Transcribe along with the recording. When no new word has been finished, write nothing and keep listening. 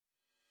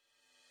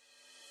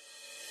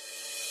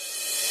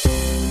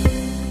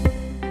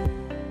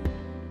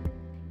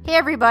Hey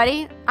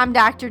everybody, I'm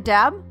Dr.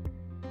 Deb,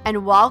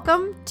 and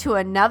welcome to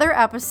another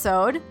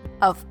episode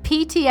of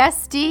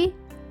PTSD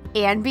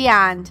and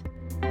Beyond.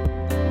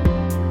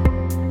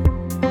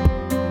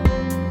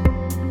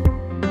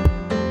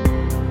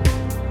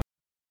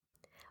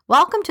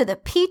 Welcome to the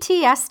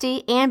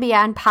PTSD and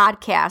Beyond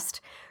podcast,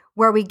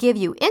 where we give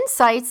you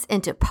insights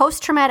into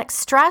post-traumatic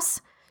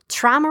stress,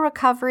 trauma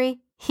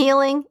recovery,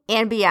 healing,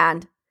 and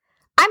beyond.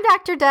 I'm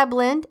Dr. Deb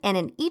Lind, and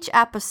in each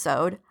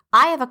episode,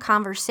 I have a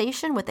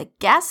conversation with a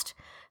guest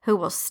who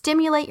will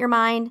stimulate your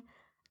mind,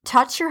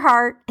 touch your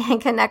heart,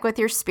 and connect with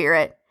your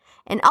spirit,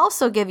 and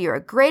also give you a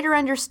greater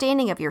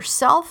understanding of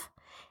yourself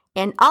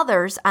and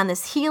others on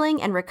this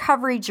healing and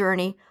recovery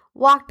journey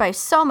walked by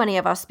so many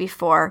of us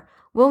before,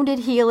 wounded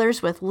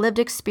healers with lived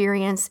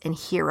experience and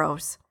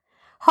heroes.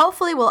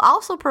 Hopefully, we'll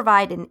also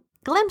provide a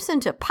glimpse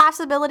into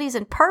possibilities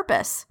and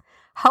purpose,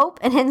 hope,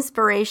 and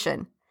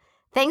inspiration.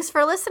 Thanks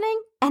for listening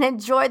and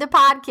enjoy the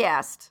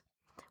podcast.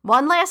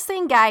 One last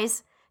thing,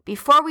 guys,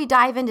 before we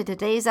dive into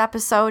today's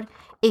episode,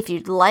 if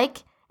you'd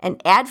like an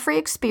ad-free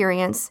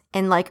experience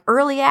and like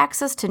early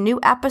access to new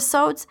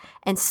episodes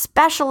and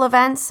special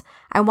events,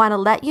 I want to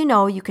let you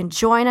know you can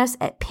join us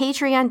at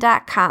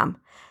patreon.com.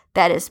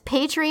 That is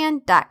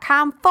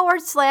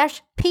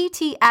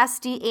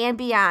patreon.com/PTSD and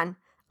beyond.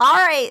 All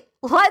right,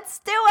 let's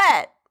do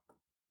it.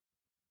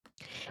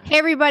 Hey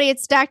everybody,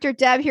 it's Dr.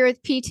 Deb here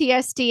with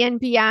PTSD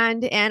and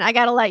Beyond, and I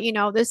got to let you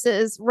know this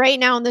is right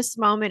now in this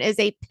moment is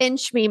a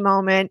pinch me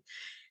moment.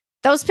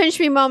 Those pinch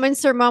me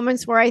moments are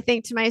moments where I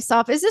think to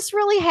myself, is this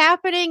really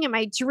happening? Am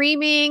I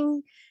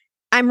dreaming?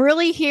 I'm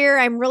really here.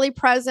 I'm really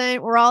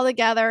present. We're all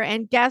together,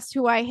 and guess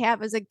who I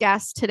have as a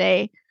guest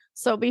today?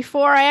 So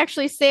before I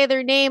actually say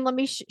their name, let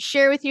me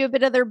share with you a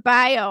bit of their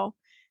bio.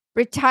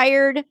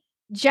 Retired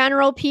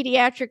general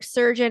pediatric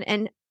surgeon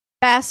and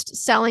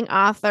best-selling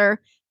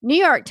author, New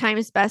York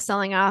Times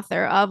bestselling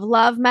author of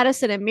Love,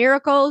 Medicine, and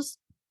Miracles,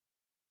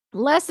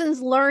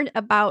 lessons learned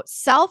about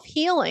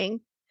self-healing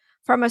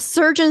from a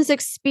surgeon's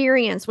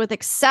experience with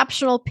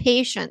exceptional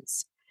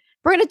patients.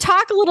 We're going to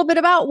talk a little bit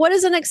about what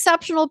is an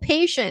exceptional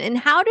patient and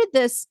how did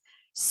this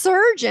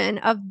surgeon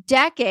of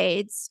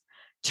decades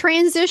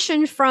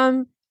transition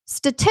from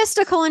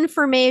statistical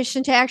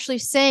information to actually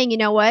saying, you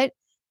know what,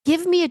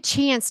 give me a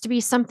chance to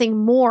be something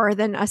more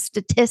than a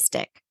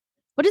statistic.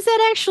 What does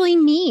that actually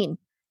mean?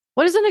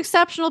 What is an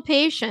exceptional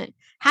patient?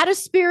 How does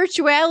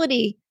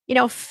spirituality,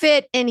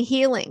 fit in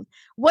healing?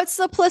 What's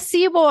the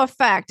placebo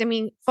effect? I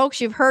mean,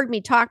 folks, you've heard me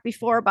talk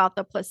before about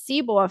the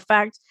placebo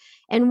effect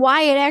and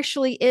why it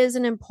actually is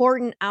an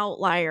important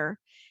outlier,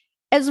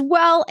 as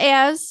well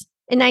as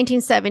in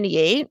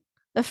 1978,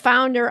 the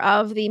founder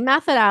of the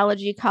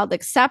methodology called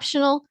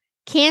Exceptional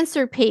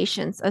Cancer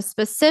Patients, a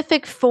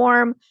specific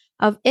form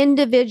of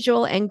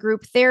individual and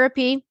group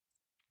therapy.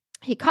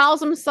 He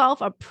calls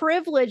himself a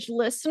privileged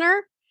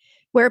listener,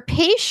 where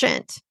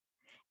patient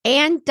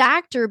and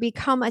doctor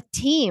become a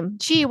team.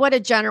 Gee, what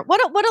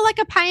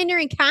a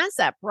pioneering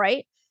concept,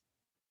 right?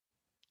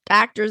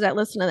 Doctors that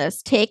listen to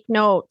this, take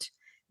note.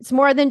 It's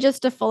more than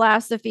just a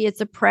philosophy.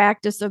 It's a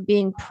practice of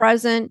being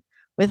present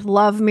with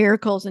love,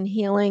 miracles, and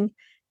healing.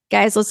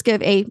 Guys, let's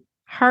give a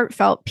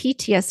heartfelt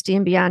PTSD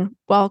and Beyond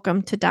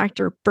welcome to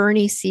Dr.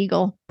 Bernie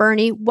Siegel.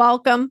 Bernie,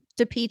 welcome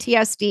to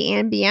PTSD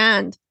and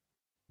Beyond.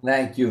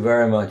 Thank you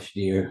very much,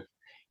 dear.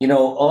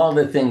 All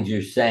the things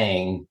you're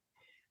saying,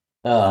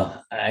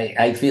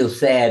 I feel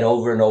sad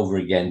over and over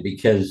again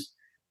because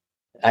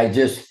I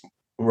just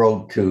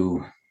wrote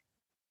to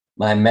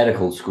my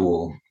medical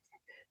school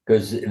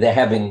because they're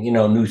having,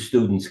 new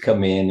students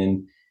come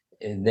in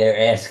and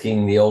they're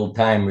asking the old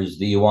timers,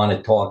 do you want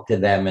to talk to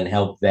them and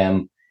help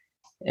them?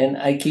 And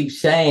I keep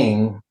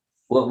saying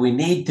what we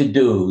need to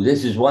do.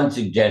 This is one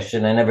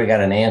suggestion I never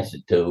got an answer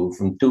to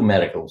from 2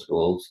 medical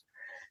schools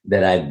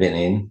that I've been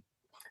in.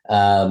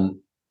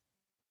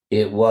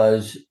 It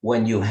was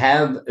when you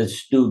have a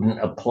student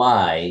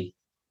apply,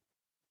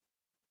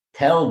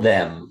 tell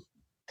them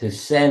to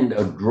send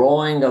a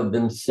drawing of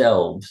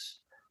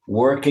themselves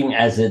working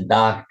as a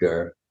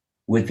doctor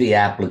with the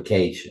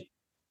application.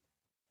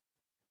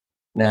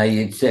 Now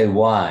you'd say,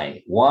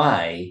 why?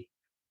 Why?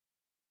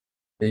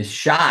 The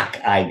shock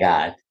I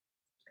got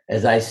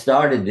as I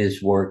started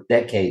this work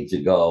decades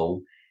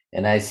ago,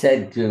 and I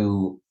said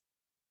to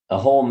a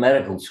whole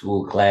medical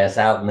school class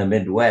out in the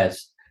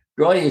Midwest,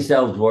 draw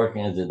yourselves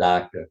working as a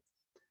doctor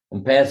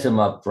and pass them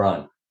up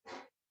front.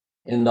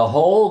 In the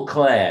whole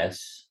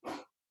class,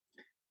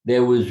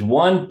 there was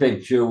one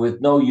picture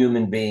with no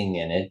human being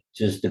in it,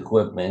 just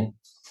equipment.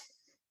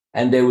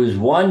 And there was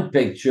one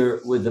picture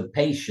with a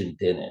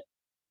patient in it.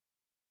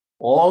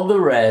 All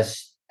the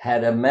rest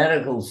had a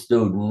medical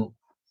student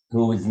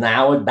who is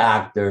now a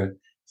doctor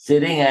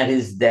sitting at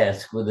his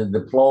desk with a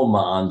diploma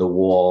on the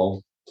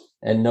wall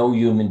and no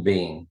human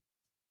being.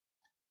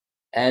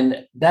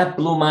 And that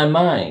blew my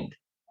mind.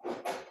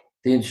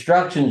 The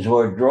instructions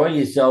were draw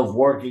yourself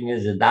working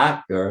as a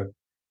doctor.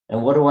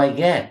 And what do I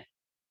get?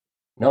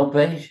 No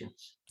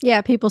patients.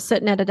 Yeah, people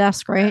sitting at a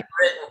desk, right? I've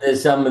written to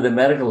some of the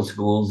medical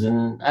schools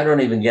and I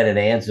don't even get an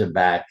answer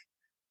back.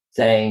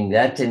 saying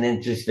that's an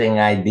interesting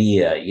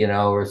idea,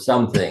 or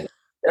something.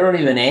 They don't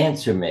even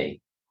answer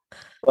me.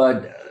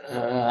 But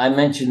I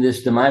mentioned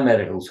this to my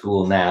medical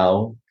school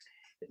now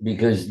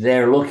because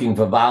they're looking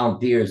for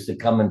volunteers to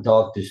come and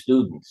talk to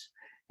students.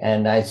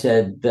 And I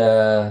said,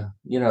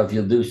 if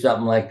you'll do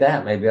something like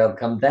that, maybe I'll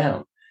come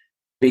down.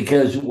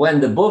 Because when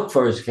the book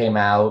first came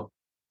out,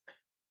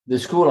 the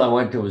school I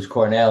went to was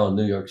Cornell in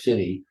New York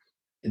City.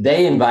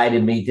 They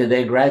invited me to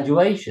their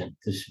graduation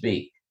to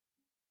speak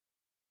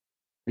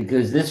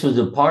because this was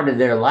a part of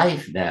their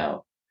life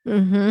now.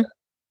 Mm-hmm.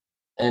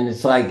 And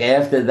it's like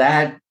after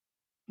that,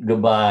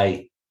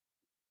 goodbye.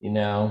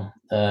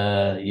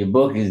 Your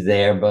book is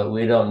there, but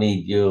we don't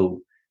need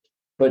you.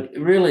 But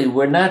really,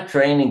 we're not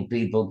training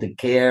people to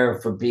care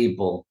for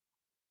people.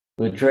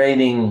 We're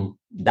training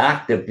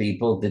doctor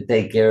people to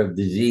take care of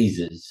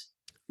diseases.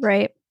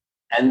 Right.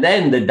 And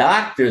then the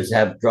doctors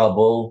have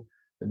trouble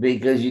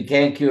because you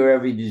can't cure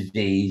every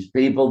disease.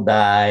 People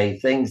die,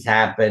 things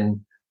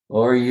happen,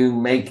 or you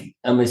make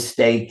a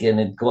mistake and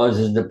it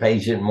causes the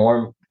patient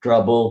more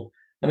trouble.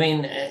 I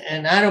mean,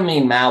 and I don't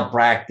mean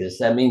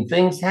malpractice. I mean,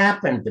 things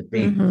happen to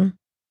people. Mm-hmm.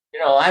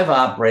 I've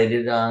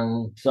operated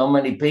on so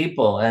many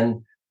people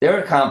and there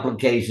are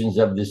complications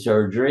of the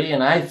surgery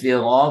and I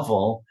feel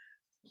awful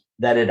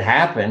that it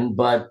happened,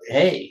 but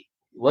hey,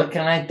 what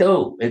can I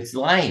do? It's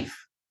life.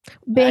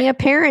 Being a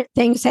parent,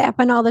 things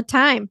happen all the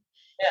time.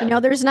 Yeah.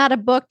 There's not a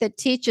book that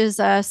teaches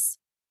us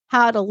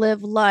how to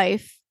live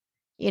life.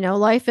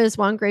 Life is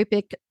one great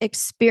big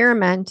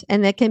experiment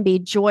and it can be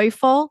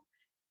joyful.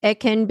 It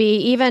can be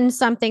even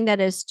something that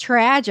is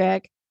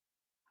tragic.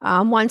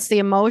 Once the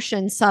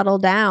emotions settle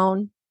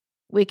down,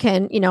 we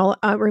can,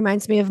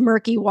 reminds me of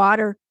murky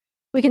water.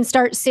 We can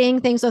start seeing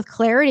things with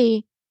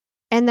clarity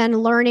and then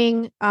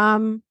learning,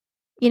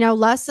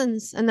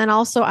 lessons and then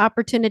also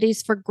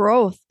opportunities for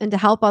growth and to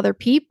help other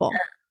people.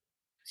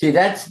 See,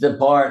 that's the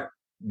part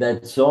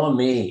that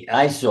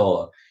I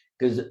saw,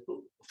 because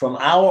from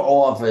our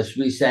office,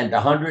 we sent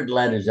 100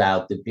 letters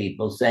out to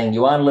people saying,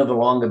 you want to live a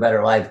longer,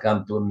 better life,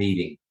 come to a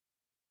meeting.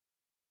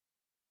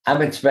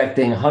 I'm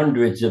expecting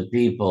hundreds of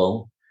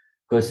people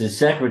because the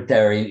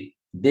secretary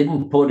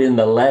didn't put in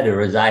the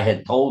letter as I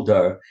had told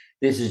her,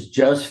 this is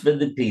just for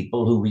the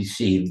people who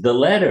received the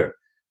letter.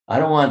 I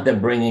don't want them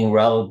bringing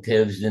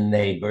relatives and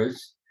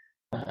neighbors.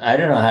 I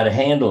don't know how to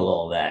handle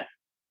all that.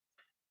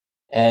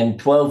 And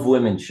 12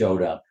 women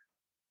showed up.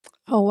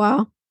 Oh,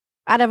 wow.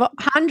 Out of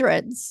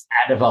hundreds.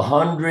 Out of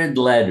 100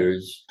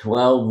 letters,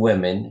 12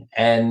 women.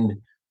 And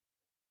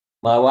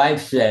my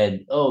wife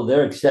said, oh,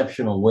 they're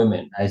exceptional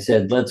women. I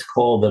said, let's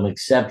call them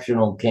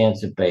exceptional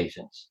cancer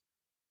patients.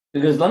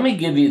 Because let me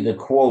give you the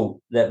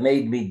quote that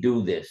made me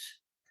do this.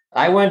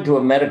 I went to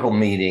a medical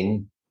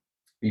meeting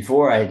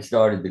before I had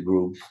started the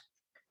group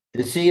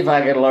to see if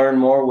I could learn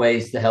more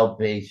ways to help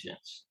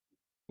patients.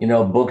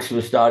 Books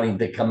were starting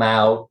to come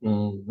out,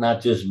 and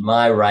not just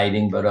my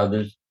writing, but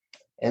others.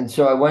 And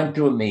so I went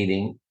to a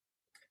meeting.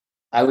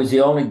 I was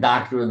the only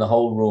doctor in the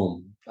whole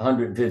room,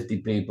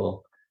 150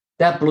 people.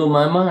 That blew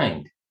my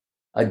mind.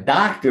 A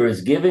doctor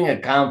is giving a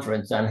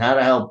conference on how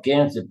to help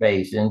cancer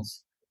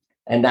patients,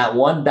 and not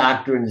one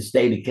doctor in the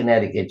state of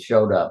Connecticut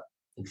showed up,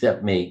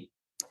 except me.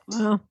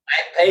 Wow.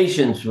 My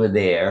patients were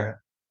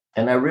there,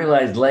 and I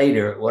realized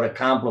later what a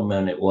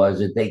compliment it was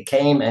that they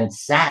came and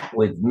sat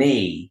with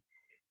me.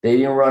 They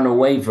didn't run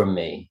away from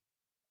me.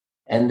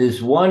 And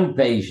this one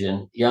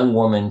patient, young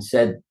woman,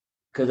 said,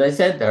 because I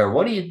said to her,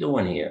 what are you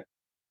doing here?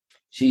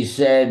 She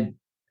said,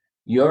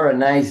 you're a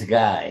nice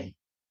guy.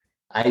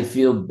 I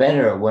feel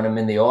better when I'm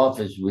in the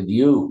office with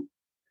you,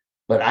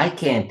 but I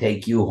can't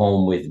take you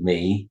home with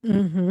me.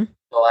 Mm-hmm.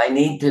 So I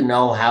need to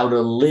know how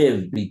to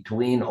live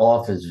between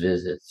office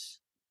visits.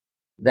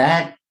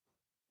 That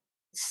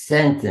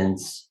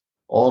sentence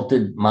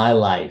altered my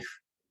life.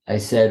 I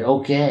said,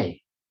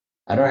 okay,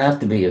 I don't have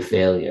to be a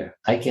failure.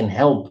 I can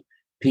help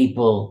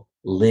people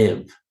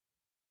live.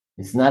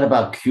 It's not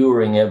about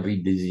curing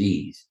every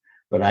disease,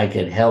 but I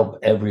can help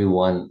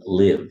everyone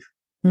live.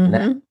 Mm-hmm. And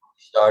then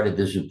started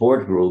the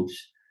support groups.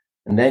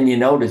 And then you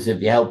notice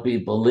if you help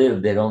people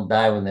live, they don't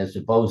die when they're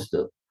supposed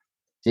to.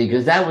 See,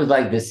 because that was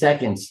like the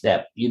second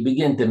step. You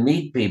begin to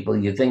meet people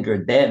you think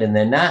are dead and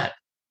they're not.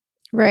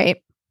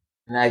 Right.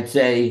 And I'd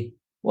say,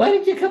 why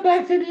did you come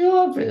back to the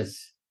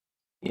office?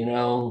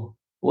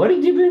 What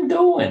had you been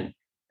doing?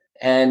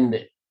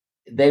 And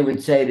they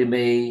would say to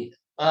me,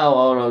 oh,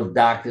 all those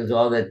doctors,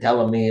 all they're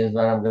telling me is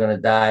that I'm going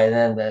to die.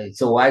 And then,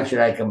 so why should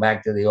I come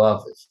back to the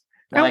office?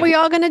 Aren't we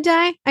all going to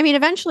die? I mean,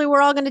 eventually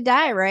we're all going to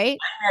die, right?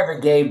 I never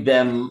gave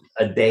them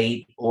a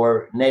date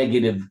or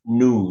negative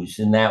news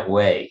in that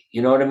way.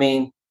 You know what I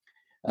mean?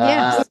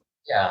 Yes.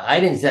 Yeah, I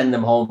didn't send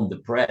them home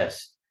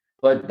depressed.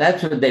 But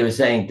that's what they were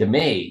saying to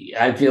me.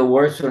 I feel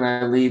worse when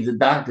I leave the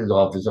doctor's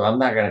office, so I'm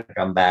not going to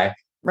come back.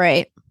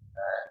 Right.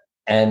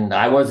 And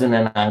I wasn't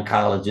an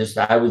oncologist.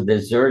 I was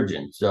their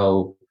surgeon.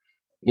 So,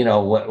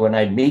 when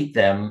I'd meet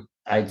them,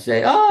 I'd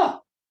say, oh,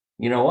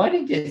 why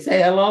didn't you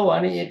say hello?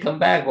 Why didn't you come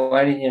back?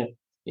 Why didn't you?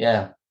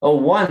 Yeah. Oh,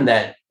 one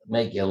that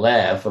make you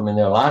laugh. I mean,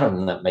 there are a lot of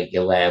them that make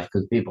you laugh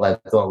because people I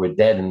thought were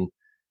dead and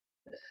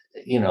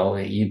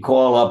you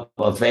call up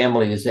a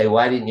family to say,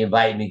 why didn't you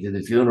invite me to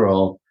the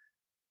funeral?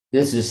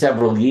 This is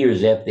several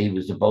years after he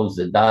was supposed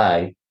to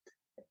die.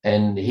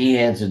 And he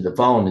answered the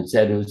phone and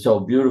said, it was so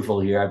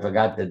beautiful here, I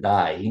forgot to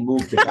die. He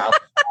moved to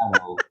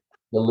Colorado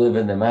to live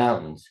in the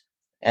mountains.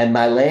 And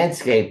my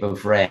landscaper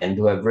friend,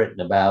 who I've written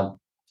about,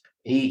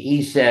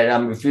 he said,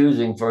 I'm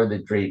refusing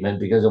further treatment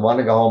because I want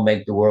to go home,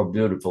 make the world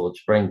beautiful. It's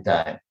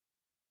springtime.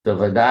 So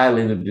if I die, I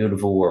leave a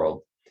beautiful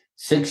world.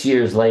 6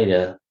 years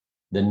later,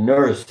 the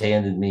nurse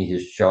handed me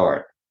his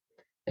chart.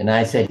 And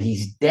I said,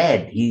 he's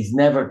dead. He's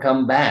never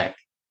come back.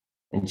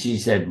 And she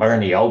said,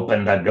 Bernie,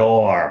 open the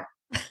door.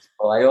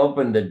 Well, I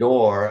opened the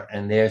door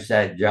and there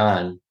sat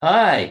John.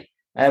 Hi,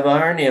 I have a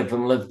hernia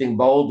from lifting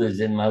boulders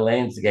in my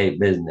landscape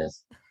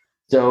business.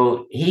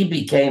 So he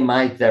became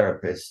my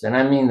therapist. And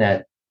I mean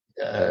that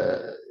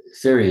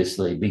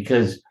seriously,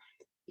 because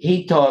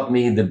he taught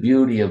me the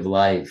beauty of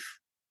life.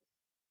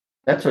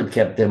 That's what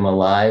kept him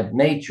alive,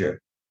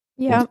 nature.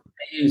 Yeah.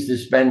 I used to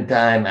spend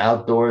time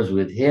outdoors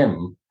with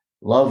him,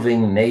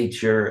 loving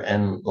nature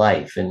and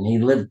life. And he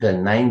lived to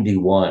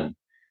 91.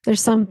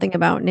 There's something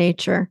about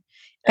nature.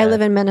 I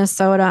live in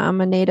Minnesota.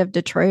 I'm a native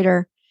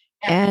Detroiter,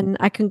 and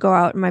I can go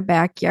out in my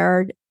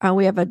backyard.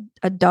 We have a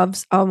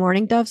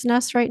morning dove's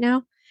nest right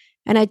now.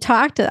 And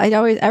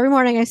every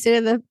morning I say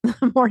to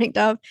the morning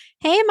dove,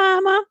 hey,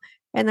 mama.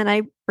 And then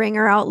I bring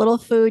her out little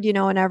food,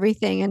 and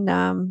everything.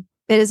 And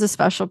it is a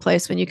special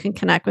place when you can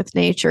connect with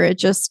nature.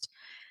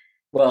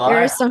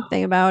 There is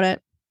something about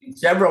it.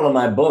 Several of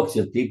my books,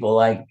 if people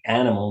like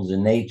animals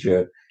and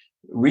nature,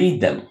 read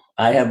them.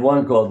 I have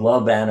one called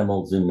Love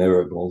Animals and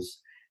Miracles,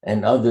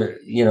 and other,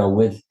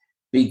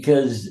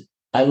 because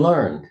I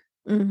learned.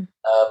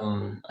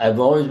 I've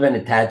always been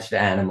attached to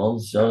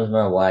animals. So is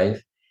my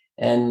wife.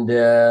 And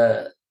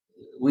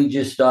we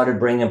just started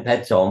bringing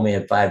pets home. We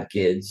had 5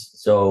 kids.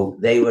 So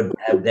they would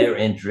have their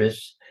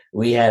interests.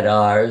 We had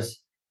ours.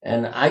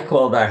 And I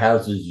called our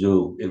house a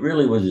zoo. It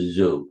really was a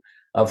zoo.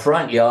 Our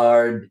front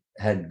yard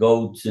had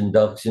goats and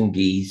ducks and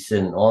geese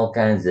and all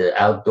kinds of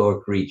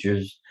outdoor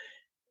creatures.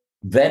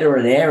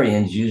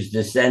 Veterinarians used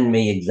to send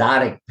me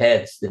exotic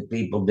pets that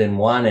people didn't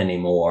want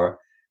anymore.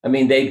 I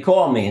mean, they'd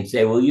call me and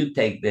say, well, you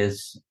take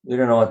this. We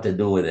don't know what to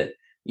do with it.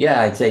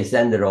 Yeah, I'd say,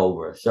 send it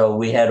over. So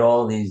we had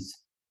all these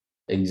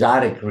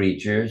exotic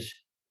creatures.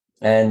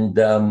 And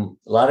a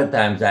lot of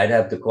times I'd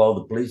have to call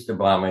the police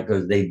department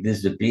because they'd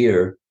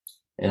disappear.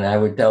 And I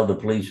would tell the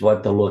police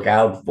what to look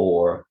out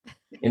for.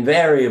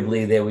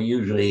 Invariably, they were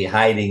usually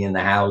hiding in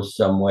the house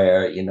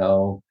somewhere,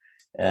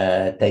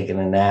 taking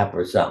a nap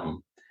or something.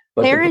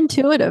 But they're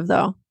intuitive,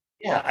 though.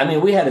 Yeah. I mean,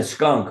 we had a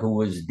skunk who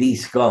was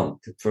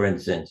de-skunked, for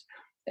instance.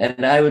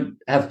 And I would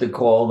have to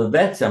call the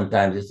vet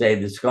sometimes to say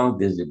the skunk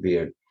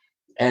disappeared.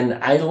 And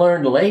I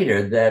learned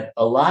later that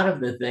a lot of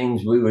the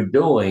things we were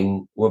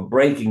doing were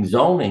breaking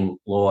zoning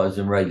laws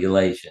and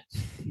regulations.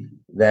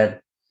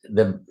 But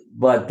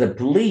the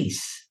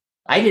police,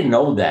 I didn't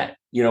know that,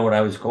 when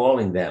I was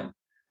calling them.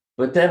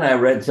 But then I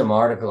read some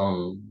article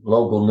in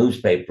local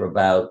newspaper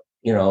about,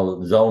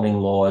 zoning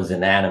laws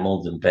and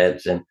animals and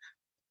pets. And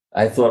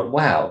I thought,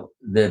 wow,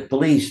 the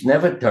police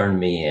never turned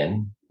me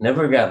in,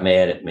 never got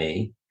mad at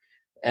me.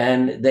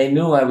 And they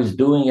knew I was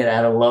doing it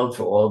out of love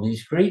for all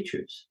these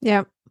creatures.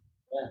 Yeah.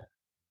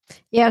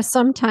 Yeah.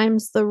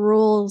 Sometimes the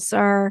rules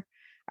are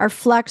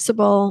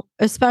flexible,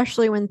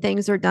 especially when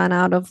things are done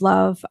out of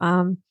love.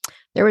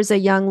 There was a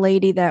young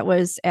lady that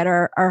was at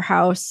our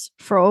house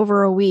for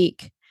over a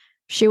week.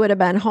 She would have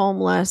been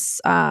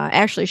homeless.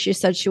 Actually, she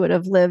said she would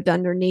have lived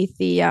underneath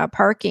the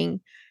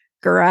parking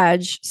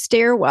garage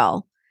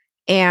stairwell.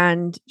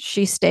 And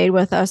she stayed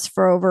with us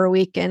for over a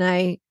week. And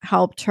I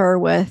helped her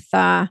with,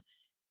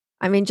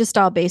 just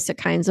all basic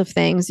kinds of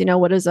things.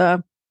 What does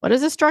a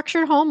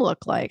structured home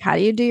look like? How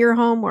do you do your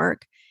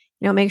homework?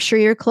 Make sure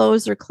your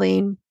clothes are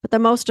clean. But the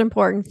most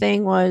important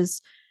thing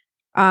was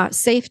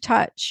safe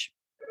touch,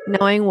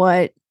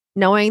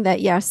 knowing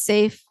that, yes,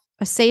 a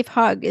safe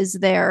hug is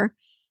there,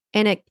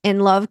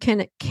 and love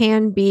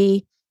can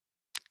be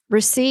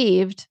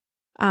received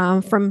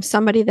from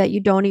somebody that you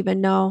don't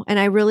even know. And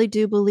I really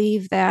do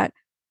believe that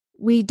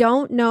we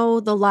don't know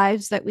the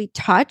lives that we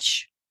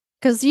touch,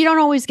 because you don't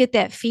always get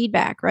that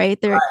feedback, right?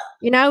 You're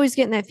not always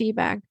getting that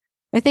feedback.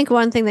 I think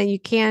one thing that you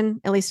can,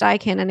 at least I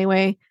can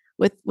anyway,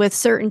 with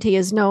certainty,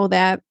 is know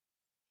that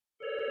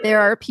there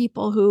are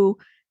people who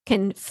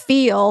can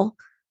feel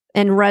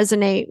and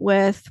resonate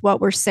with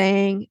what we're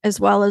saying, as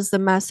well as the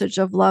message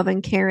of love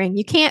and caring.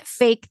 You can't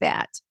fake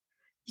that.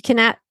 You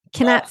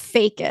cannot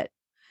fake it.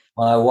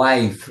 My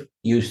wife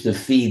used to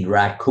feed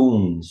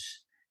raccoons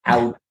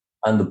out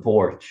on the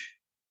porch.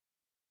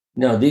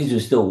 These are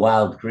still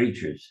wild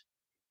creatures.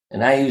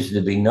 And I used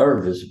to be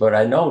nervous, but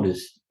I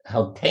noticed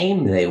how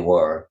tame they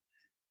were,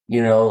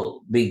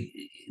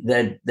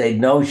 that they'd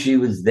know she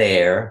was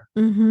there.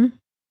 Mm-hmm.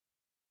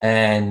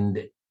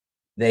 And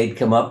they'd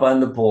come up on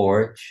the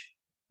porch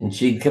and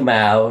she'd come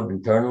out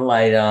and turn the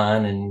light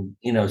on and,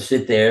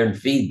 sit there and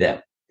feed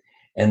them.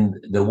 And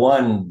the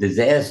one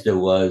disaster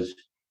was,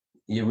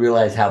 you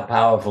realize how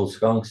powerful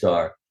skunks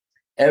are.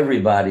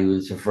 everybody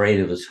was afraid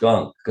of a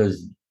skunk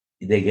because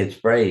they get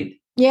sprayed.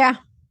 Yeah.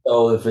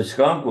 So if a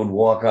skunk would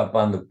walk up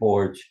on the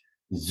porch,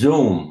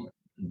 zoom,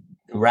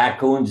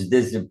 raccoons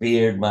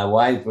disappeared. My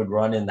wife would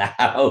run in the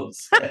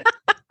house.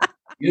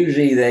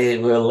 Usually they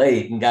were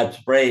late and got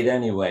sprayed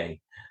anyway.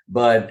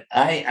 But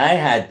I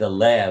had to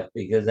laugh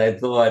because I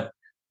thought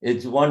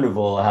it's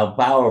wonderful how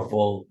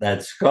powerful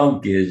that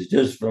skunk is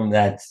just from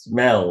that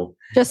smell.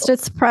 Just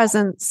its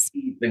presence.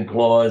 Teeth and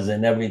claws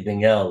and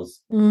everything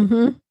else.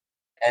 Mm-hmm.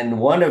 And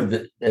one of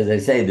the, as I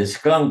say, the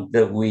skunk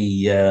that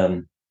we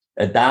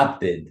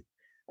adopted,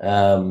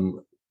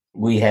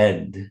 we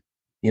had,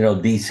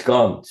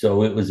 de-skunked.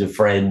 So it was a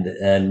friend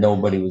and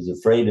nobody was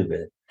afraid of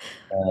it.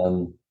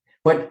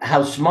 But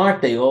how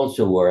smart they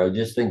also were. I was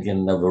just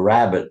thinking of a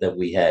rabbit that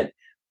we had,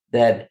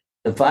 that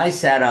if I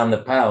sat on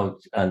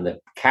the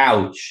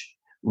couch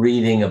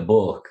reading a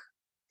book,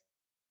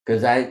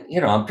 because I'm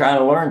trying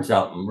to learn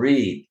something,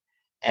 read,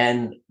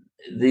 and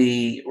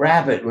the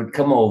rabbit would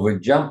come over,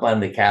 jump on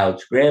the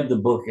couch, grab the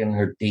book in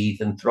her teeth,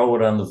 and throw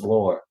it on the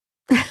floor.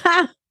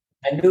 I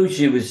knew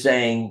she was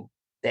saying,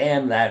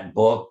 "Damn that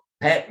book,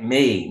 pet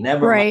me,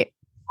 never right. mind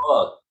the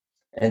book."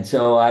 And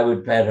so I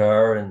would pet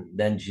her, and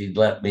then she'd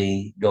let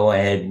me go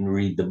ahead and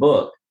read the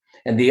book.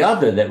 And the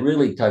other that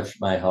really touched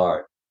my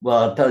heart, well,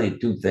 I'll tell you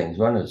two things.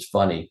 One is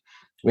funny.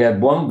 We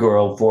had one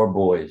girl, 4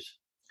 boys.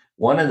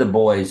 One of the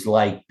boys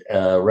liked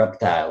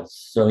reptiles,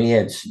 so he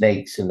had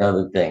snakes and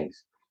other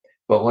things.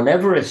 But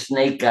whenever a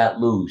snake got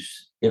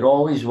loose, it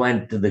always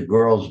went to the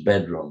girl's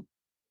bedroom.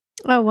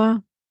 Oh,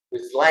 wow.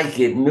 It's like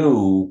it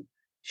knew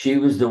she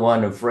was the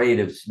one afraid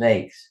of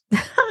snakes.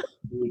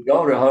 We'd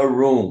go to her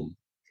room,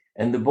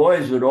 and the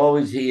boys would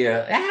always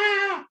hear,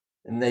 "Ah!"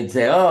 And they'd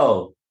say,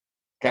 "Oh,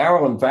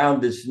 Carolyn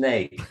found the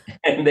snake."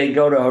 And they'd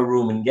go to her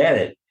room and get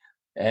it.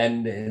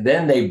 And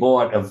then they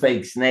bought a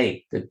fake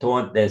snake to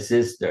taunt their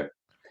sister.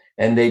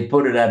 And they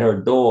put it at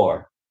her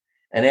door.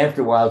 And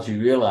after a while, she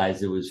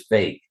realized it was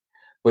fake.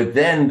 But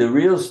then the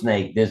real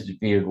snake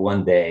disappeared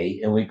one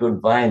day, and we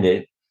couldn't find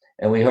it.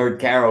 And we heard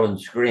Carolyn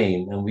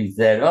scream, and we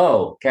said,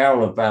 "Oh,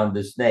 Carolyn found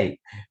the snake,"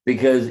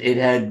 because it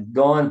had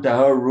gone to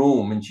her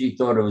room, and she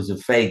thought it was a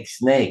fake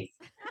snake.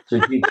 So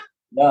she picked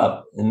it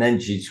up, and then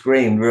she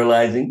screamed,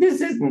 realizing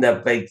this isn't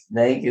a fake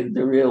snake; it's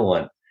the real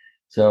one.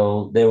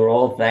 So they were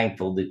all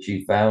thankful that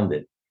she found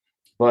it.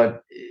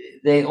 But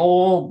they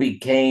all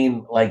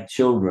became like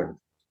children.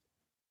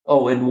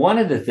 Oh, and one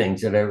of the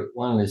things that I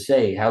wanted to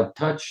say, how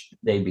touched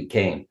they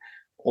became.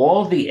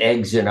 All the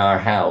eggs in our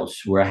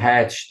house were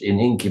hatched in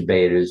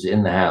incubators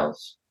in the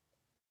house.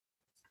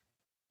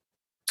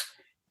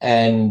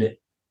 And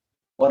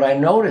what I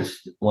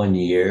noticed one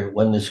year,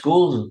 when the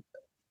schools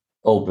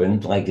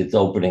opened, like it's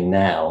opening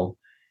now,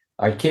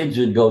 our kids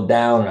would go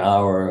down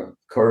our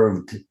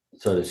curved,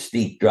 sort of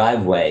steep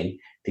driveway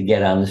to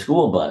get on the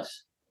school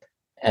bus.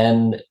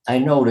 And I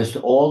noticed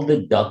all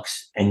the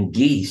ducks and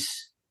geese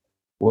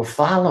were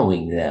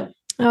following them.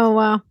 Oh,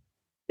 wow.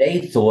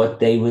 They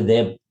thought they were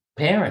their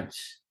parents.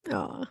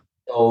 Oh.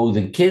 So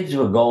the kids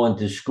were going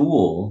to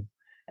school,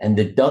 and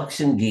the ducks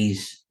and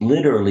geese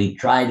literally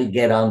tried to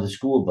get on the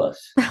school bus.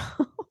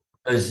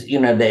 Because,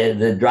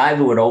 the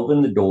driver would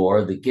open the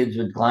door, the kids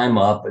would climb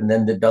up, and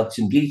then the ducks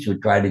and geese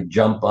would try to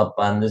jump up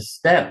on the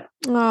step.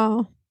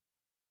 Oh.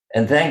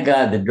 And thank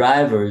God the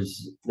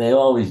drivers, they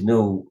always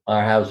knew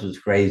our house was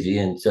crazy.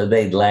 And so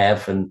they'd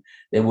laugh and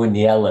they wouldn't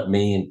yell at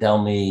me and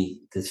tell me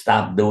to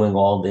stop doing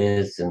all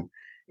this. And,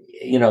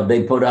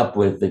 they put up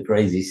with the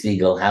crazy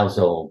Siegel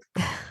household.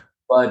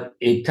 But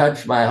it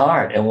touched my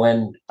heart. And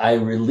when I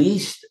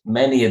released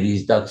many of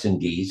these ducks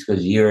and geese,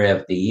 because year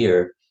after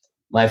year,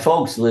 my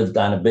folks lived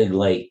on a big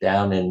lake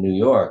down in New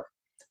York.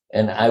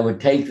 And I would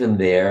take them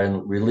there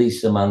and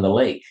release them on the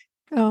lake.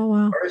 Oh,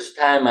 wow. First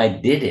time I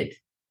did it,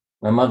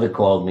 my mother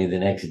called me the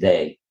next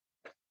day.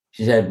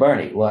 She said,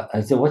 "Bernie, what?"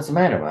 I said, "What's the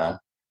matter, Ma?"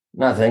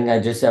 "Nothing. I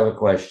just have a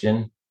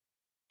question."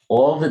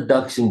 All the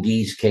ducks and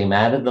geese came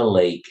out of the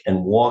lake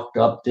and walked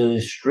up to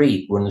the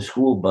street when the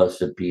school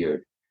bus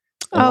appeared.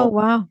 Oh,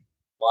 wow.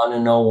 Want to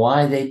know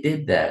why they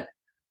did that?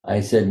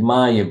 I said,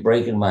 "Ma, you're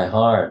breaking my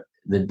heart.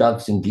 The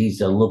ducks and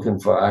geese are looking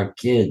for our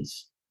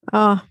kids."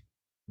 Oh.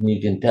 You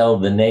can tell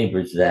the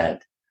neighbors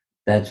that.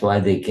 That's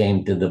why they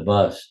came to the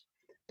bus.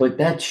 But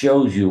that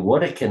shows you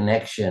what a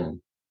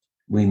connection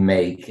we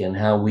make and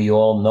how we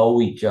all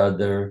know each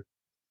other.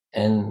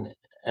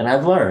 And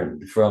I've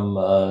learned from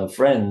a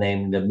friend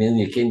named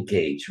Amelia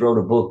Kincaid. She wrote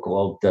a book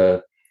called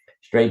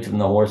Straight from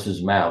the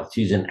Horse's Mouth.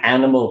 She's an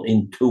animal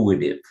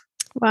intuitive.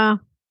 Wow.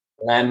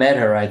 When I met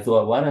her, I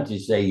thought, why don't you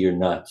say you're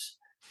nuts?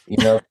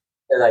 That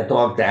I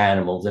talk to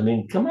animals. I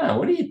mean, come on,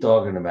 what are you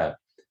talking about?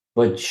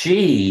 But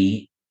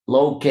she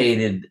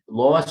located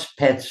lost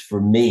pets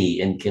for me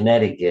in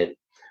Connecticut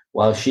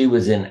while she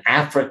was in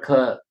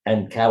Africa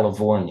and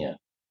California.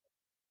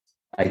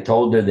 I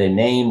told her their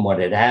name, what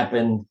had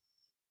happened.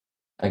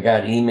 I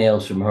got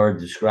emails from her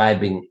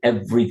describing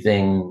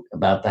everything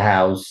about the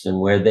house and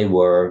where they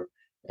were.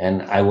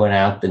 And I went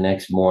out the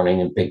next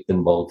morning and picked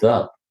them both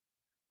up.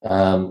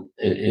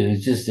 It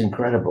was just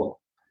incredible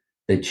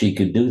that she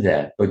could do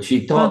that. But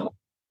she taught me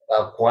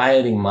about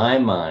quieting my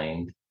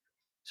mind.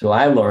 So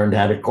I learned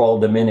how to call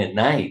them in at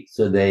night.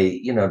 So they,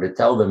 to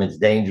tell them it's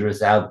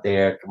dangerous out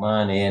there. Come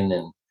on in.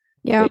 And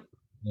Yeah.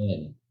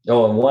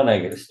 Oh, and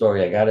one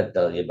story I got to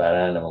tell you about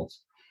animals.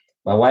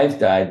 My wife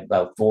died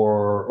about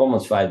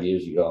almost 5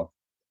 years ago.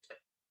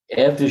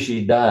 After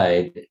she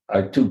died,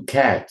 our two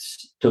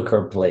cats took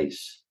her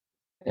place.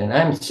 And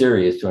I'm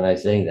serious when I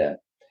say that.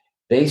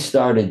 They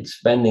started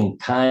spending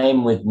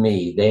time with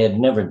me they had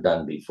never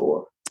done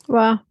before.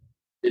 Wow.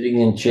 Sitting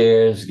in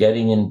chairs,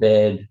 getting in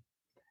bed.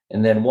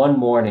 And then one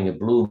morning it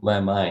blew my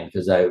mind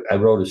because I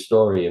wrote a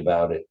story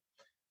about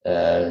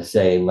it,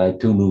 saying my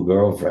two new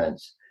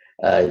girlfriends,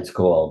 it's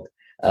called.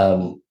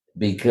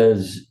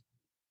 Because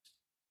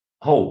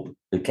Hope,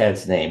 the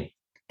cat's name,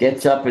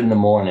 gets up in the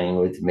morning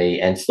with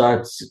me and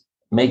starts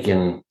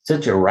making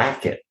such a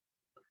racket,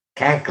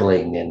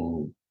 cackling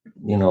and,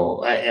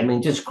 I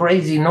mean, just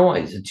crazy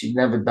noise that she'd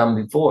never done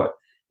before.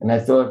 And I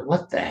thought,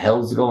 what the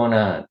hell's going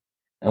on?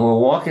 And we're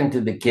walking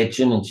to the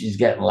kitchen and she's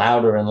getting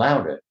louder and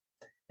louder.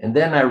 And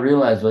then I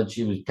realized what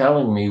she was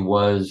telling me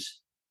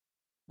was,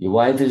 your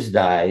wife has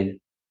died.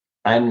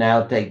 I'm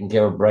now taking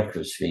care of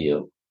breakfast for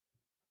you.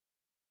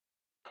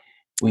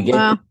 We get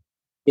to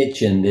the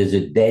kitchen. There's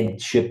a dead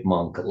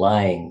chipmunk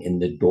lying in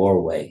the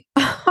doorway.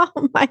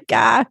 Oh my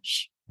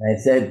gosh. I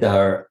said to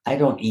her, I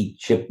don't eat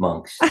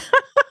chipmunks.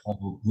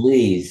 Oh,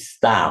 please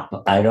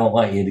stop. I don't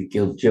want you to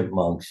kill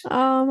chipmunks.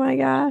 Oh my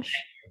gosh.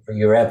 For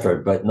your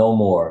effort, but no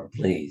more,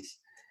 please.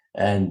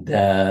 And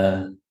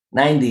 95%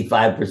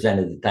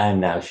 of the time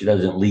now, she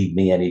doesn't leave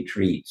me any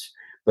treats.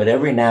 But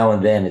every now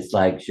and then, it's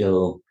like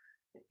she'll,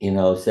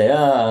 say,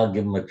 oh, I'll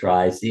give him a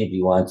try, see if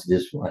he wants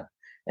this one.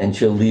 And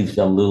she'll leave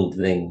some little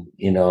thing,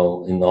 in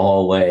the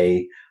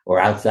hallway or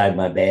outside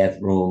my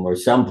bathroom or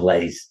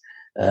someplace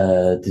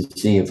to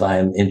see if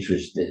I'm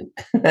interested.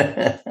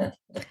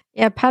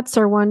 Yeah, pets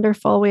are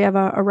wonderful. We have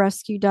a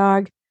rescue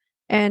dog,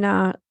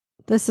 and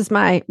this is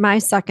my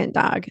second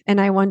dog. And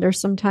I wonder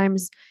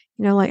sometimes,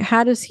 like,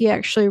 how does he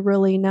actually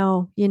really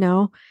know?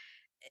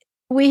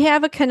 We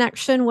have a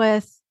connection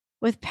with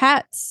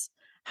pets.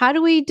 How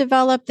do we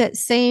develop that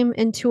same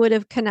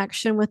intuitive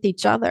connection with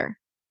each other?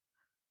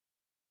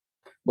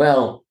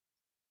 Well,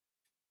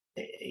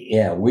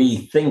 yeah, we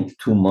think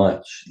too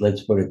much.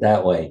 Let's put it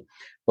that way.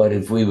 But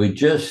if we would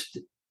just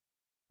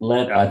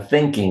let our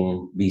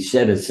thinking be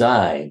set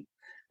aside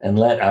and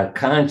let our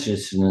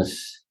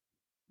consciousness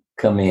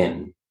come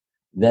in,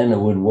 then it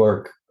would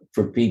work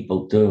for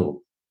people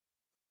too.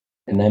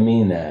 And I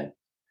mean that.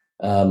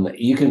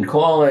 You can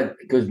call it,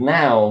 because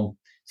now,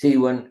 see,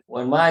 when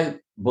my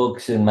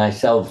books and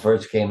myself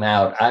first came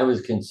out, I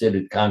was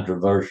considered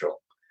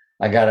controversial.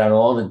 I got on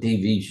all the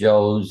TV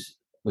shows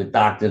with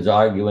doctors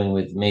arguing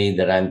with me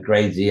that I'm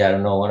crazy. I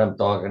don't know what I'm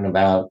talking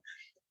about.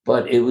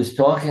 But it was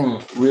talking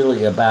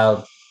really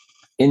about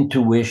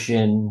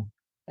intuition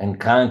and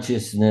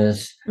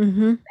consciousness,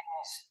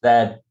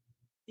 that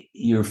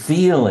you're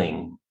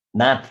feeling,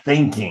 not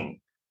thinking.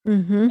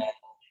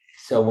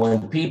 So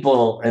when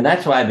people, and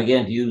that's why I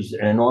began to use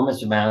an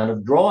enormous amount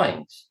of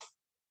drawings.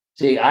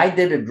 See, I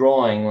did a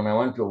drawing when I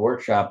went to a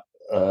workshop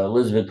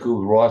Elizabeth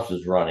Kubler-Ross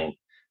was running,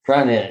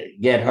 trying to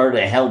get her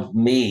to help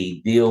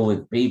me deal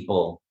with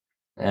people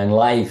and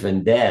life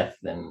and death.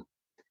 And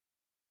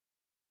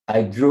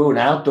I drew an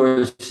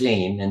outdoor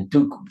scene, and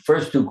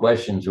first two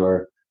questions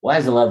were, why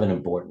is 11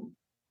 important?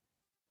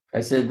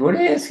 I said, what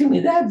are you asking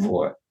me that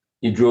for?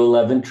 You drew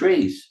 11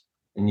 trees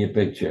in your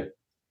picture.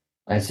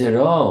 I said,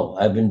 oh,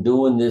 I've been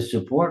doing this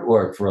support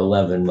work for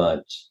 11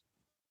 months.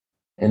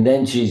 And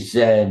then she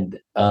said,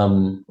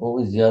 what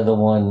was the other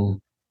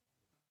one?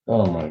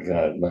 Oh my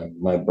God,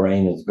 my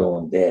brain is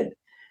going dead.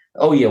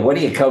 Oh yeah, what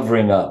are you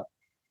covering up?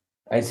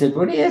 I said,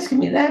 what are you asking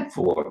me that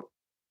for?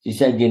 She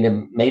said,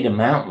 you made a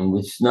mountain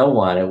with snow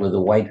on it with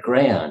a white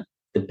crayon.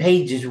 The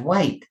page is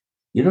white.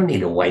 You don't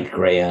need a white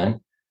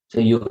crayon. So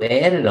you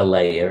added a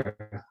layer.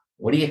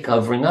 What are you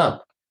covering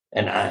up?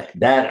 And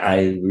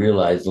I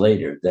realized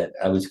later that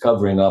I was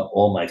covering up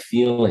all my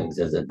feelings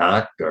as a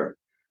doctor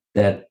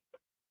that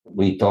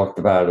we talked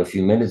about a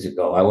few minutes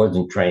ago. I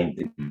wasn't trained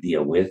to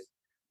deal with.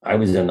 I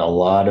was in a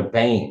lot of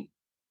pain.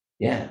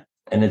 Yeah.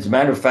 And as a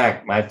matter of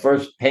fact, my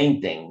first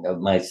painting of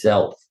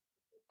myself,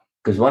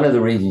 because one of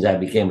the reasons I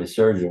became a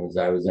surgeon was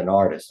I was an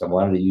artist. I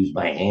wanted to use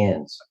my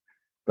hands,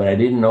 but I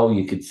didn't know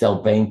you could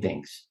sell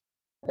paintings.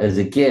 As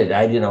a kid,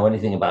 I didn't know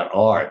anything about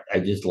art. I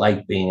just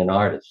liked being an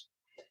artist.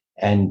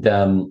 And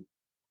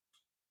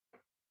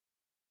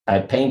I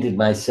painted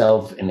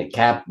myself in a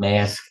cap,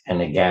 mask,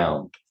 and a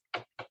gown,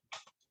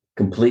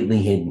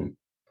 completely hidden.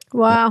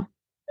 Wow.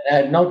 I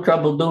had no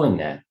trouble doing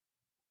that.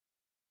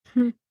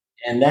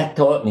 And that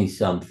taught me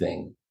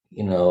something.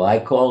 I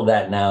call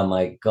that now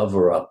my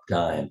cover-up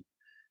time,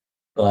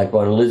 like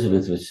what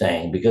Elizabeth was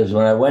saying, because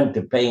when I went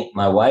to paint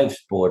my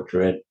wife's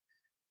portrait,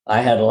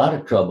 I had a lot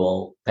of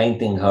trouble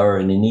painting her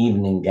in an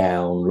evening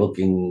gown,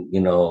 looking,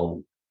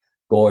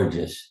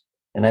 gorgeous.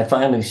 And I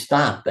finally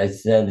stopped. I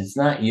said, it's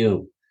not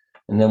you.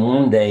 And then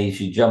one day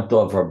she jumped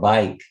off her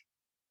bike,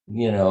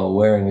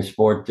 wearing a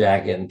sport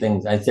jacket and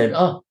things. I said,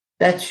 oh,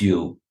 that's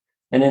you.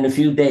 And in a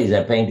few days,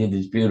 I painted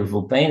this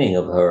beautiful painting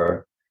of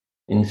her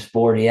in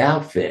sporty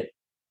outfit.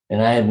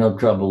 And I had no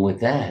trouble with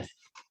that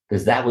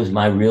because that was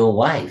my real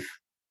wife,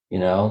 you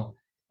know?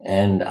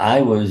 And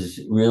I was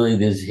really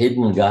this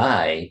hidden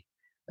guy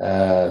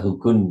who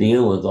couldn't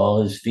deal with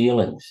all his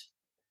feelings.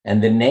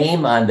 And the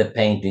name on the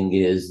painting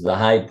is The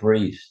High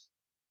Priest.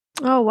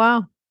 Oh,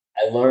 wow.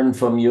 I learned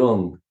from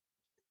Jung.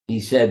 He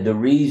said the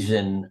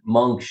reason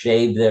monks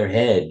shave their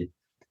head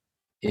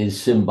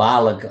is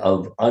symbolic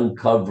of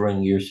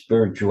uncovering your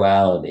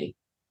spirituality.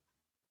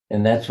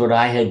 And that's what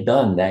I had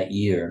done that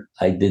year.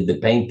 I did the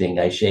painting,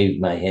 I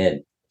shaved my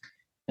head.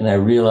 And I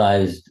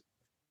realized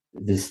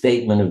the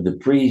statement of the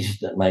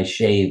priest, my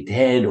shaved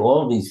head,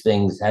 all these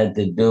things had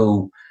to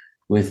do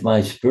with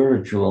my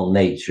spiritual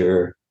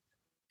nature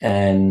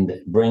and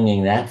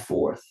bringing that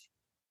forth.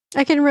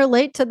 I can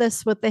relate to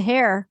this with the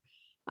hair.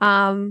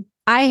 I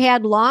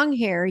had long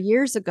hair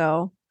years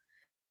ago.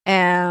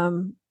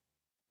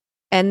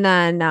 And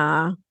then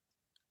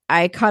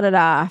I cut it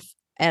off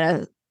at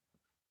a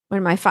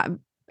when my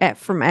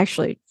from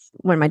actually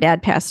when my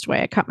dad passed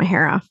away. I cut my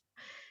hair off,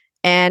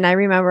 and I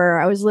remember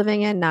I was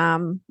living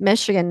in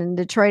Michigan, in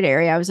Detroit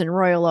area. I was in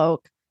Royal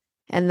Oak,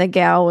 and the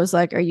gal was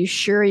like, "Are you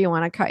sure you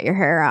want to cut your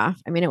hair off?"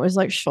 I mean, it was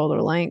like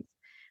shoulder length,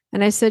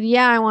 and I said,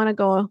 "Yeah, I want to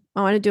go.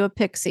 I want to do a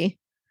pixie,"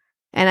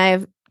 and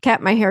I've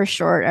kept my hair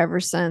short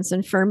ever since.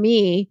 And for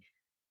me,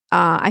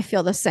 I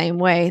feel the same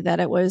way, that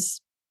it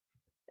was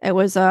I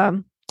want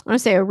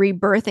to say a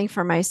rebirthing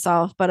for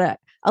myself, but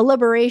a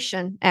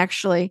liberation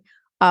actually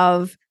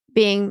of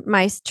being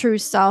my true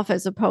self,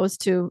 as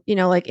opposed to,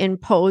 like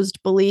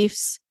imposed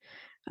beliefs.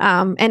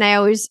 And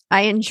I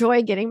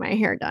enjoy getting my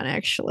hair done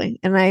actually.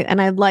 And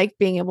I like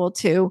being able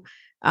to,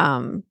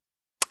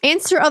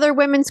 answer other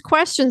women's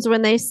questions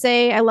when they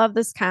say, I love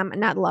this comment,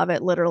 not love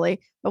it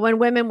literally, but when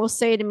women will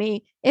say to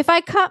me, if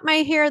I cut my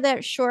hair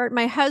that short,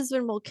 my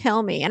husband will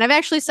kill me. And I've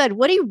actually said,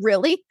 would he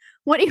really?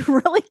 Would he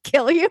really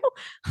kill you?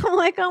 I'm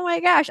like, oh my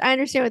gosh, I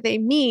understand what they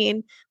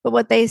mean, but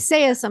what they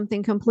say is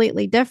something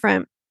completely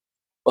different.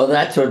 Well,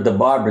 that's what the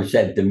barber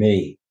said to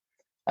me.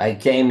 I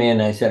came in,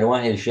 I said, I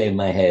want you to shave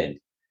my head.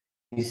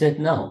 He said,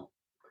 no,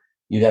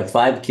 you got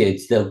 5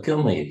 kids, they'll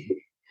kill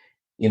me.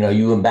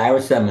 You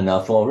embarrass them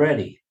enough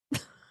already.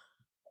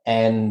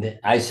 And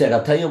I said,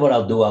 I'll tell you what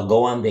I'll do. I'll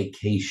go on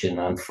vacation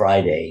on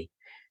Friday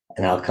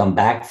and I'll come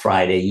back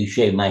Friday. You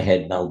shave my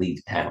head and I'll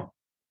leave town.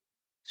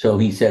 So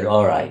he said,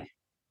 all right.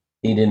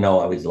 He didn't know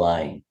I was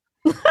lying.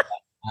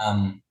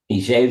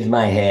 He shaves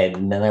my head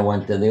and then I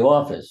went to the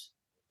office.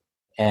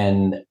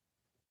 And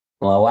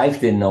my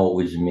wife didn't know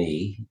it was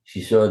me.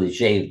 She saw the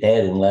shaved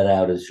head and let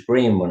out a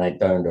scream when I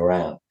turned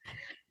around.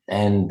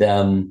 And,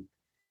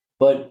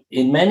 but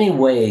in many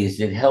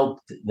ways, it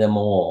helped them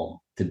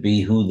all to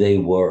be who they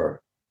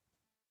were,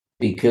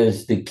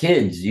 because the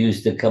kids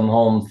used to come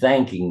home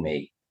thanking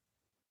me.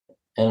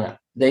 And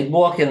they'd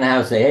walk in the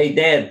house and say, hey,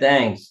 Dad,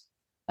 thanks.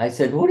 I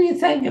said, what are you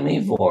thanking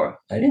me for?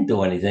 I didn't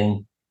do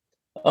anything.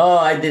 Oh,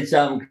 I did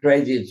something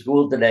crazy at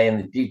school today.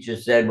 And the teacher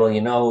said, well,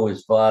 you know who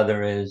his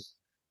father is?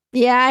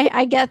 Yeah,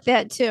 I get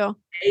that too.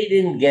 They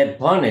didn't get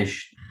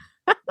punished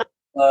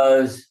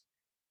because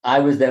I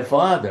was their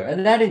father.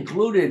 And that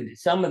included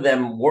some of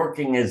them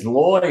working as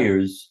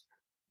lawyers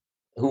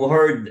who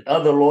heard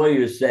other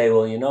lawyers say,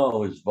 well, you know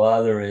who his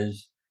father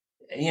is.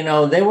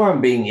 They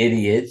weren't being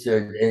idiots,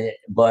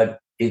 but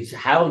it's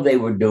how they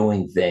were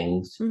doing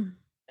things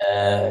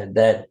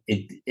that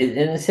it,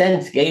 in a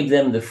sense, gave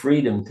them the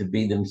freedom to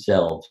be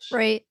themselves.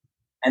 Right.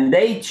 And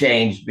they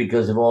changed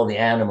because of all the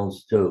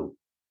animals, too.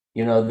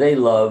 They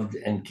loved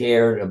and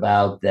cared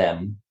about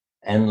them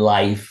and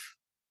life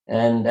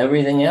and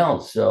everything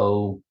else.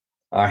 So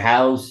our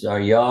house, our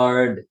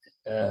yard,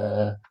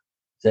 as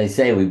I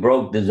say, we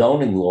broke the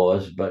zoning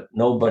laws, but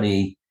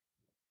nobody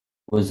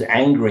was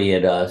angry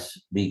at us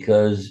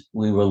because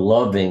we were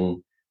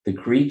loving the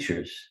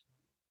creatures.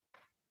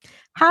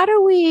 How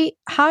do we,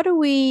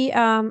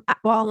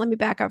 well, let me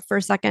back up for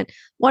a second.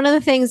 One of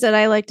the things that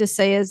I like to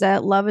say is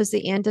that love is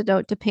the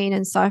antidote to pain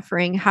and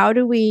suffering. How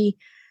do we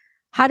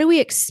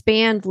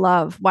expand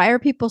love? Why are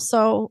people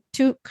so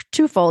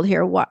twofold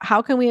here?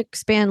 How can we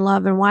expand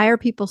love, and why are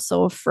people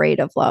so afraid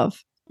of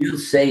love? Feel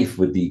safe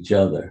with each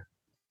other.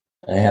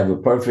 I have a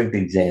perfect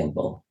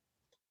example.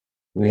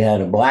 We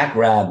had a black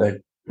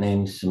rabbit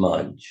named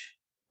Smudge,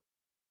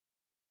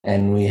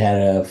 and we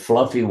had a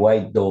fluffy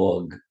white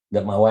dog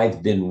that my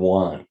wife didn't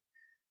want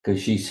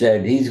because she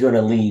said, he's going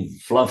to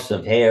leave fluffs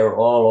of hair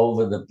all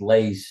over the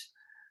place.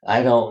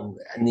 I don't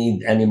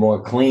need any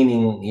more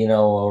cleaning,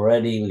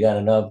 already we got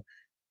enough.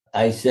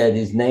 I said,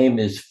 his name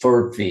is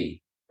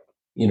Furfy,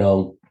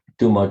 too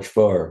much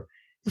fur.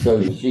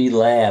 So she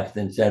laughed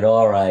and said,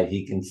 all right,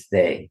 he can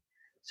stay.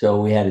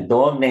 So we had a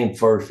dog named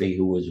Furfy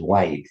who was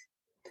white,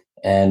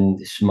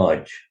 and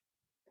Smudge.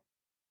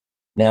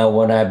 Now,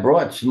 when I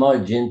brought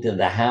Smudge into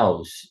the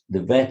house,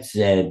 the vet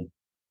said,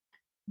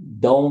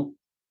 don't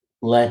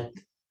let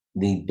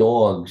the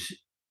dogs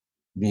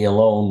be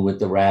alone with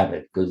the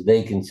rabbit because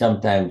they can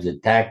sometimes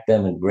attack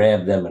them and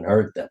grab them and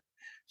hurt them.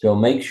 So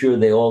make sure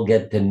they all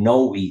get to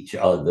know each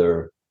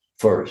other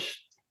first,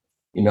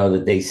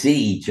 that they see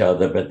each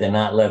other, but they're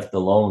not left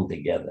alone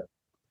together.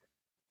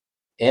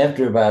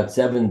 After about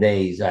 7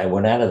 days, I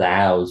went out of the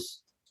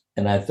house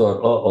and I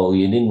thought,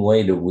 you didn't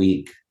wait a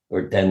week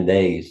or 10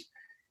 days.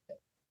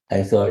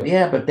 I thought,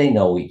 yeah, but they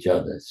know each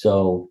other.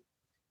 So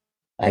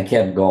I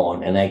kept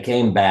going and I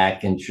came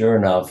back, and sure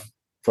enough,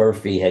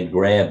 Furphy had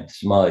grabbed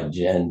Smudge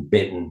and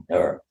bitten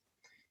her.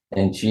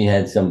 And she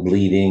had some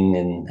bleeding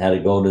and had to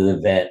go to the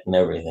vet and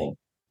everything.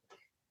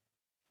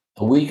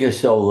 A week or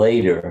so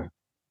later,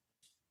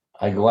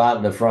 I go out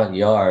in the front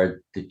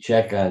yard to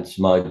check on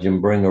Smudge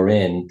and bring her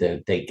in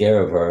to take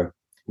care of her,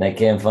 and I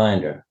can't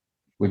find her,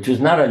 which was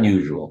not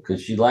unusual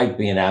because she liked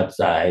being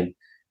outside.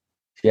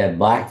 She had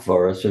black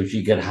fur, so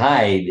she could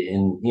hide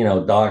in,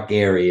 dark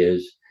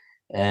areas,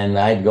 and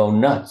I'd go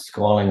nuts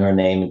calling her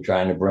name and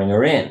trying to bring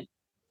her in.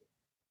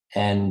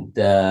 And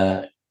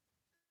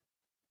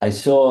I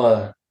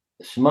saw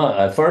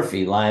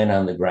Furphy lying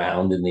on the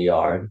ground in the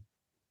yard,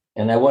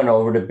 and I went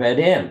over to pet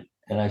him,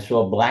 and I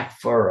saw black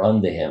fur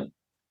under him.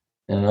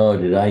 And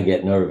did I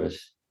get nervous.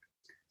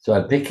 So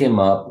I pick him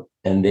up,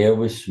 and there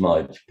was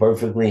Smudge,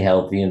 perfectly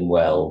healthy and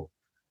well,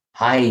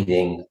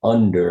 hiding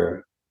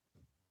under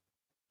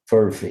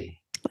Furphy.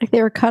 Like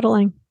they were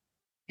cuddling.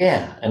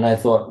 Yeah. And I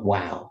thought,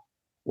 wow,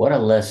 what a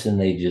lesson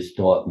they just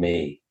taught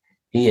me.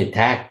 He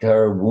attacked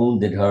her,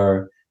 wounded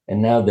her,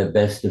 and now they're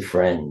best of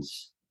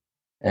friends.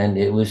 And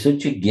it was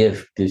such a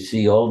gift to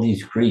see all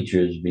these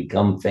creatures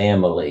become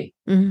family.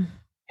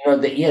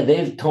 Mm-hmm.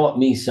 They've taught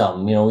me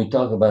something. We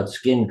talk about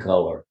skin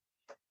color.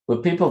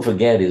 What people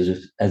forget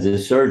is, as a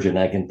surgeon,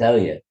 I can tell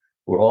you,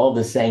 we're all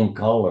the same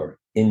color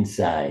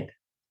inside.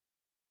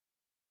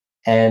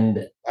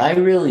 And I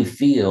really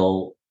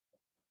feel,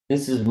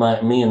 this is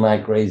me and my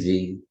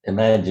crazy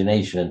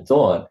imagination and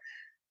thought,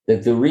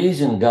 that the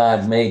reason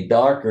God made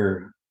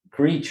darker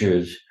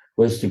creatures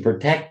was to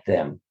protect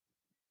them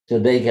so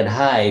they could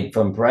hide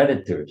from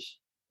predators.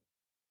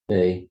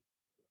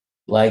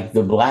 Like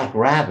the black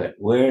rabbit,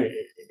 where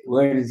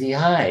does he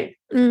hide?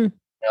 Mm.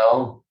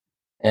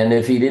 And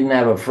if he didn't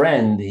have a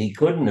friend, he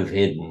couldn't have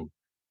hidden,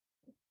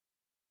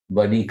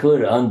 but he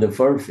could under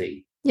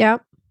Furphy. Yeah.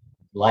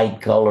 Light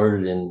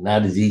colored and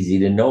not as easy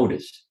to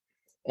notice.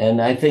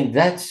 And I think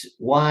that's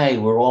why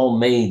we're all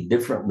made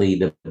differently,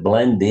 to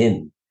blend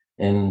in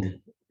and,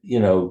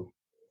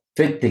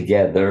 fit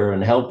together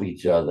and help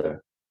each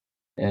other.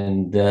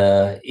 And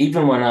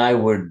even when I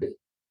would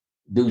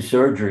do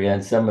surgery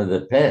on some of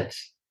the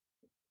pets,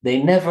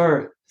 they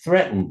never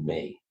threatened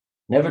me.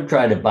 Never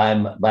tried to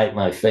bite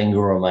my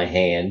finger or my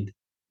hand.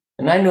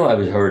 And I knew I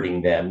was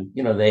hurting them.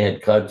 They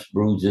had cuts,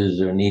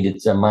 bruises, or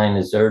needed some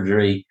minor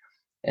surgery.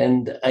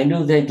 And I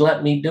knew they'd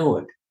let me do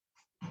it.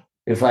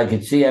 If I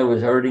could see I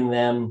was hurting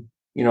them,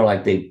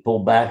 like they'd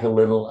pull back a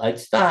little, I'd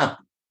stop.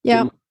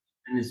 Yeah.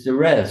 And it's the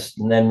rest.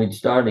 And then we'd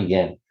start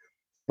again.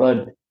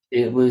 But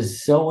it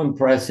was so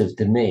impressive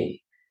to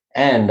me.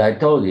 And I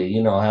told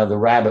you, how the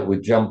rabbit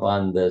would jump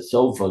on the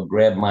sofa,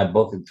 grab my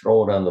book and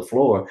throw it on the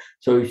floor.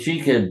 So she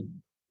could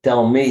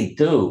tell me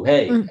too,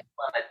 hey, come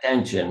on,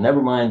 attention,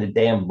 never mind the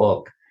damn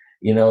book.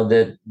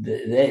 That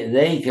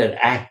they could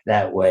act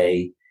that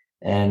way.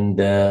 And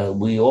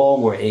we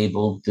all were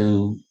able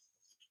to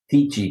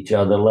teach each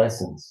other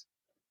lessons.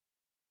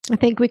 I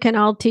think we can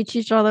all teach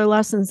each other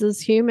lessons as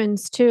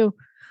humans too.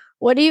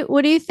 What do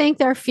you think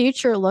their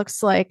future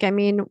looks like? I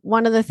mean,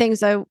 one of the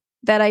things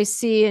that I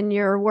see in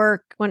your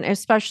work, when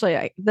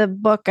especially the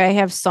book, I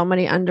have so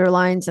many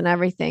underlines and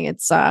everything.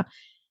 It's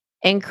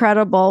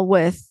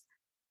incredible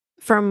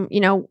from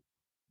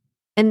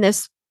in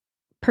this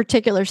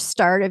particular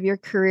start of your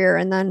career,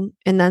 and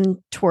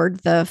then toward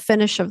the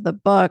finish of the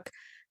book,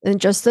 and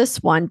just this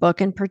one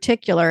book in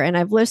particular. And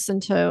I've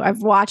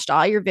watched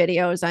all your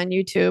videos on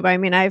YouTube. I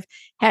mean, I've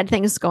had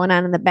things going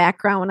on in the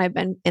background when I've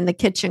been in the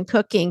kitchen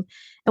cooking.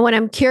 And what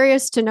I'm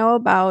curious to know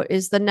about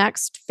is the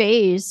next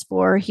phase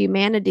for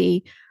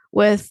humanity,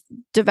 with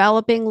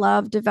developing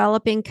love,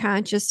 developing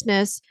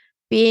consciousness,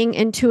 being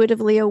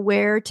intuitively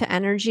aware to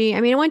energy.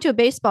 I mean, I went to a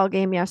baseball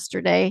game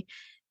yesterday,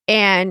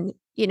 and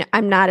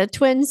I'm not a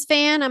Twins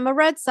fan. I'm a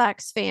Red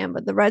Sox fan,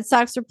 but the Red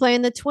Sox are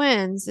playing the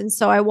Twins. And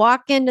so I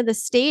walk into the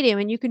stadium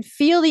and you can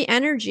feel the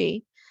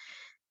energy.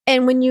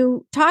 And when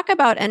you talk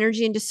about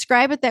energy and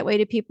describe it that way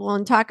to people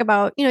and talk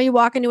about, you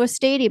walk into a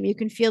stadium, you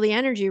can feel the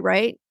energy,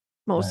 right?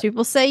 Most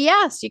people say,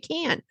 yes, you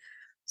can.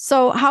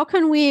 So how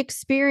can we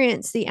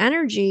experience the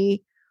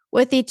energy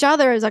with each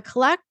other as a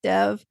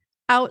collective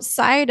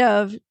outside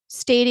of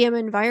stadium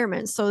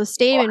environments? So the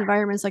stadium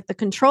environment is like the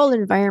controlled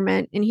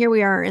environment. And here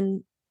we are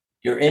in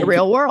the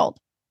real world.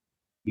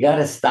 You got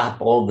to stop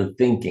all the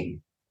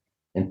thinking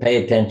and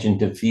pay attention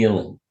to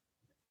feeling.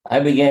 I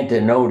began to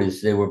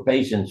notice there were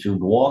patients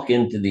who'd walk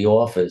into the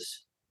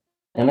office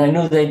and I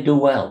knew they'd do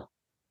well.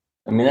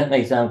 I mean, that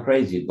may sound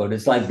crazy, but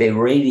it's like they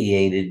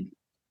radiated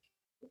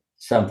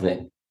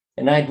something.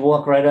 And I'd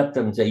walk right up to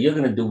them and say, you're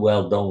going to do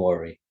well, don't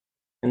worry.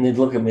 And they'd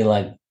look at me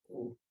like,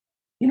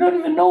 you don't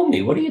even know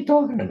me. What are you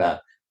talking about?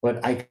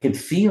 But I could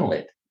feel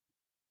it.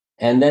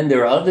 And then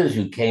there are others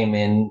who came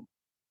in,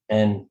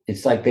 and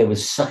it's like they were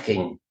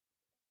sucking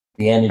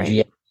the energy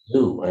Right. I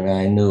knew, and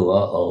I knew,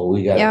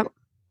 we got Yep. to.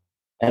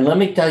 And let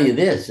me tell you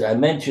this: I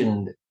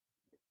mentioned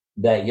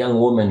that young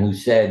woman who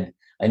said,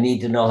 "I need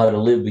to know how to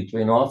live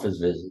between office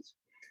visits."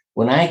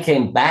 When I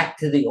came back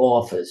to the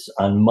office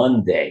on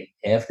Monday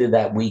after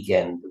that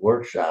weekend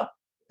workshop,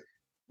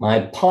 my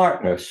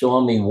partner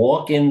saw me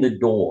walk in the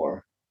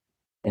door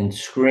and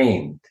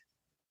screamed,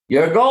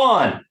 "You're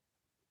gone."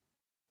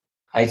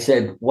 I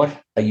said, "What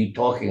are you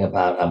talking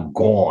about? I'm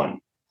gone."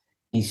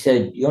 He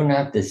said, "You're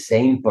not the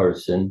same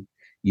person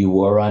you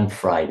were on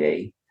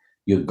Friday.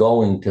 You're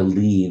going to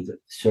leave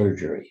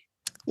surgery."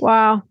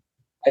 Wow.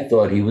 I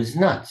thought he was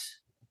nuts.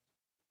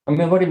 I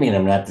mean, what do you mean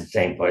I'm not the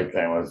same person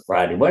I was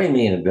Friday? What do you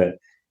mean?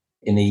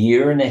 In a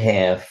year and a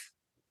half,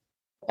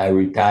 I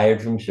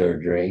retired from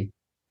surgery.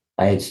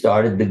 I had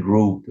started the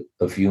group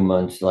a few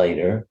months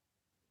later,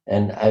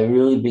 and I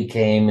really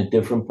became a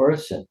different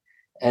person.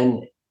 And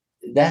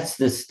that's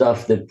the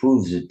stuff that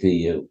proves it to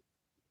you.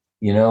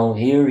 You know,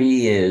 here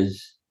he is.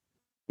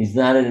 He's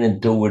not an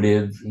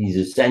intuitive, he's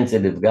a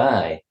sensitive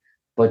guy.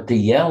 But to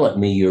yell at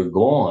me, "You're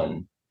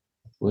gone,"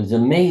 was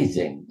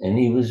amazing. And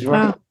he was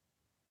right. Wow.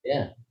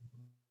 Yeah.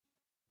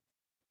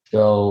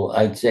 So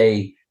I'd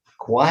say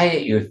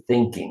quiet your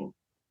thinking,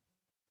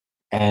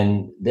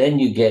 and then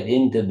you get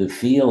into the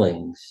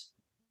feelings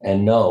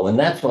and know. And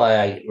that's why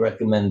I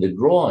recommend the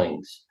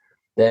drawings,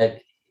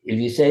 that if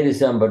you say to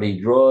somebody,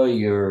 draw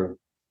your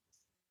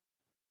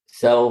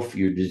self,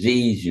 your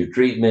disease, your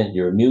treatment,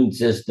 your immune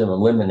system,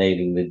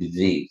 eliminating the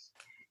disease.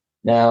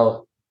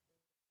 Now,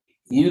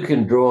 you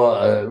can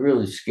draw a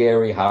really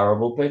scary,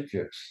 horrible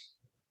pictures,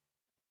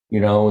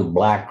 with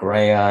black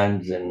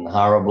crayons and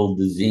horrible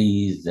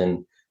disease.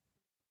 And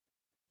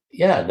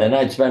yeah, then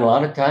I'd spend a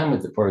lot of time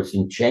with the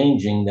person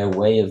changing their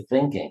way of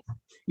thinking.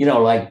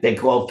 Like they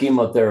call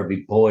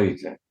chemotherapy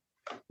poison.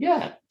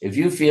 Yeah, if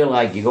you feel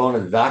like you're going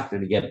to the doctor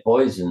to get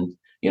poisoned,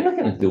 you're not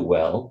going to do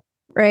well.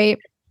 Right.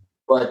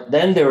 But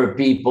then there are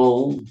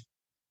people,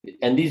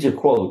 and these are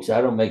quotes, I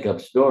don't make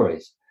up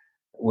stories,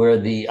 where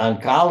the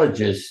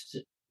oncologist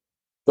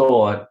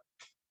thought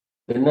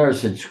the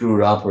nurse had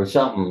screwed up or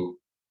something,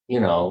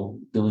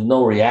 there was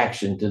no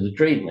reaction to the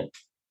treatment.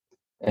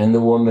 And the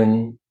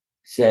woman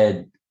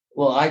said,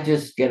 "Well, I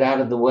just get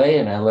out of the way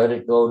and I let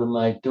it go to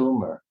my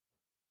tumor."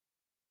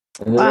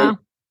 And the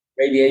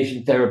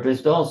radiation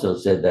therapist also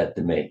said that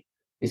to me.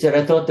 He said,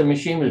 "I thought the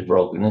machine was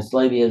broken. This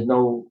lady has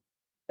no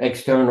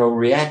external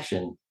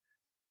reaction."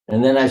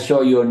 And then I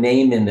saw your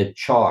name in the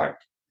chart.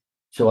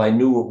 So I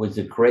knew it was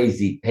a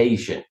crazy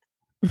patient.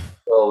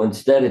 So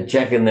instead of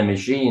checking the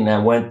machine, I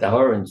went to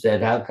her and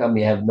said, "How come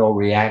you have no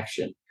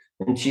reaction?"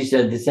 And she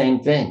said the same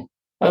thing.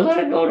 "I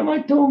let it go to my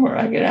tumor.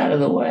 I get out of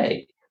the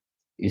way."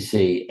 You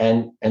see,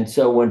 and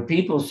so when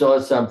people saw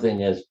something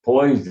as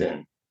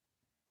poison,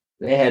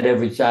 they had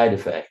every side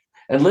effect.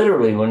 And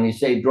literally, when you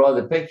say draw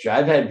the picture,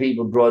 I've had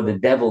people draw the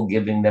devil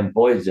giving them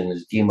poison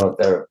as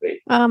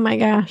chemotherapy. Oh my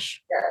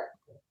gosh. Yeah.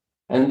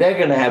 And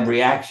they're going to have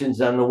reactions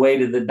on the way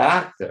to the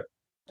doctor.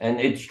 And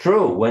it's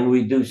true. When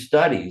we do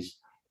studies,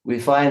 we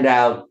find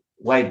out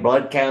white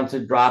blood counts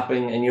are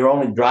dropping, and you're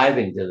only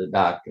driving to the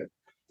doctor.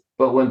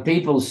 But when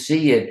people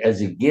see it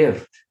as a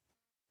gift,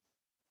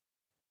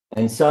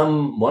 and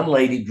one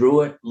lady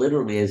drew it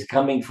literally as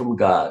coming from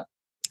God.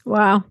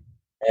 Wow.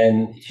 And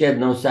she had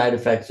no side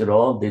effects at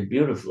all, did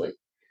beautifully.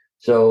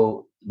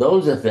 So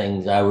those are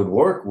things I would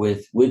work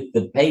with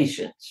the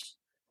patients.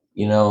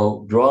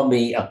 Draw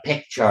me a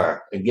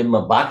picture. I give them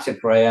a box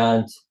of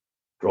crayons,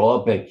 draw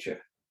a picture.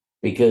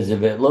 Because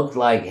if it looked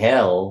like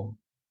hell,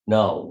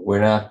 no,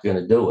 we're not going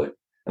to do it.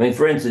 I mean,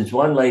 for instance,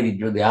 one lady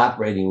drew the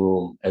operating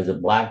room as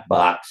a black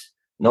box.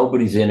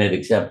 Nobody's in it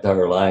except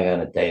her lying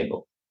on a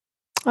table.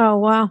 Oh,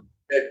 wow.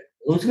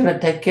 Who's going to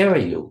take care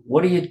of you?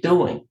 What are you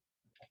doing?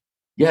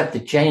 You have to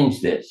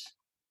change this.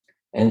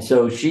 And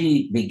so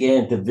she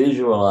began to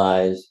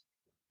visualize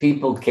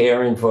people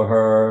caring for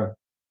her,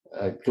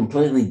 a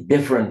completely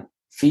different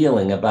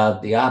feeling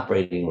about the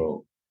operating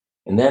room.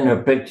 And then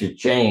her picture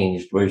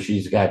changed where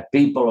she's got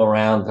people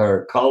around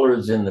her,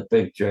 colors in the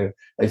picture.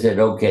 I said,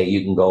 "Okay,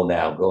 you can go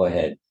now. Go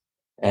ahead."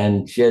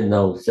 And she had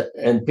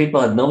and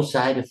people had no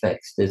side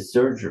effects to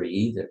surgery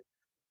either.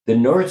 The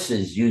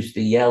nurses used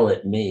to yell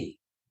at me,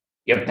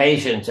 "Your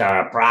patients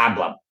are a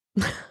problem."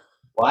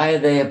 Why are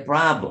they a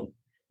problem?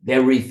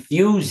 They're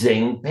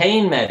refusing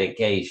pain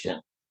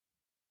medication.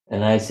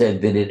 And I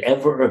said, "Did it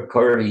ever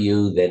occur to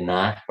you they're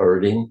not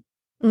hurting?"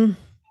 Mm.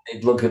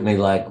 They'd look at me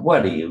like,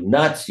 "What are you,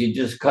 nuts? You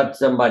just cut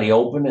somebody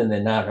open and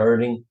they're not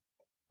hurting?"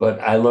 But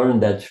I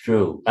learned that's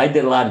true. I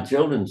did a lot of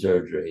children's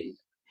surgery.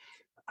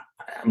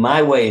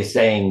 My way of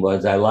saying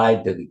was I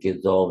lied to the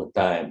kids all the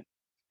time.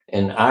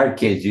 And our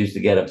kids used to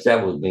get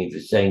upset with me for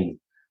saying,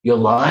 "You're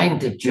lying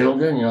to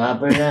children,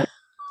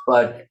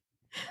 but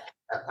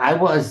I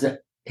was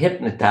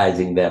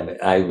hypnotizing them,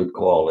 I would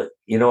call it.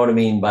 You know what I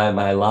mean by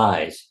my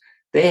lies.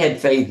 They had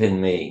faith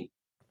in me.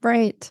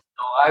 Right.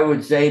 So I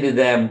would say to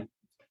them,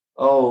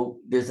 "Oh,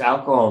 this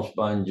alcohol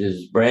sponge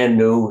is brand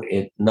new.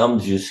 It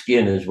numbs your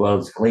skin as well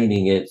as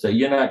cleaning it. So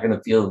you're not going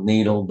to feel the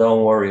needle.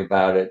 Don't worry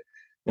about it."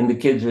 And the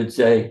kids would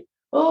say,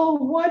 Oh,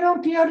 why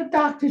don't the other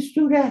doctors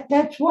do that?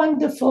 That's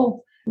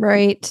wonderful.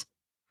 Right.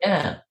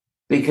 Yeah,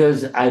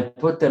 because I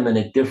put them in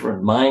a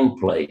different mind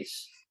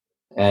place.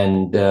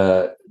 And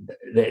the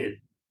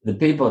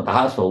people at the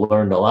hospital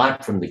learned a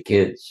lot from the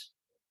kids.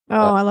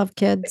 Oh, I love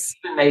kids.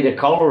 Even made a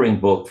coloring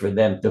book for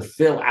them to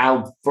fill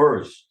out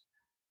first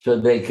so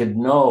they could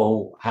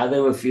know how they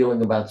were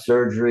feeling about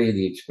surgery,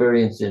 the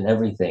experience, and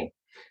everything.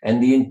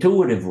 And the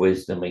intuitive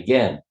wisdom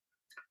again.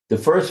 The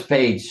first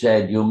page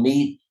said you'll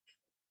meet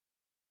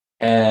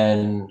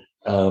an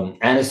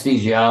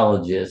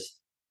anesthesiologist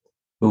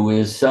who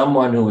is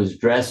someone who is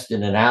dressed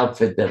in an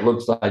outfit that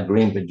looks like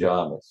green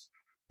pajamas.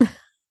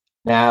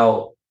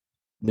 Now,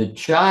 the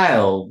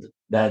child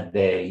that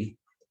day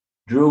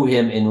drew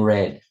him in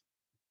red.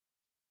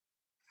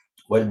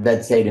 What did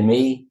that say to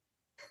me?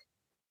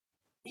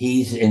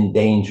 He's in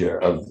danger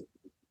of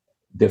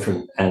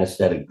different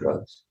anesthetic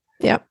drugs.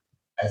 Yep.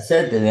 I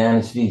said to the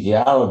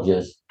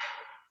anesthesiologist,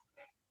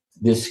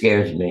 this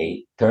scares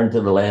me. Turn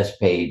to the last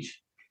page.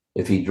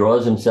 If he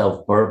draws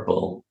himself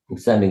purple, I'm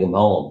sending him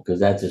home because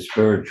that's a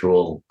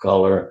spiritual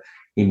color.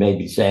 He may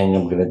be saying,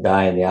 I'm going to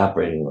die in the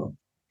operating room.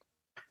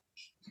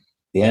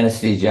 The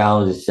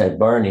anesthesiologist said,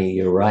 Bernie,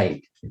 you're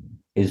right.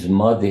 His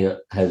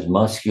mother has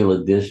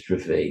muscular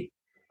dystrophy.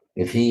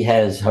 If he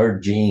has her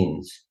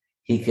genes,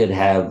 he could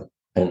have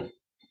a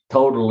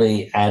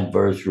totally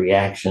adverse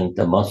reaction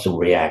to muscle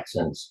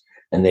reactions,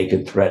 and they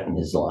could threaten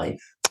his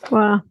life.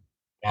 Wow.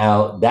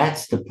 Now,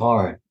 that's the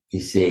part, you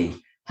see.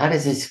 How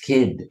does this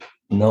kid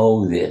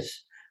know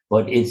this?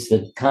 But it's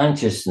the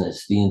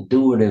consciousness, the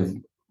intuitive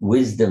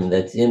wisdom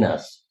that's in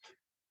us.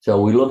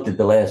 So we looked at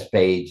the last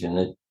page, and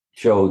it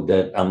showed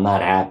that I'm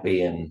not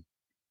happy, and,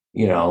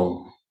 you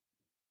know,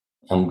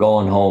 I'm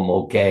going home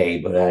okay,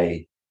 but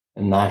I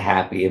am not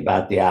happy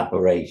about the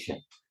operation.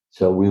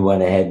 So we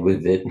went ahead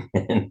with it.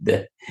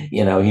 And,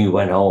 he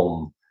went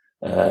home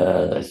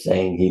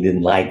saying he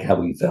didn't like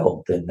how he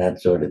felt and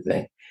that sort of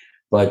thing.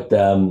 But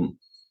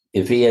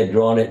if he had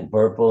drawn it in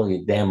purple,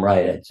 you're damn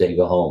right, I'd say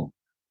go home.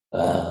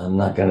 I'm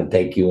not going to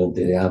take you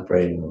into the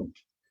operating room.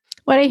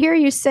 What I hear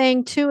you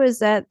saying too is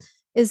that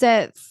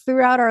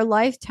throughout our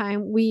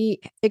lifetime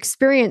we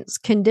experience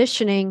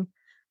conditioning,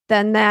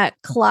 then that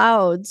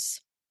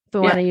clouds, if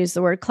we want to use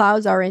the word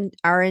clouds,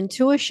 our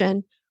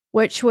intuition,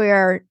 which we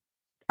are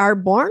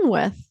born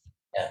with.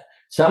 Yeah.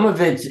 Some of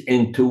it's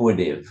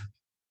intuitive,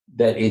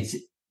 that it's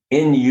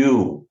in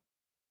you,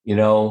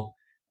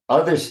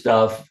 other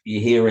stuff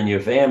you hear in your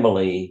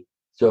family,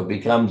 so it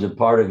becomes a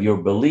part of your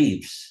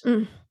beliefs.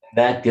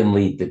 That can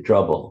lead to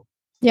trouble.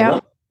 Yeah.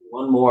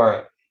 One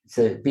more,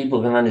 so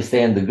people can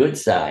understand the good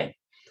side.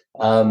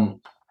 A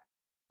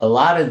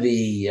lot of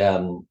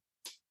the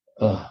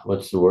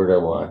what's the word I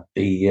want?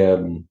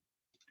 The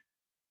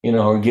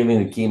are giving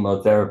the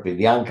chemotherapy,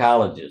 the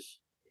oncologists.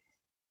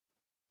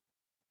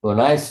 When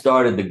I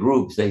started the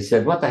groups, they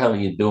said, what the hell are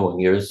you doing?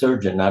 You're a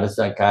surgeon, not a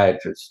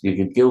psychiatrist. You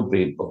can kill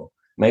people,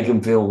 make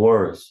them feel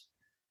worse.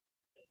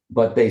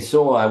 But they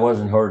saw I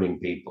wasn't hurting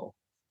people.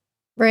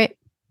 Right.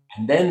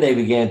 And then they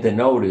began to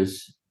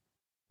notice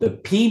the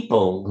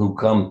people who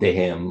come to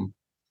him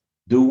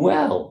do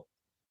well.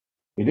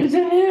 It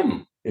isn't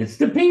him, it's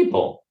the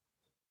people.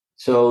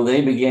 So they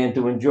began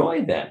to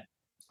enjoy them.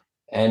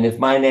 And if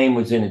my name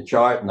was in a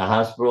chart in the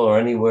hospital or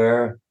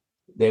anywhere,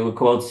 they were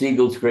called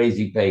Siegel's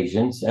crazy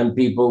patients, and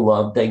people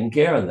loved taking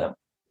care of them.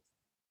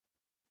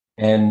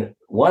 And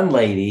one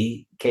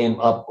lady came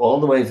up all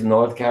the way from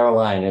North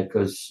Carolina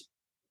because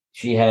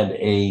she had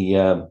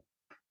a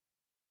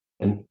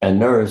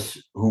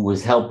nurse who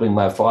was helping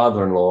my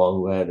father-in-law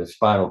who had a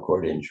spinal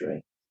cord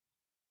injury.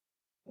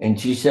 And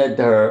she said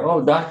to her,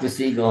 oh, Dr.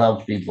 Siegel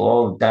helps people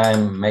all the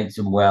time, makes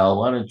them well.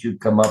 Why don't you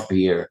come up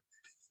here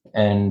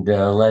and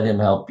let him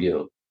help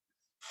you?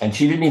 And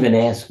she didn't even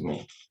ask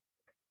me.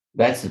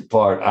 That's the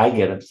part I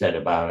get upset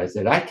about. I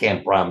said, I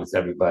can't promise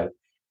everybody.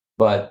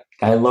 But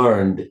I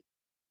learned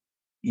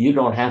you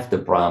don't have to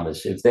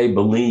promise. If they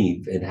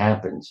believe, it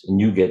happens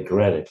and you get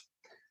credit.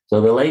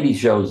 So the lady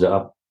shows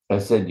up. I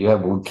said, you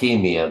have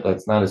leukemia.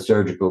 That's not a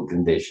surgical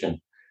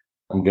condition.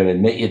 I'm going to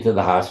admit you to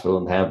the hospital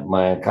and have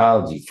my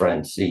oncology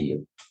friend see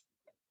you.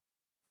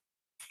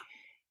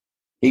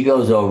 He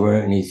goes over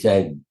and he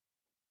said,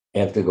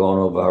 after going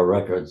over her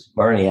records,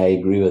 Bernie, I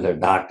agree with her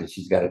doctor.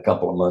 She's got a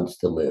couple of months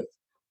to live.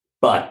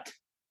 But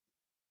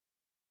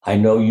I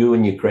know you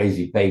and your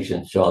crazy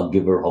patients, so I'll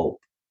give her hope.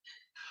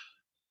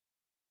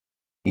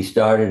 He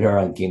started her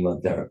on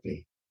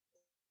chemotherapy.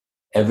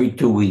 Every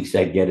 2 weeks,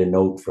 I'd get a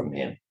note from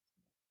him.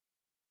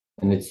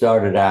 And it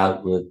started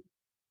out with,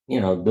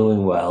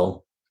 doing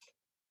well,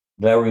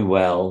 very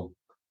well.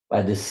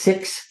 By the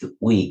 6th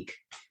week,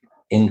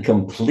 in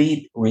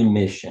complete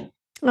remission.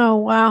 Oh,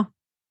 wow.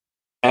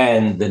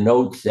 And the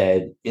note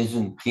said,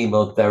 isn't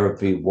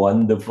chemotherapy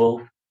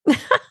wonderful?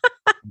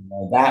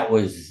 That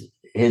was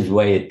his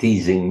way of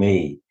teasing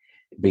me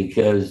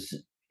because,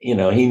 he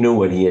knew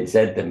what he had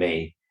said to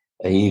me.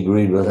 He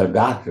agreed with her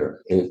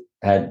doctor. It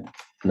had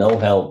no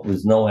help,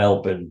 was no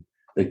help in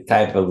the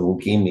type of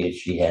leukemia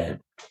she had.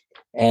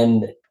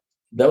 And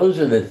those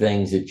are the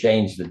things that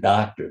changed the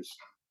doctors.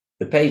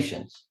 the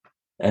patients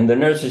and the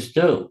nurses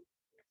too.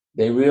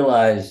 They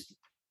realized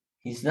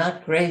he's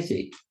not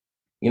crazy.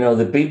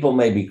 The people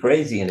may be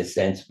crazy in a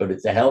sense, but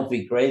it's a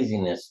healthy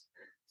craziness.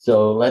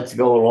 So let's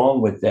go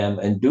along with them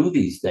and do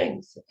these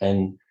things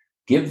and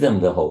give them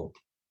the hope.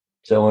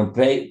 So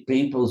when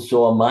people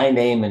saw my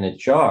name in a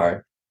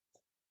chart,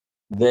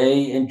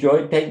 they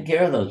enjoyed taking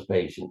care of those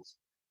patients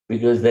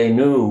because they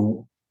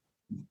knew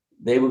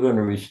they were going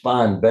to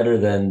respond better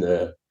than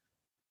the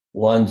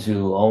ones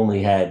who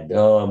only had,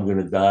 oh, I'm going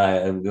to die,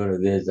 I'm going to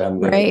this, I'm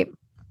going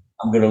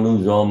to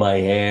lose all my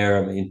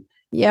hair. I mean,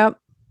 yep.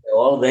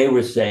 All they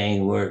were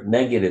saying were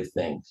negative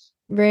things.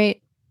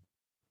 Right.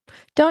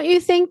 Don't you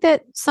think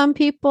that some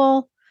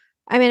people,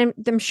 I mean,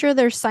 I'm sure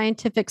there's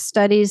scientific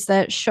studies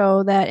that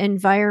show that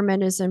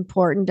environment is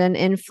important and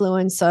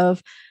influence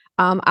of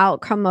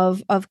outcome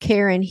of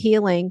care and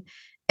healing.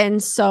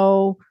 And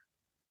so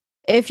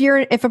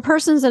if a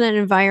person's in an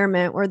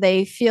environment where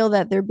they feel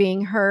that they're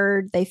being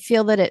heard, they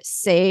feel that it's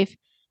safe,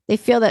 they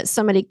feel that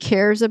somebody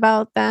cares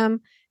about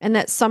them, and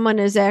that someone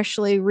is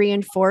actually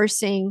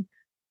reinforcing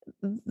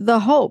the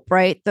hope,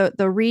 right?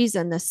 The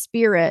reason, the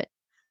spirit,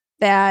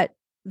 that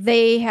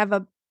they have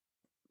a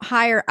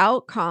higher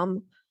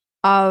outcome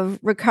of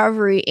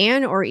recovery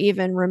and or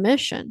even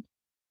remission.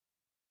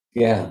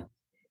 Yeah.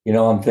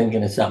 I'm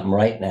thinking of something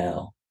right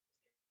now.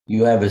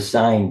 You have a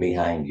sign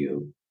behind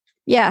you.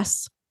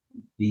 Yes.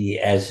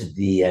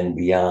 BSD and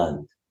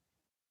beyond,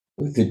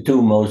 with the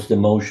two most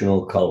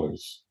emotional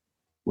colors,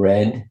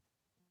 red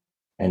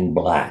and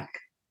black.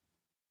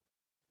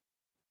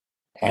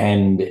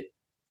 And,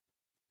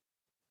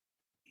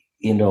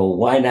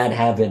 why not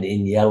have it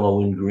in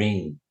yellow and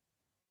green?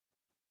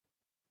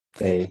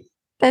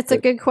 That's a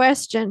good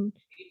question.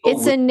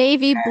 It's in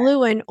navy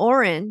blue and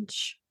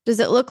orange. Does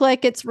it look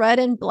like it's red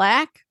and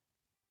black?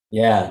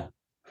 Yeah.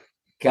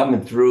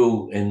 Coming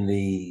through in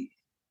the,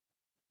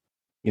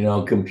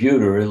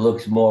 computer, it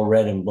looks more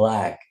red and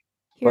black.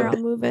 Here, I'll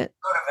move it.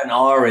 Sort of an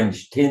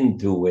orange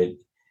tint to it,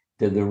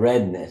 to the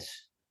redness.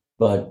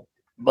 But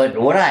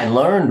what I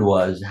learned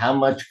was how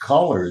much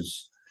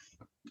colors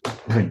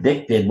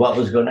predicted what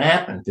was going to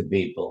happen to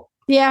people.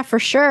 Yeah, for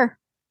sure.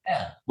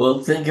 Yeah.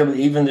 Well, think of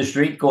even the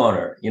street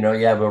corner. You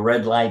have a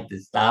red light to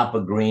stop,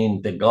 a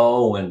green to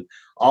go, and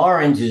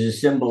orange is a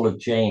symbol of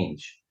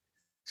change.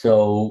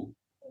 So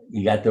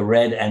you got the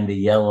red and the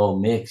yellow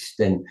mixed,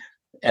 and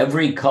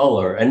every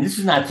color. And this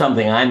is not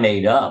something I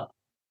made up.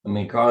 I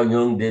mean, Carl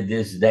Jung did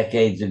this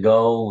decades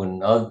ago,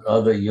 and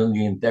other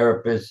Jungian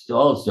therapists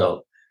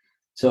also.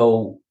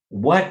 So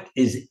what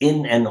is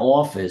in an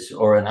office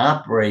or an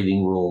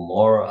operating room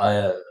or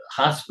a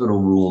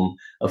hospital room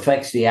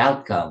affects the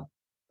outcome.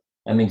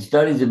 I mean,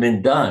 studies have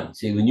been done.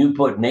 See, when you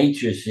put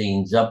nature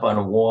scenes up on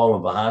a wall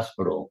of a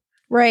hospital,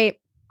 right,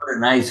 put a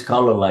nice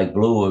color like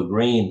blue or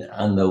green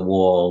on the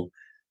wall,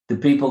 the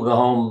people go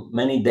home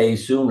many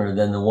days sooner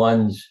than the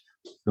ones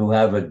who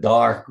have a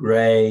dark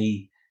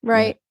gray.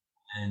 Right.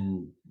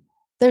 And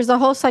there's a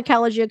whole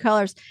psychology of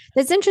colors.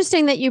 It's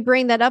interesting that you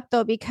bring that up,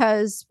 though,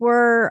 because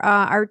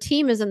our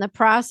team is in the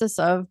process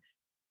of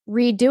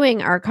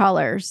redoing our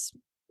colors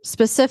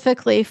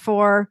specifically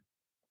for,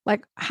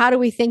 like, how do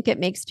we think it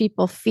makes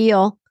people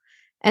feel?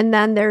 And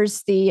then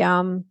there's the,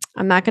 I'm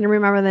not going to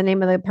remember the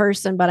name of the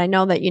person, but I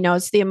know that,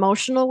 it's the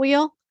emotional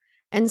wheel.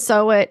 And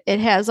so it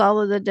has all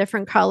of the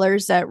different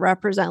colors that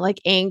represent, like,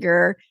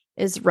 anger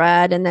is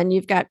red. And then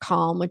you've got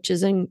calm, which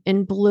is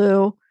in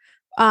blue.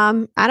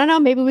 I don't know,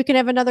 maybe we can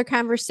have another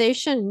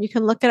conversation and you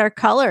can look at our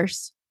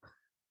colors.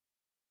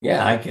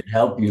 Yeah, I can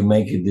help you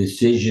make a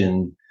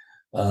decision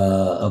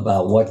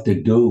about what to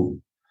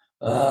do.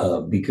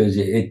 Because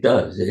it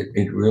does.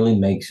 It really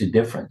makes a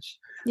difference.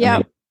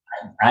 Yeah.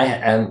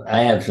 I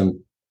have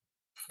some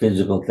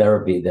physical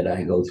therapy that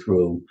I go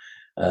through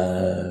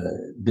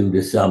due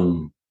to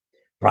some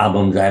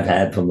problems I've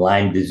had from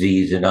Lyme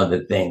disease and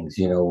other things,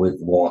 with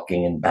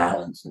walking and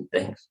balance and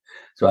things.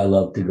 So I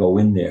love to go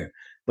in there.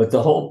 But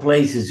the whole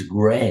place is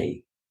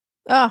gray.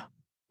 Oh.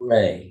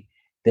 Gray.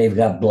 They've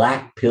got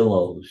black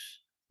pillows.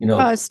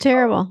 Oh, it's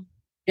terrible.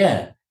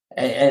 Yeah.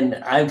 And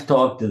I've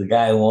talked to the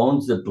guy who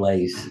owns the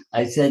place.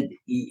 I said,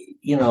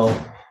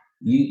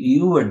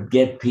 you would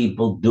get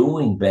people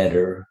doing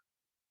better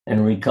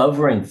and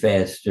recovering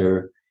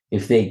faster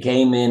if they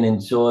came in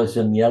and saw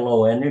some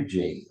yellow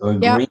energy or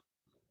green,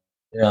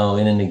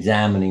 in an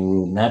examining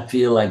room, not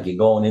feel like you're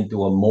going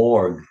into a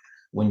morgue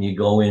when you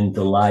go in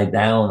to lie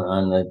down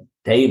on the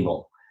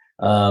table.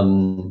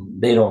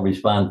 They don't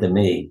respond to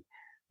me,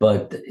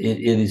 but it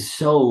is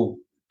so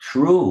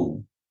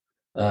true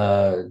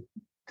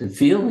to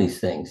feel these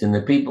things, and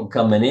the people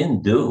coming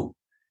in do.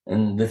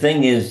 And the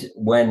thing is,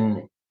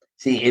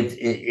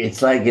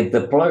 it's like if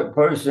the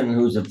person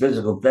who's a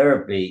physical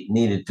therapy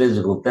needed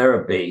physical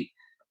therapy,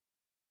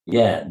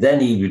 yeah, then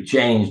he would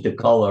change the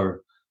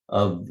color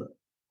of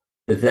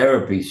the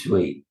therapy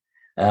suite.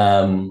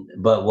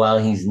 But while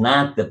he's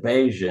not the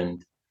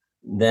patient,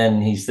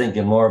 then he's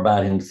thinking more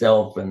about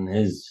himself and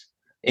his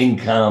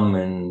income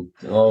and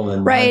all the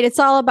right. It's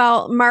all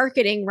about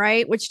marketing,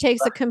 right? Which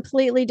takes a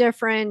completely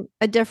different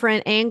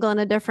angle and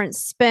a different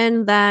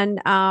spin than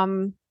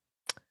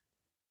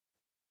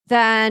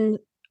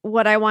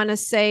what I want to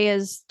say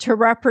is to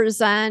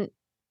represent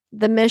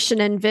the mission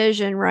and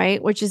vision,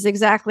 right? Which is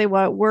exactly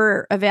what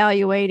we're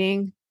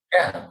evaluating.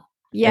 Yeah.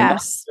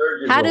 Yes.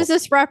 How does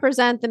this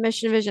represent the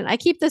mission and vision? I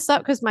keep this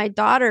up because my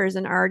daughter is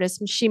an artist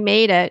and she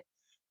made it.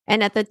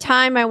 And at the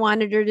time, I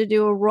wanted her to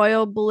do a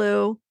royal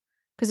blue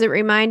because it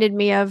reminded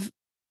me of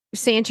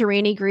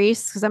Santorini,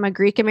 Greece, because I'm a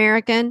Greek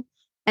American,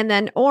 and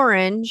then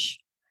orange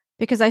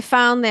because I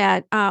found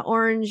that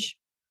orange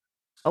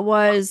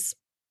was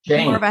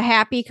more of a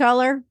happy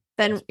color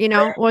than,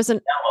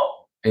 wasn't.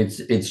 Yellow.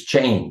 It's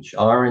change.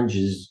 Orange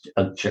is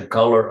a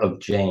color of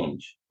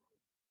change.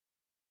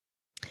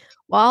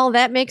 Well,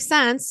 that makes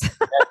sense.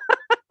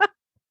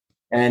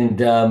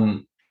 And,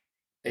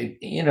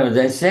 as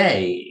I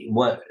say,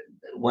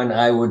 when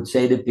I would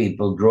say to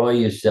people, draw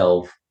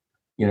yourself,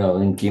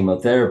 in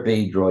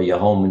chemotherapy, draw your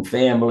home and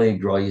family,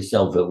 draw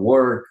yourself at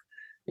work,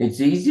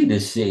 it's easy to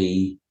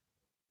see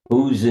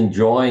who's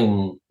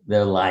enjoying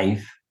their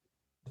life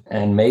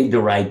and made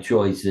the right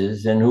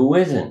choices and who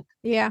isn't.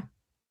 Yeah.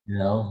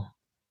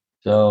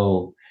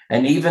 So,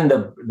 and even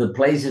the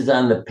places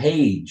on the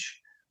page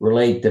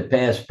relate to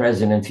past,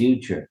 present, and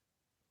future.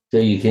 So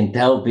you can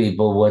tell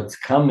people what's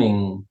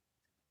coming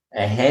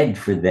ahead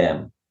for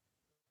them,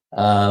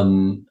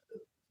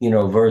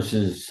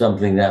 versus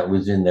something that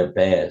was in their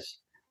past.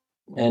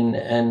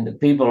 And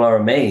people are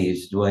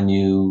amazed when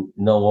you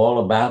know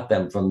all about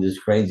them from this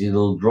crazy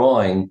little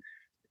drawing.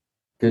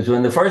 Because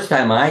when the first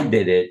time I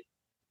did it,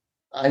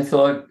 I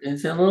thought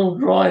it's a little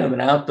drawing of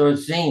an outdoor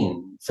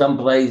scene,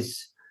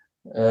 someplace,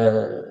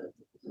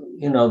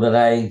 that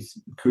I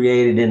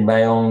created in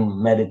my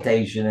own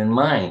meditation and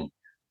mind.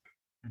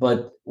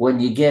 But when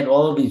you get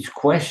all these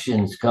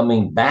questions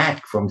coming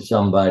back from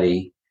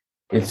somebody,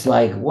 it's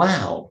like,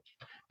 wow,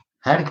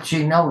 how did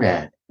she know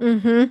that?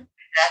 Mm-hmm. Where did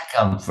that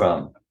come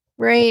from?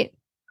 Right.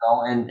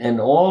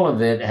 And all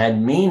of it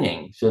had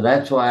meaning. So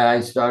that's why I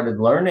started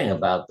learning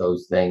about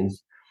those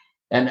things.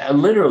 And I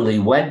literally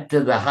went to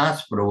the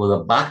hospital with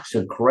a box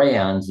of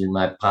crayons in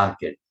my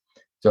pocket.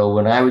 So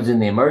when I was in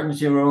the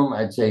emergency room,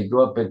 I'd say,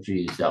 draw a picture of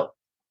yourself.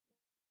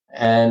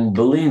 And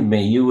believe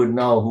me, you would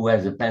know who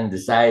has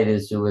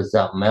appendicitis, who has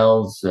something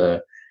else,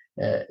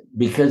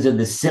 because of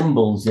the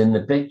symbols in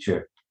the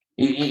picture.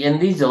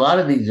 And a lot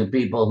of these are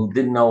people who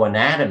didn't know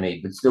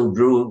anatomy, but still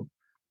drew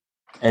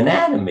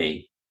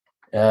anatomy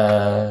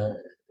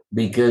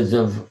because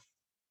of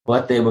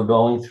what they were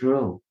going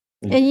through.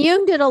 And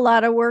Jung did a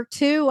lot of work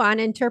too on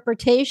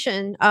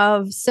interpretation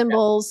of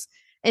symbols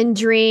and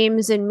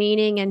dreams and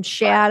meaning and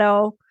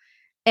shadow.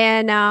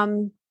 And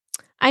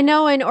I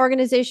know in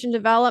organization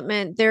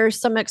development, there's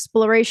some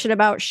exploration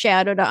about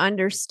shadow to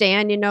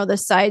understand, the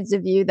sides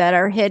of you that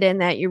are hidden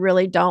that you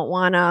really don't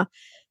want to.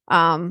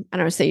 I don't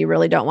want to say you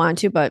really don't want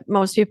to, but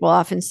most people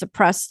often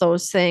suppress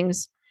those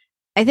things.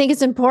 I think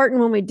it's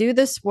important when we do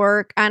this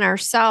work on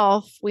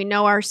ourselves, we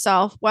know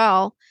ourselves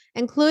well,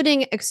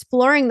 including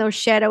exploring those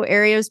shadow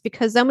areas,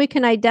 because then we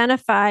can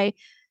identify,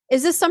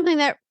 is this something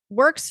that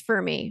works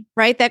for me,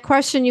 right? That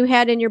question you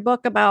had in your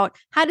book about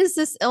how does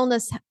this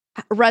illness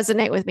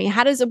resonate with me?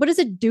 What does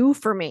it do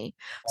for me?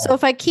 So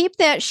if I keep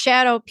that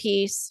shadow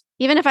piece,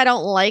 even if I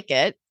don't like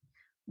it,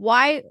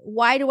 why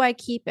do I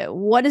keep it?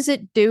 What does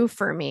it do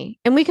for me?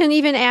 And we can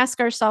even ask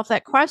ourselves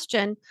that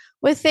question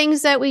with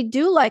things that we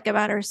do like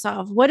about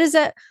ourselves. What does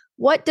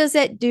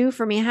it do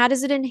for me? How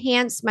does it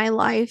enhance my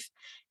life?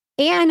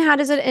 And how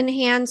does it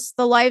enhance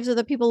the lives of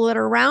the people that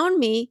are around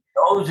me,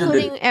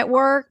 including at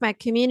work, my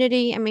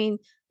community? I mean,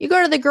 you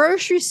go to the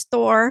grocery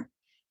store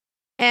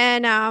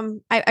and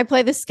I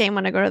play this game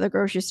when I go to the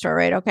grocery store,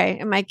 right? Okay.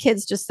 And my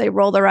kids they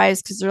roll their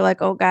eyes because they're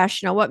like, oh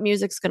gosh, what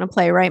music's going to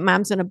play, right?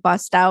 Mom's going to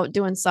bust out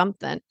doing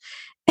something.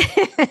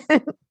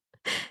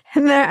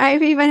 And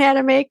I've even had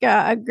to make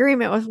an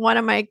agreement with one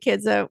of my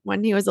kids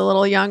when he was a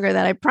little younger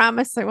that I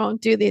promise I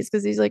won't do these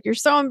because he's like, you're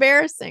so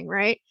embarrassing,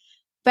 right?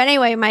 But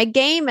anyway, my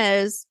game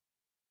is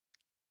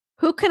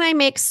who can I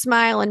make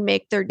smile and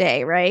make their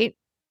day, right?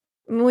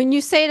 When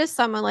you say to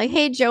someone like,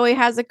 hey, Joey,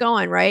 how's it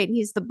going? Right. And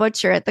he's the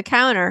butcher at the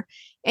counter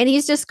and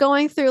he's just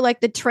going through like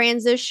the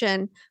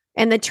transition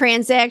and the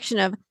transaction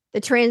of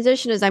the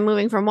transition is I'm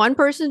moving from one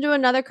person to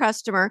another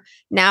customer.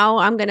 Now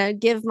I'm going to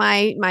give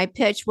my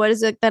pitch. What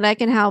is it that I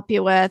can help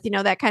you with?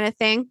 That kind of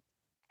thing.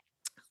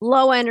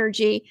 Low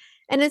energy.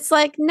 And it's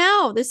like,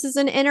 no, this is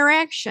an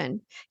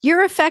interaction.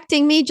 You're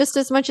affecting me just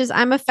as much as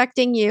I'm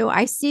affecting you.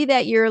 I see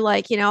that you're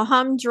like,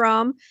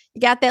 humdrum.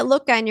 You got that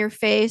look on your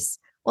face.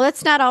 Well,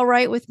 that's not all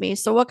right with me.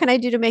 So what can I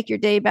do to make your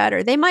day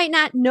better? They might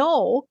not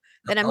know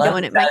that I'm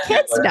doing it. My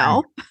kids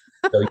know.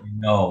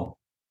 So,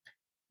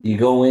 you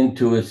go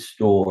into a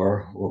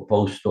store or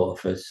post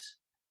office.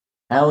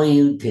 How are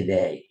you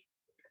today?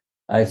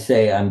 I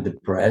say, I'm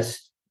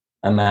depressed.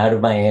 I'm out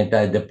of my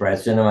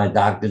antidepressant and my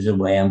doctor's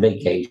away on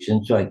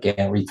vacation, so I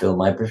can't refill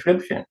my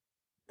prescription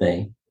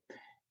thing.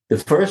 The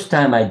first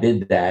time I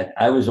did that,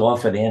 I was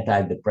offered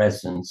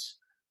antidepressants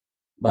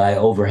by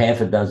over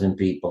half a dozen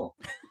people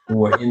who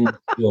were in the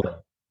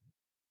store.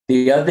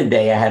 The other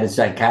day, I had a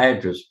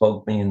psychiatrist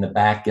poke me in the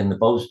back in the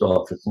post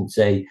office and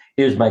say,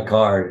 "Here's my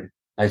card.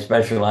 I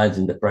specialize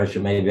in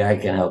depression. Maybe I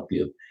can help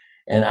you."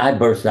 And I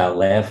burst out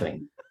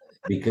laughing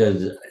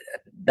because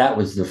that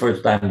was the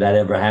first time that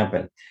ever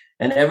happened.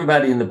 And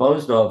everybody in the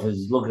post office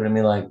is looking at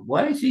me like,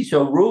 "Why is she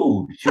so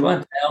rude? She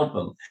wants to help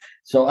him."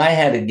 So I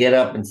had to get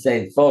up and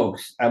say,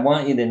 "Folks, I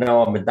want you to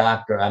know I'm a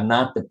doctor. I'm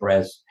not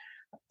depressed.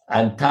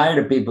 I'm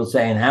tired of people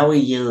saying, 'How are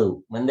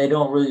you?' when they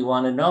don't really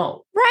want to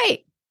know."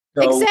 Right.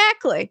 So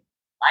exactly.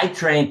 I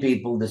train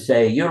people to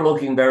say, "You're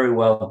looking very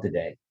well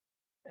today."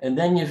 And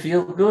then you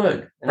feel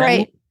good.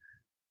 Right.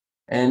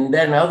 And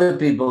then other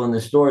people in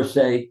the store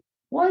say,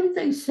 "Why did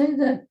they say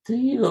that to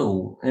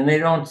you? And they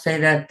don't say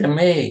that to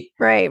me."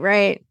 Right.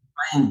 Right.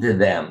 To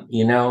them,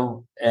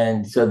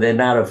 and so they're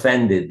not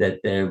offended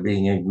that they're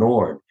being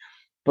ignored.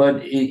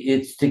 But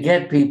it's to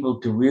get people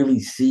to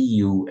really see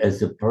you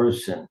as a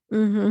person,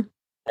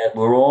 that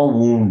we're all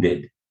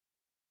wounded.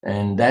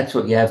 And that's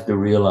what you have to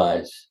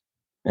realize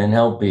and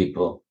help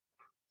people.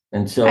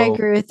 And so I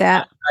agree with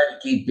that. I try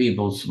to keep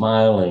people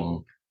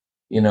smiling,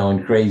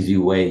 in crazy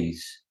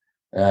ways.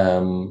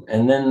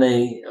 And then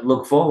they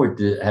look forward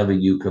to having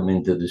you come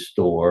into the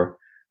store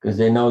because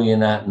they know you're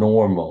not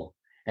normal.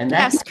 And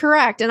that's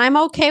correct. And I'm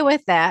okay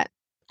with that.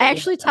 I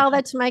actually tell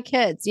that to my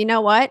kids. You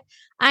know what?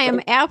 I am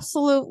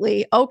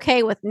absolutely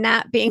okay with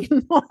not being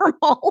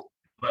normal.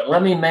 But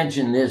let me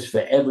mention this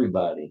for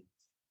everybody.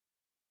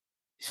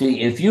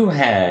 See, if you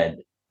had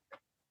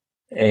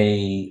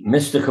a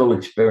mystical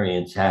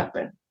experience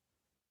happen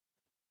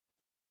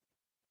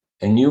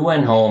and you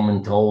went home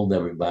and told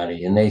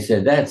everybody and they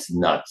said, "That's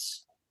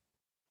nuts.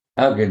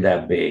 How could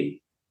that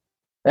be?"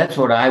 That's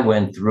what I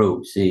went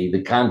through. See,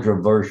 the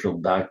controversial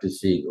Dr.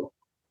 Siegel.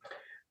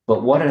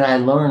 But what did I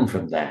learn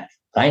from that?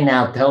 I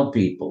now tell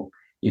people,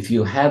 if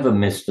you have a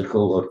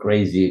mystical or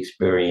crazy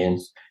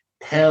experience,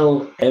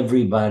 tell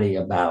everybody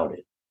about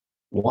it.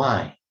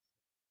 Why?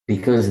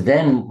 Because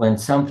then when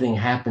something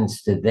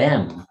happens to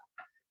them,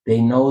 they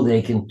know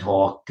they can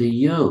talk to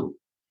you.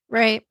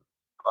 Right.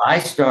 I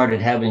started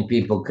having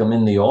people come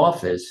in the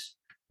office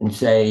and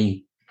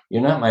say,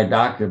 "You're not my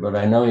doctor, but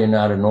I know you're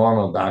not a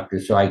normal doctor,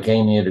 so I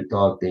came here to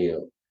talk to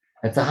you."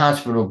 At the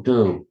hospital,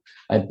 too.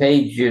 I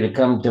paid you to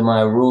come to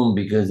my room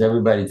because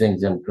everybody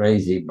thinks I'm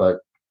crazy, but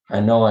I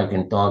know I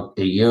can talk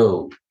to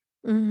you.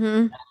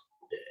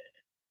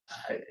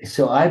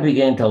 So I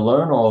began to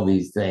learn all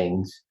these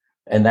things,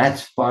 and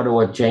that's part of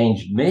what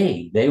changed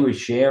me. They were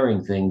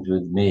sharing things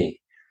with me.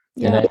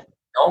 And I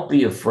don't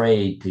be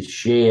afraid to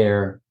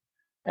share.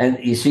 And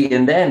you see,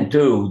 and then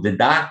too, the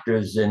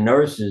doctors and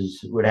nurses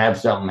would have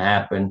something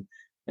happen,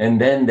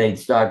 and then they'd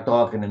start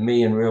talking to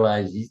me and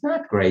realize he's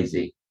not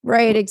crazy.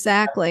 Right,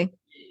 exactly.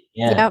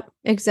 Yeah. Yep,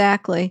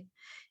 exactly.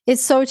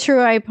 It's so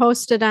true. I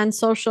posted on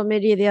social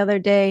media the other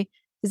day,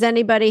 has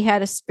anybody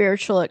had a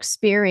spiritual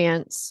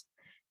experience?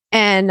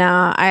 And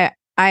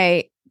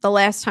the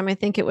last time I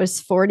think it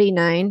was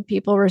 49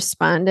 people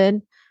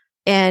responded.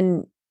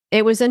 And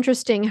it was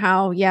interesting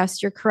how,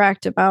 yes, you're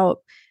correct about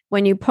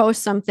when you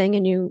post something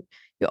and you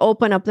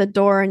open up the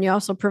door and you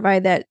also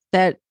provide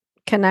that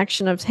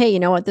connection of, hey, you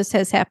know what, this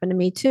has happened to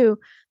me too,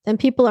 then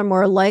people are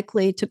more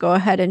likely to go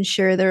ahead and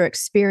share their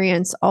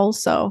experience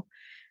also.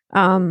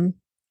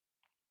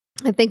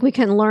 I think we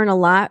can learn a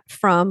lot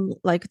from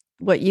like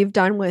what you've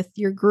done with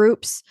your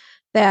groups,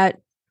 that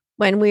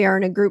when we are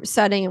in a group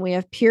setting and we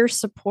have peer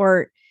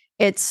support,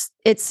 it's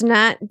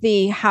not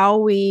the how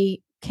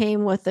we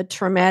came with the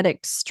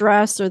traumatic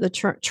stress or the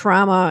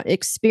trauma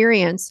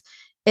experience.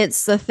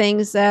 It's the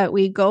things that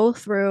we go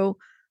through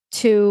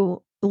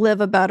to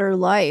live a better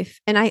life.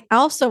 And I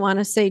also want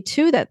to say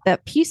too,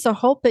 that piece of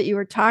hope that you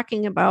were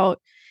talking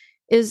about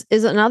is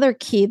another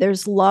key.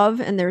 There's love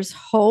and there's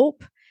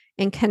hope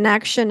and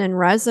connection and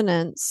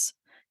resonance.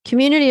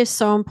 Community is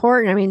so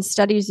important. I mean,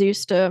 studies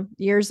used to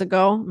years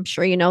ago, I'm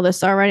sure you know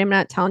this already, I'm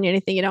not telling you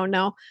anything you don't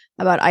know,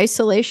 about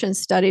isolation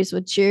studies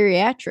with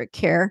geriatric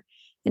care.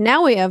 And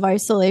now we have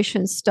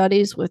isolation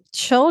studies with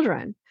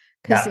children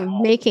because of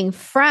making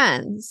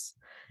friends.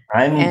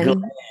 I'm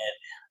glad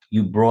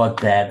you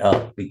brought that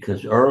up,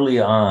 because early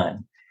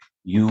on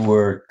you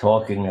were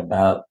talking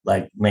about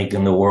like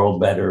making the world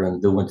better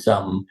and doing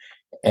something.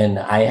 And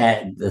I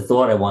had the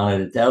thought I wanted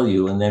to tell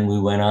you, and then we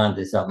went on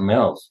to something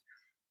else.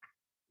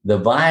 The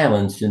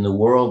violence in the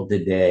world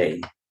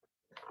today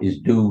is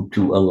due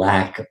to a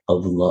lack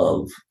of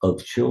love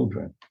of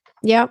children.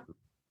 Yep.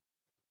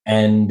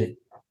 And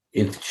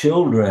if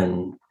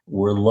children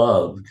were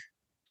loved,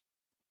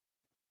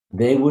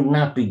 they would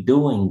not be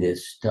doing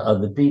this to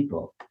other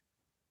people.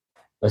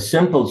 A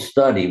simple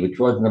study, which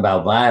wasn't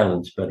about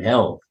violence but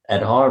health,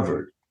 at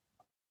Harvard,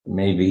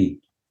 maybe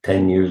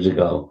 10 years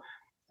ago,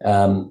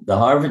 the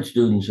Harvard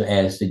students were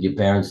asked, "Did your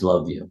parents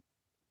love you?"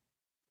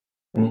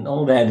 And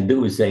all they had to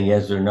do was say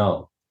yes or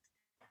no.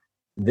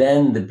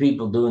 Then the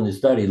people doing the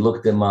study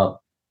looked them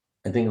up,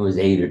 I think it was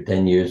 8 or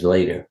 10 years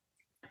later.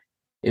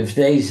 If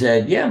they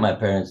said, "Yeah, my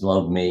parents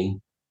loved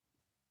me,"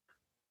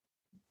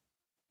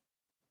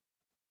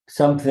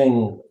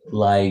 something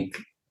like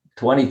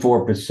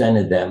 24%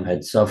 of them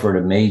had suffered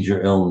a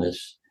major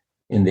illness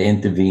in the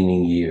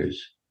intervening years.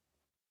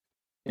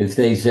 If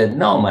they said,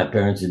 no, my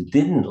parents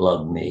didn't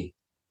love me,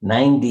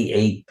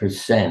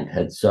 98%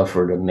 had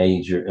suffered a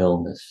major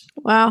illness.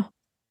 Wow.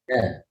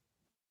 Yeah.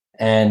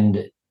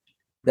 And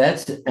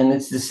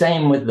it's the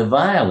same with the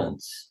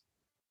violence,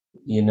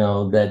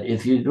 that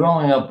if you're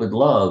growing up with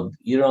love,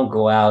 you don't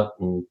go out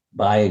and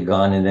buy a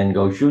gun and then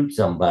go shoot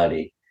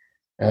somebody.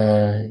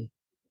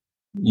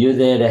 You're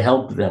there to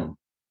help them.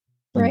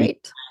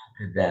 Right.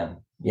 To them.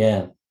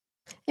 Yeah.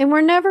 And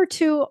we're never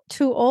too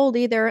old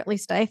either, at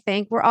least I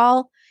think. We're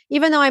all,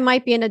 even though I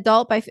might be an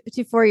adult by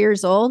 54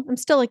 years old, I'm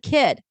still a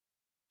kid.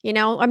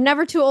 I'm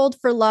never too old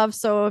for love.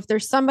 So if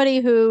there's somebody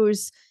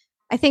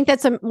I think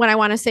that's what I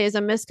want to say is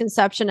a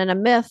misconception and a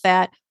myth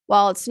that,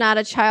 well, it's not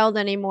a child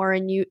anymore.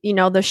 And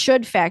the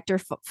should factor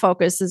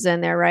focus is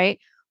in there, right?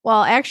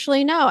 Well,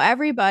 actually, no,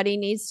 everybody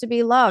needs to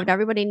be loved.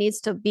 Everybody needs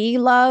to be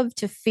loved,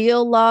 to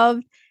feel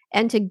loved,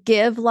 and to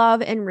give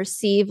love and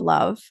receive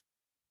love.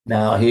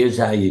 Now, here's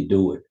how you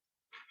do it,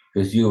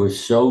 because you were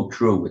so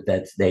true with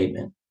that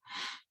statement.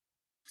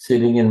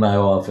 Sitting in my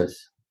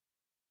office,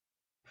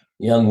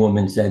 a young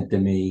woman said to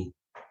me,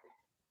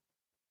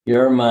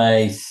 "You're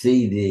my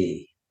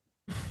CD."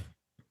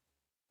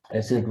 I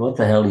said, "What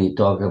the hell are you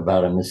talking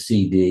about? I'm a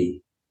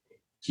CD."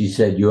 She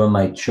said, "You're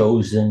my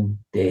chosen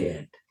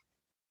dad."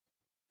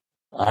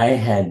 I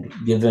had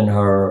given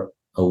her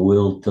a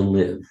will to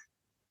live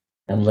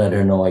and let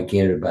her know I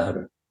cared about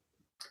her.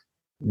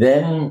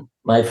 Then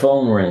my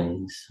phone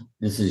rings.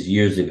 This is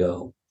years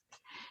ago.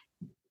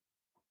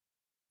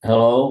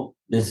 "Hello,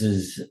 this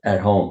is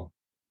at home."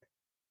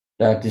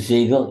 "Dr.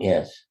 Siegel?"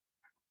 "Yes."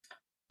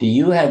 "Do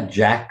you have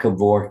Jack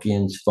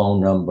Kevorkian's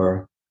phone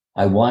number?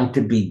 I want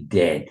to be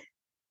dead.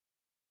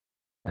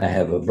 I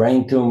have a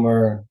brain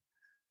tumor.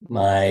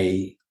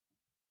 My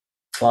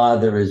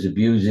father is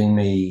abusing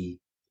me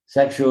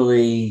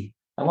sexually.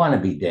 I want to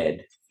be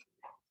dead."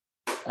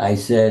 I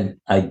said,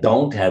 "I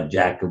don't have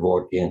Jack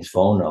Kevorkian's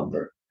phone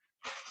number,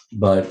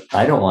 but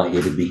I don't want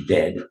you to be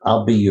dead.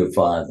 I'll be your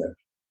father."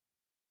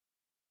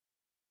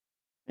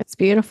 It's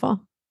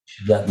beautiful.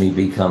 She let me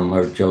become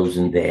her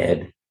chosen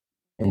dad.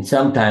 And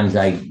sometimes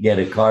I get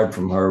a card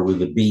from her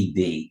with a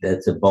BD.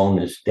 That's a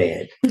bonus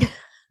dad.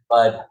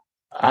 But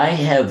I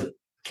have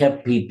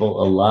kept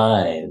people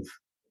alive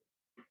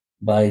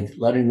by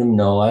letting them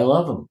know I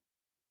love them.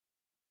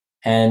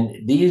 And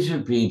these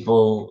are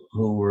people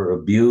who were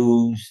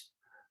abused,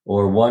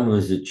 or one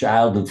was a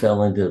child who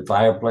fell into the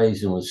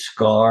fireplace and was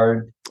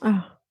scarred.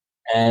 Oh.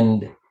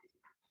 And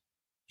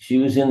she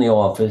was in the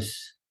office,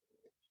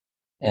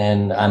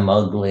 and I'm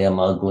ugly, I'm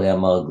ugly,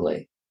 I'm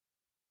ugly.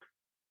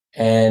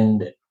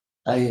 And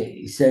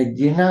I said,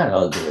 "You're not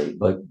ugly,"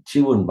 but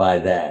she wouldn't buy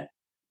that.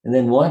 And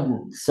then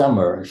one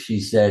summer, she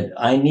said,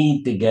 "I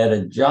need to get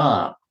a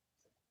job.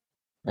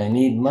 I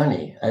need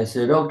money." I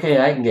said, "Okay,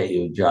 I can get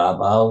you a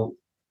job. I'll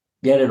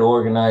get it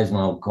organized and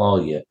I'll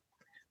call you."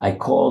 I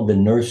called the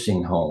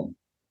nursing home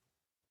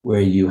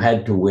where you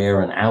had to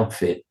wear an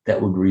outfit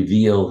that would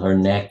reveal her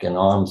neck and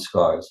arm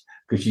scars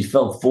because she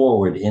fell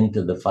forward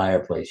into the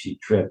fireplace. She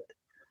tripped.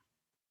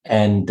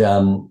 And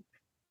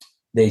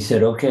they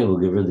said, "Okay, we'll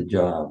give her the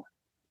job."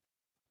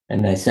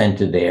 And I sent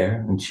her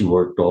there, and she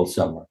worked all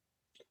summer.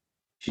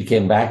 She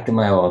came back to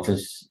my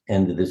office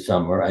end of the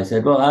summer. I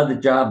said, "Well, how'd the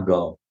job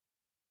go?"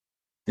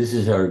 This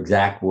is her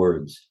exact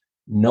words: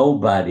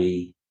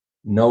 "Nobody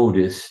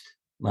noticed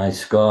my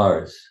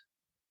scars."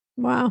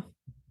 Wow.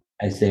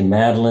 I say,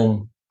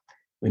 "Madeline,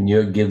 when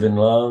you're given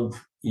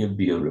love, you're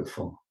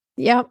beautiful."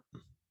 Yep.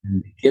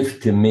 And the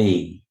gift to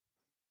me,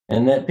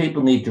 and that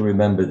people need to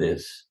remember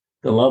this,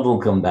 the love will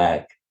come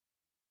back.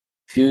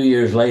 A few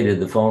years later,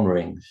 the phone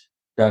rings.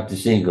 "Dr.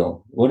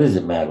 Siegel." "What is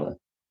it, Madeline?"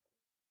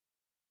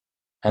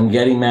 "I'm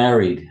getting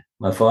married.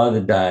 My father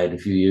died a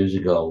few years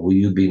ago. Will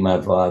you be my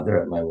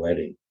father at my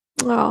wedding?"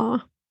 Oh.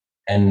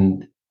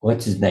 And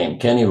what's his name?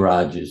 Kenny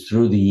Rogers.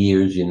 "Through the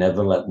years, you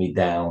never let me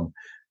down.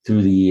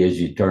 Through the years,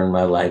 you turned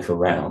my life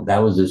around."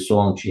 That was a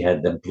song she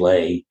had them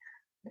play,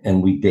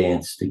 and we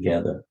danced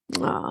together.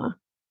 Oh.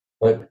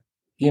 But,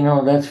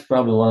 that's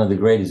probably one of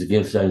the greatest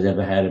gifts I've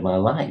ever had in my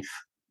life,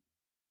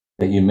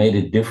 that you made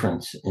a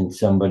difference in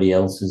somebody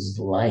else's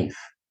life.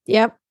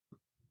 Yep.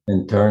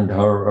 And turned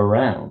her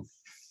around.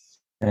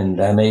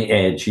 And I may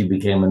add, she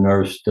became a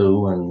nurse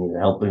too, and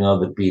helping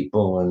other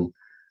people and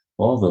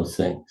all those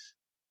things.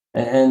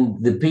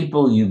 And the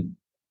people you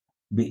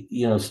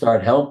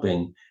start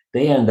helping,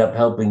 they end up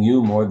helping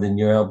you more than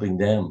you're helping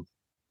them.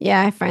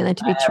 Yeah, I find that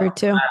to be true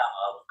too.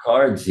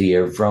 Cards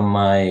here from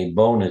my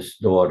bonus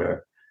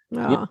daughter.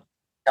 Oh.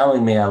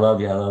 Telling me, "I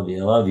love you, I love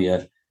you, I love you."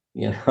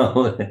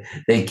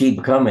 They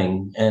keep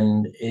coming.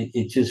 And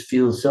it just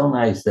feels so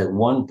nice that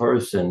one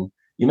person,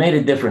 you made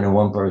a difference in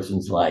one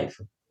person's life.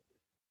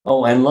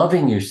 Oh, and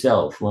loving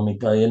yourself. Let me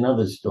tell you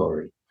another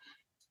story.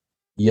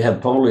 You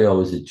have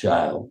polio as a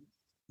child.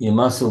 Your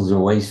muscles are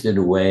wasted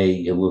away.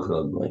 You look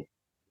ugly.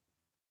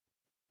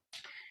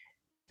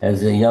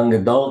 As a young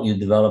adult, you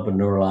develop a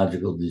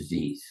neurological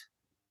disease.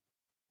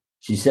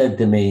 she said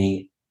to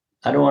me,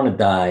 I don't want to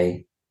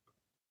die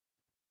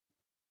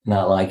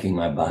not liking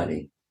my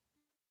body.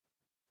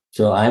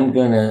 So I'm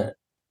going to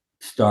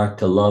start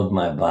to love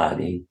my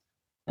body.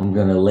 I'm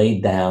going to lay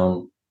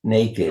down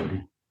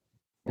naked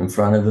in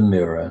front of a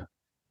mirror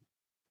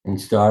and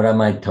start on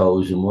my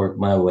toes and work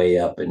my way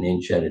up an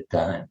inch at a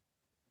time.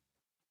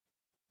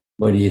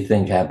 What do you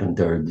think happened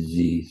to her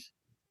disease?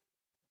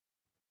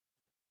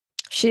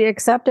 She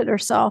accepted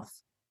herself.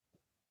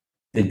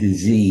 The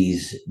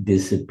disease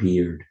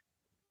disappeared.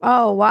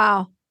 Oh,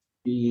 wow.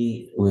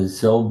 She was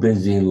so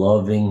busy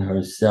loving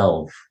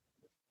herself,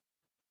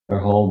 her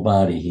whole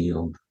body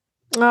healed.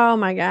 Oh,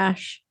 my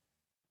gosh.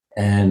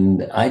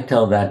 And I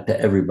tell that to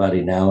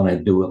everybody now, and I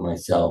do it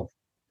myself.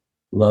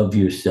 Love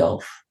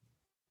yourself.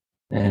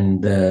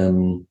 And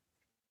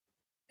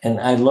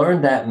I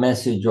learned that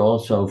message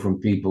also from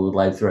people with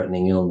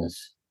life-threatening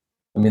illness.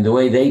 I mean, the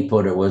way they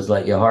put it was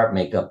let your heart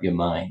make up your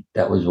mind.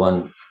 That was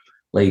one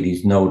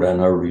lady's note on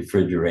her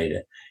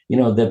refrigerator. You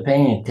know, they're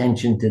paying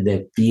attention to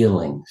their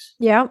feelings.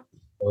 Yeah.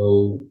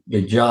 So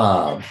your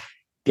job,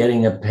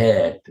 getting a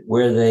pet,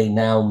 where they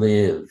now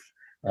live,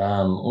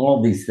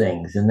 all these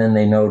things. And then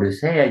they notice,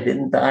 hey, I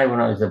didn't die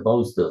when I was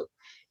supposed to.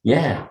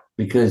 Yeah,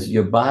 because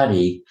your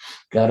body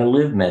got a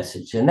live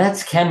message. And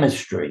that's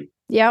chemistry.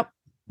 Yep.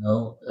 You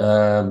know,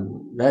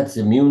 that's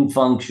immune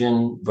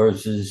function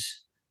versus,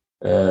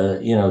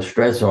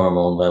 stress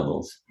hormone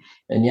levels.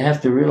 And you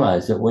have to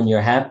realize that when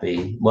you're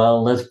happy,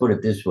 well, let's put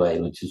it this way,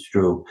 which is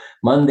true.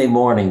 Monday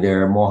morning,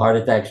 there are more heart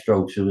attacks,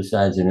 strokes,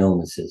 suicides, and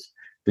illnesses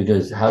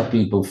because how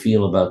people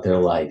feel about their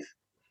life.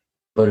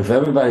 But if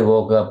everybody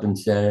woke up and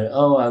said,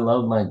 oh, I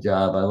love my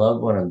job, I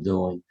love what I'm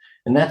doing.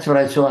 And that's what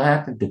I saw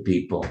happen to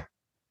people.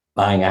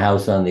 Buying a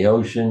house on the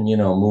ocean,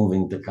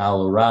 moving to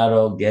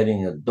Colorado,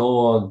 getting a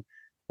dog.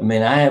 I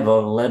mean, I have a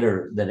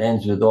letter that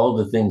ends with all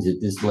the things that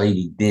this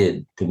lady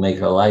did to make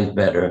her life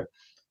better.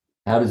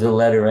 How does the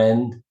letter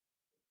end?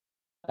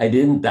 I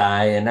didn't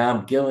die, and now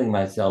I'm killing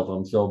myself.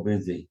 I'm so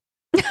busy.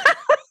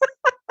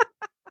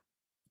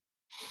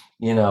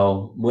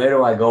 Where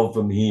do I go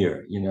from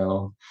here?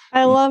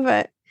 I love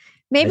it.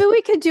 Maybe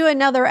we could do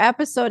another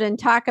episode and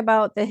talk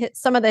about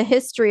some of the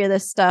history of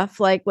this stuff,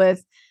 like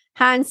with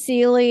Hans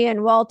Seeley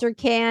and Walter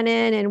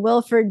Cannon and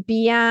Wilfred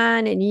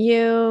Bion and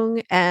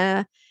Jung,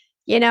 and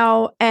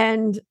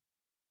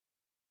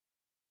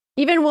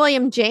even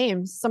William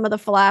James, some of the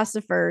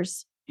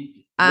philosophers,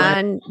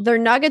 and their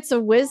nuggets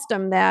of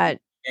wisdom that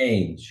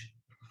change,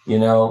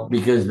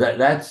 because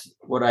that's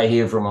what I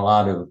hear from a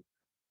lot of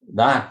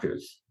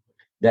doctors,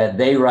 that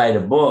they write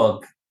a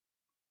book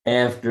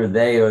after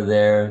they or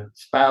their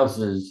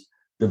spouses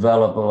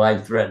develop a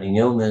life-threatening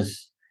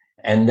illness,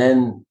 and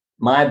then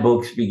my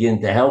books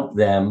begin to help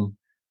them,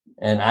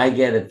 and I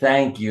get a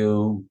thank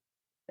you.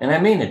 And I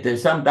mean it.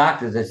 There's some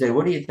doctors that say,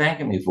 what are you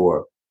thanking me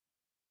for?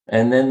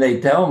 And then they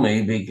tell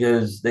me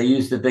because they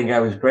used to think I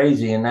was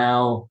crazy, and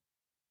now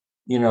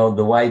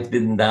the wife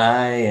didn't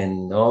die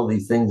and all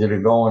these things that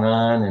are going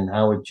on and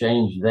how it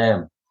changed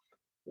them.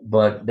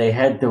 But they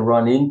had to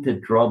run into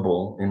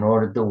trouble in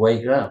order to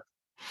wake up.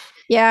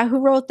 Yeah. Who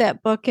wrote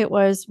that book?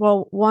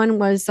 One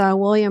was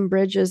William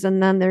Bridges.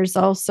 And then there's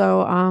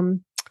also,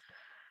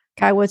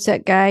 what's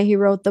that guy? He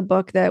wrote the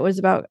book that was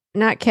about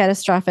not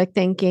catastrophic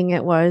thinking.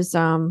 It was,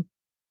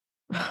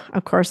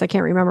 of course, I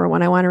can't remember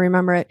when I want to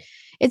remember it.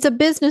 It's a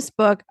business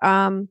book.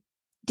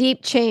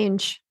 Deep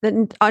Change.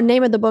 The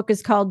name of the book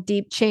is called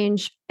Deep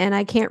Change, and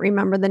I can't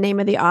remember the name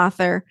of the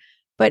author,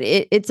 but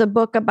it's a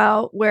book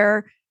about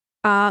where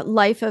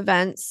life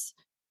events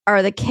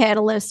are the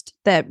catalyst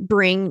that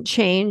bring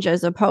change,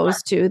 as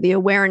opposed to the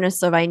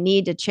awareness of I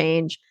need to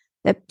change,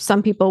 that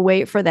some people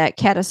wait for that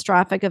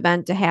catastrophic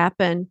event to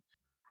happen.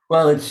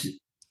 Well, it's,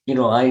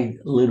 I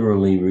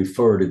literally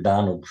refer to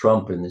Donald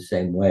Trump in the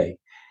same way.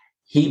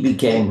 He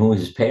became who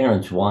his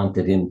parents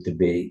wanted him to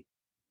be.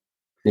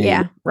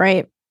 Yeah,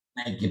 right.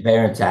 Make your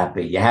parents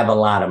happy. You have a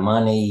lot of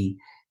money,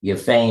 you're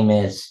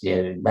famous,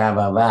 you're blah,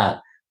 blah,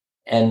 blah.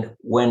 And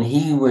when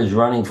he was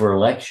running for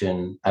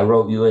election, I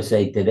wrote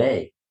USA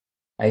Today.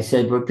 I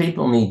said, what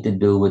people need to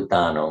do with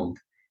Donald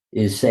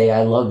is say,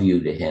 I love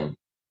you to him.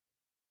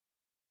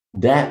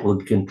 That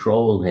would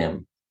control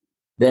him.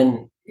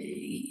 Then,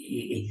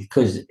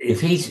 because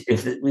if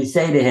we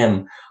say to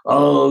him,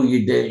 oh,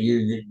 you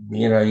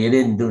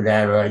didn't do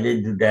that, or I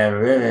didn't do that,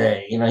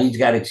 or, he's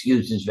got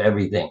excuses for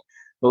everything.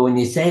 But when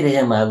you say to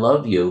him, I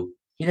love you,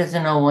 he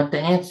doesn't know what to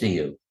answer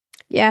you.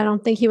 Yeah, I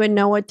don't think he would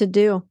know what to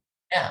do.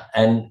 Yeah.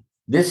 And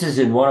this is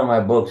in one of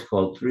my books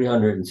called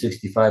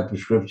 365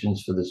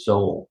 Prescriptions for the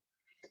Soul.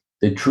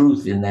 The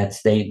truth in that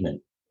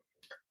statement.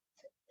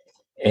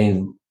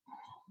 A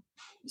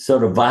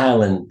sort of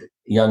violent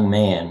young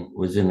man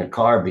was in the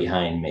car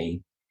behind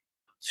me,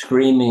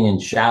 screaming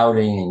and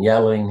shouting and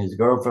yelling. His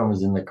girlfriend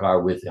was in the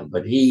car with him,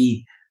 but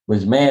he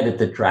was mad at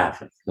the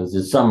traffic. It was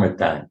the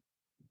summertime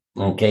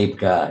on Cape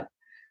Cod.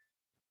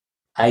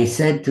 I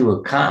said to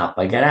a cop,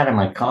 I got out of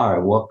my car, I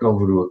walked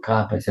over to a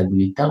cop. I said, will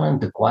you tell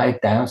him to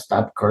quiet down,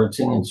 stop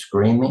cursing and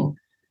screaming?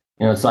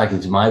 It's like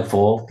it's my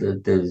fault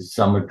that there's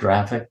summer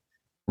traffic.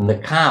 And the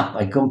cop,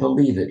 I couldn't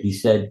believe it. He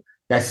said,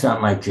 "That's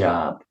not my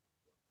job."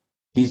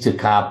 He's a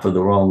cop for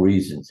the wrong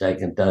reasons, I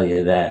can tell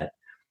you that.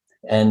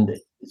 And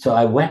so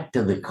I went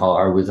to the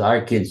car with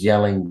our kids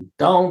yelling,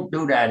 "Don't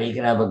do that. He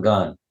can have a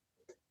gun."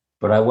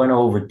 But I went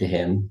over to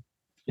him.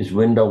 His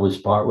window was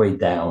partway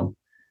down.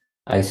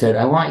 I said,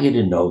 "I want you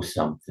to know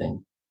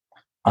something.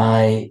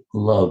 I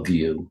love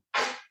you.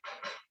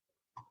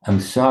 I'm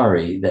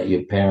sorry that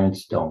your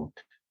parents don't."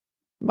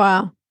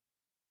 Wow.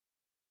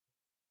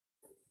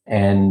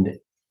 And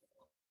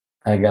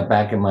I got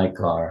back in my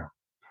car.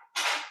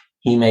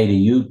 He made a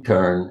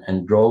U-turn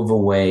and drove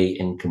away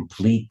in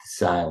complete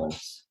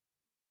silence.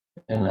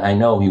 And I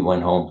know he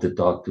went home to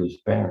talk to his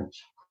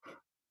parents.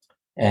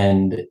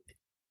 And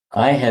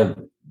I have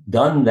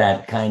done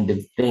that kind of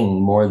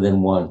thing more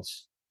than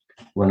once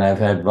when I've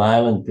had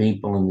violent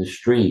people in the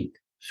street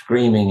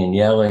screaming and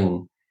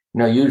yelling.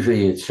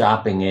 Usually it's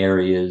shopping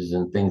areas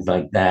and things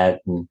like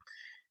that. And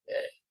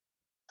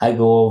I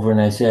go over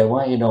and I say,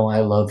 "Well,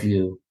 I love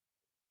you."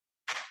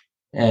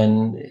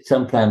 And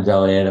sometimes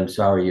I'll add, "I'm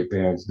sorry your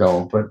parents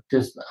don't," but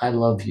just, "I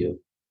love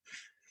you."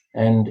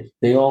 And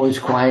they always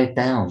quiet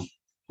down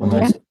when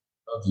I Yeah. say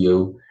 "I love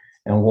you"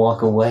 and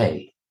walk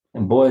away.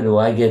 And boy, do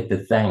I get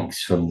the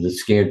thanks from the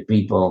scared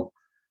people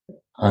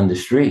on the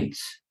streets.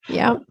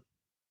 Yeah.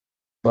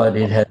 But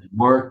it has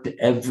worked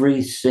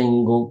every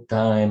single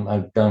time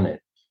I've done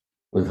it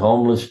with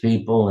homeless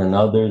people and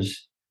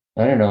others.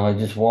 I don't know. I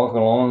just walk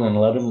along and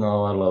let them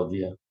know I love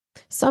you.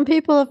 Some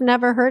people have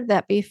never heard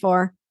that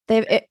before.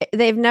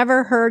 They've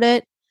never heard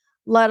it.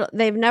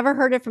 They've never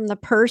heard it from the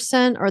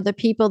person or the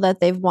people that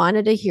they've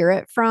wanted to hear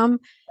it from.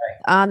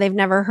 They've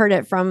never heard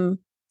it from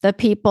the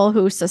people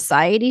who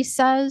society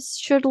says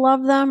should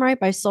love them, right?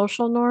 By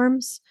social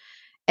norms.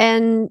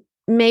 And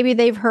maybe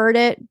they've heard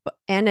it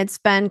and it's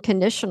been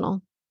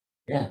conditional.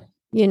 Yeah.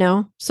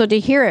 So to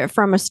hear it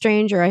from a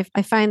stranger,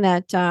 I find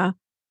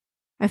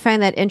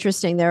that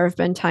interesting. There have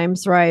been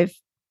times where I've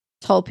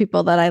told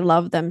people that I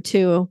love them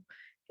too,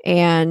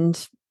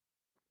 and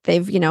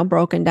they've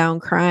broken down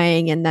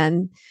crying, and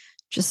then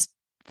just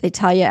they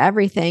tell you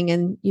everything,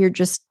 and you're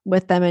just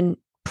with them in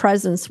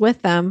presence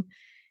with them.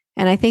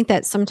 And I think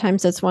that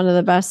sometimes it's one of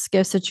the best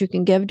gifts that you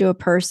can give to a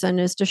person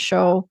is to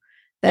show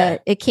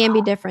that it can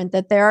be different,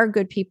 that there are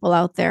good people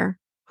out there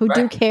who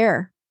do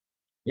care.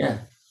 Yeah.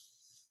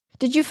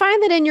 Did you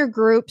find that in your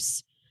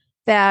groups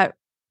that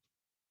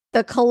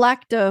the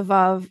collective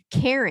of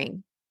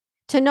caring,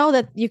 to know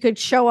that you could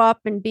show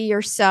up and be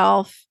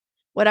yourself,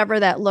 whatever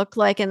that looked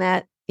like, and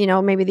that,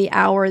 maybe the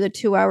hour, the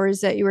 2 hours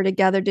that you were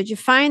together, did you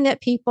find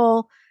that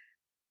people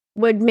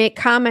would make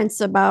comments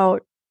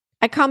about,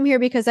 "I come here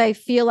because I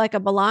feel like I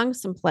belong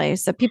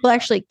someplace," that people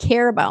actually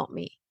care about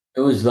me?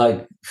 It was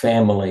like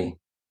family.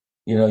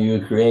 You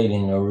were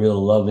creating a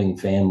real loving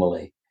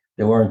family.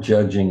 They weren't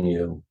judging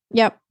you.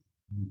 Yep.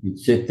 You'd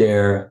sit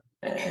there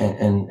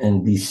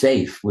and be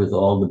safe with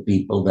all the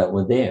people that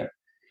were there.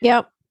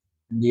 Yep.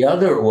 The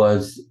other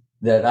was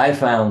that I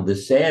found the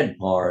sad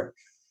part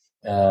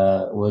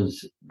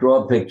was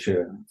draw a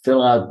picture,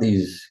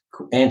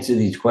 answer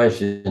these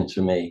questions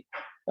for me.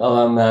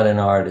 "Oh, I'm not an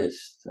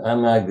artist.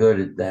 I'm not good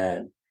at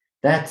that."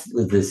 That's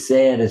the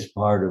saddest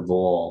part of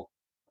all.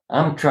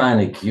 I'm trying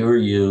to cure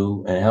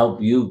you and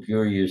help you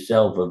cure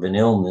yourself of an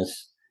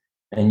illness,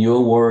 and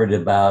you're worried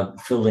about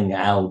filling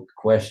out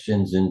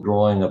questions and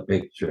drawing a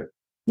picture.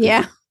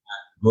 Yeah.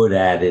 Good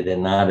at it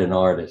and not an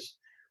artist.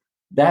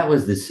 That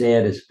was the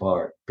saddest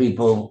part.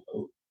 People,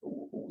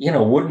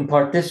 wouldn't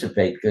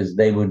participate because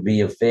they would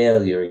be a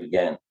failure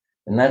again.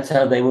 And that's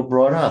how they were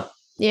brought up.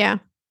 Yeah.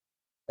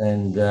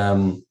 And,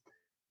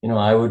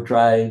 I would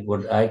try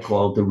what I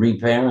call to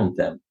reparent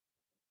them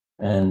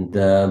and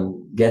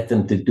get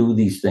them to do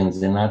these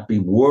things and not be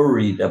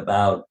worried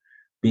about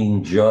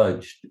being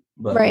judged.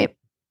 But right.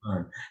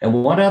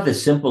 And one other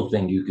simple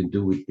thing you can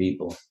do with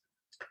people,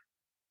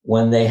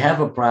 when they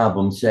have a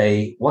problem,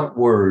 say, "What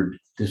word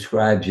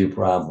describes your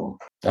problem?"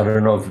 I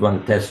don't know if you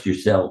want to test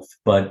yourself,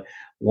 but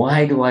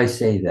why do I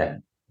say that?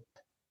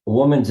 A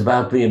woman's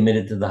about to be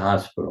admitted to the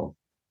hospital.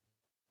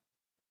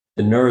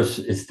 The nurse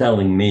is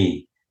telling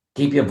me,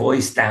 "Keep your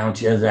voice down.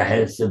 She has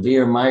a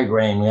severe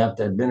migraine. We have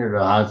to admit her to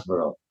the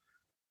hospital."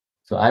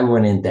 So I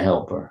went in to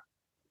help her.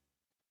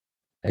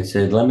 I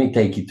said, "Let me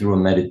take you through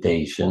a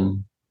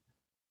meditation,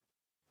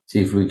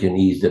 see if we can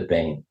ease the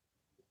pain."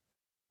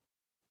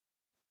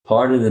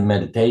 Part of the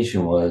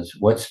meditation was,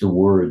 what's the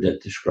word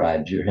that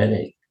describes your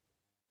headache?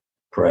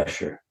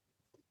 Pressure.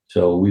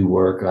 So we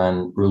work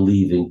on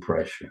relieving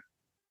pressure.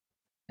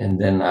 And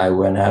then I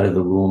went out of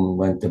the room and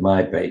went to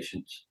my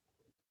patients.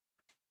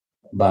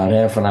 About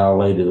half an hour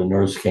later, the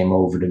nurse came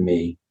over to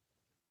me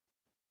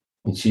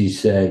and she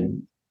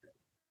said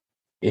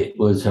it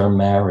was her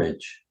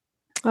marriage.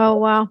 Oh,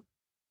 wow.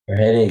 Her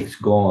headache's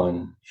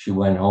gone. She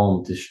went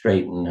home to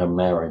straighten her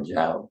marriage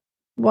out.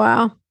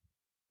 Wow.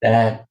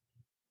 That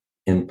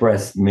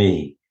impressed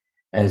me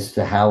as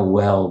to how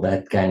well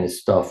that kind of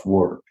stuff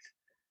worked.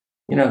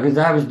 Because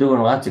I was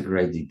doing lots of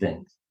crazy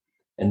things.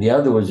 And the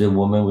other was a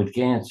woman with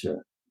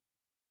cancer.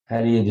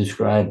 How do you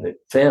describe it?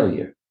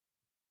 Failure.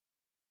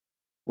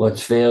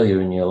 What's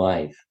failure in your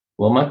life?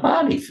 Well, my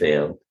body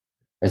failed.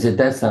 I said,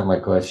 that's not my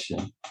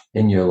question.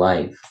 In your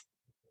life.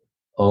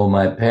 Oh,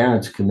 my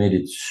parents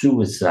committed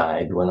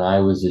suicide when I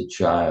was a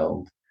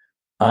child.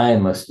 I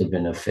must have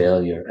been a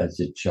failure as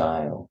a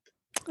child.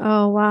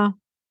 Oh, wow.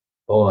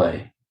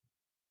 Boy.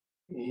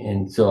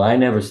 And so I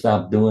never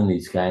stopped doing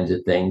these kinds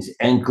of things,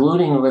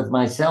 including with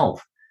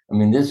myself. I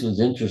mean, this was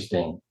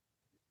interesting.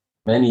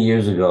 Many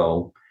years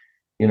ago,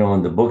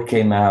 when the book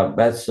came out,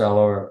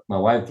 bestseller, my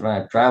wife and I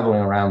are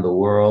traveling around the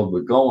world.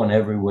 We're going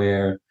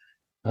everywhere.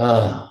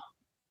 I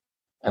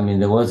mean,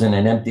 there wasn't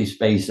an empty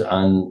space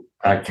on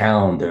our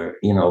calendar,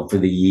 for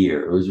the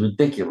year. It was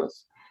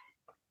ridiculous.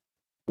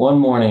 One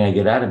morning I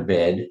get out of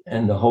bed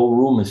and the whole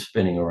room is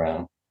spinning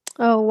around.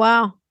 Oh,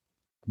 wow.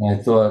 And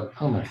I thought,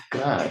 oh my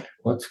God,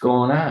 what's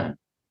going on?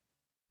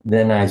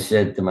 Then I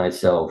said to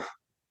myself,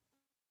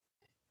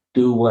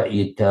 do what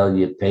you tell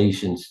your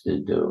patients to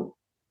do.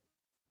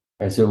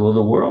 I said, well,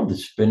 the world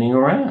is spinning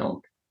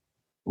around.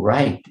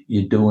 Right.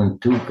 You're doing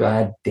too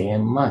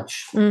goddamn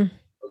much.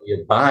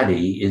 Your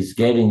body is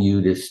getting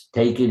you to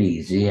take it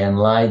easy and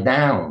lie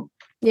down.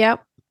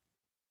 Yep.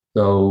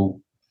 So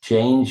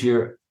change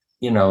your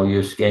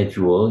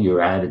schedule,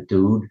 your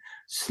attitude,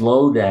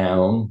 slow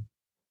down,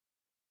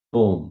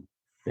 boom,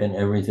 then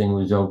everything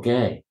was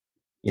okay.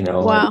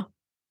 Wow.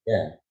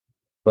 Yeah.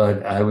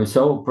 But I was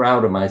so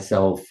proud of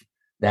myself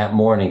that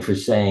morning for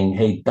saying,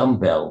 hey,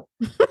 dumbbell,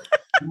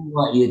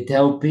 what you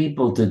tell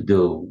people to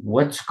do.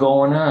 What's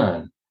going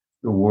on?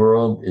 The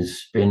world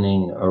is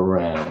spinning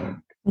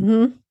around.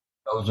 Mm-hmm.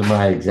 Those are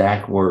my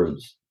exact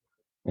words.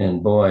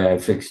 And boy, I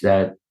fixed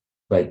that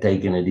by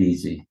taking it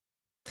easy.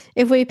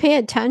 If we pay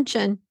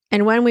attention,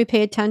 and when we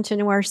pay attention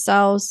to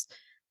ourselves,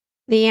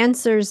 the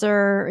answers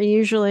are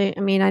usually,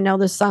 I mean, I know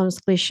this sounds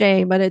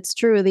cliche, but it's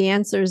true. The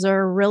answers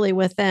are really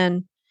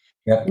within.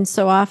 Yep. And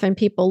so often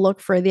people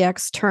look for the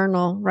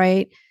external,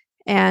 right?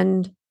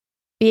 And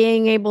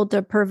being able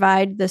to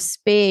provide the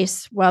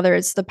space, whether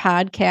it's the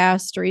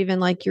podcast or even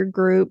like your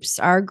groups,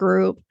 our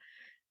group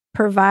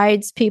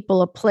provides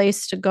people a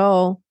place to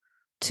go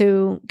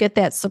to get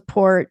that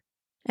support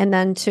and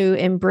then to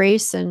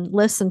embrace and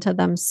listen to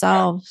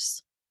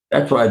themselves.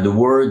 That's why the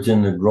words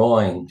in the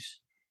drawings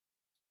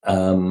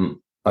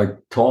are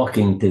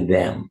talking to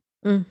them.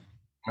 You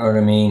know what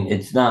I mean?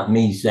 It's not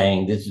me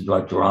saying this is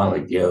what's wrong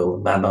with you,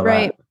 blah, blah,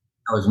 right.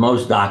 blah. As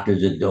most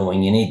doctors are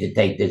doing, you need to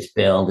take this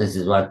pill. This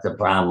is what's the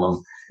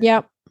problem.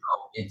 Yep.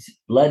 It's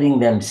letting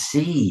them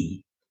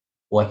see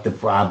what the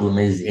problem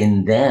is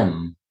in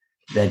them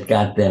that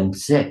got them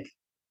sick.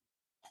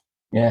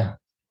 Yeah.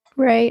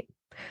 Right.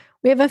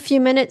 We have a few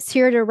minutes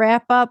here to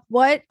wrap up.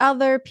 What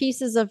other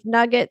pieces of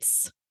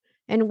nuggets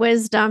and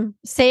wisdom,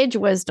 sage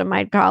wisdom,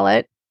 I'd call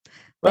it,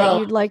 that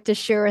you'd like to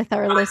share with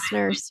our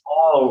listeners?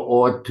 All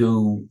ought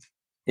to,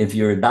 if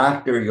you're a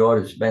doctor, you ought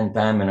to spend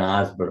time in a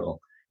hospital,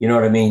 you know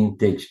what I mean,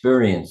 to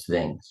experience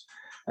things.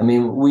 I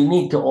mean, we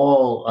need to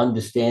all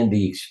understand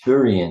the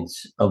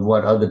experience of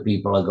what other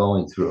people are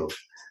going through.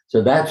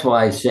 So that's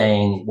why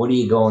saying, what are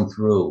you going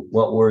through?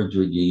 What words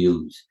would you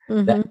use?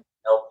 Mm-hmm. That can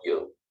help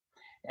you.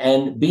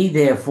 And be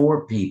there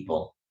for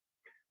people.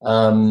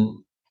 I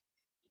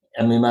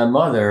mean, my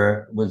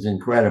mother was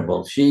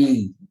incredible.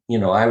 She,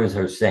 I was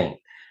her saint.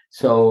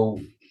 So,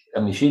 I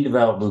mean, she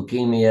developed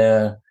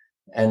leukemia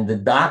and the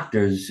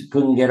doctors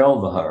couldn't get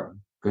over her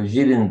because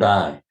she didn't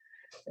die.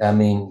 I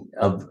mean,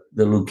 of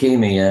the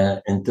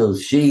leukemia until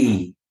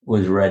she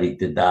was ready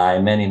to die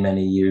many,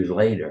 many years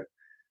later.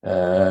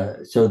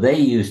 So they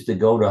used to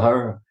go to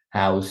her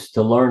house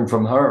to learn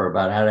from her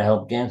about how to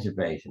help cancer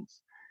patients.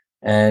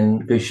 And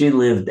because she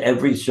lived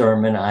every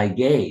sermon I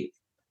gave.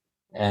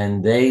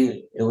 And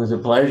it was a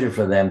pleasure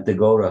for them to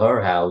go to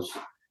her house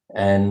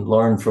and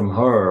learn from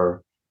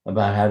her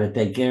about how to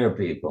take care of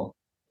people.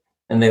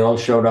 And they all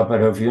showed up at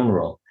her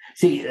funeral.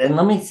 See, and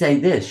let me say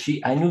this,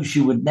 I knew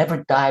she would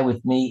never die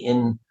with me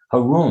in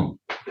her room.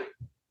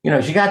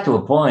 She got to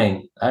a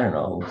point, I don't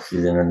know,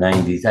 she's in her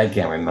 90s. I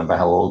can't remember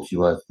how old she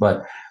was,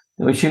 but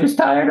she was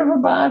tired of her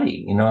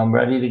body. I'm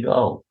ready to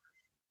go.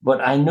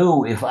 But I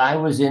knew if I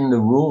was in the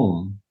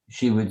room,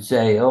 she would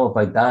say, oh, if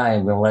I die,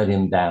 I'm going to let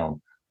him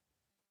down.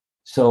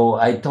 So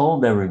I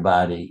told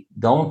everybody,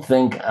 don't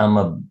think I'm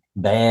a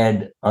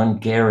bad,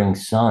 uncaring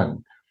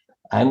son.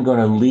 I'm going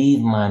to leave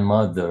my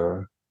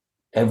mother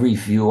every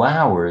few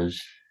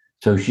hours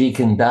so she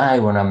can die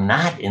when I'm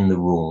not in the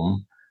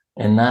room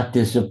and not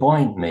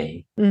disappoint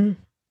me. Mm.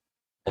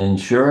 And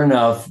sure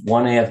enough,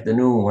 one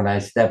afternoon when I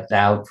stepped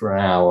out for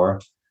an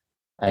hour,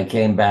 I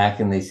came back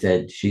and they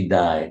said, she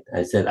died.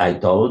 I said, I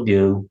told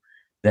you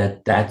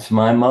that's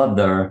my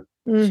mother.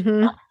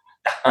 Mm-hmm.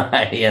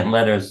 And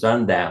let her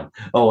son down.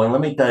 Oh, and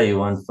let me tell you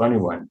one funny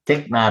one.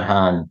 Thich Nhat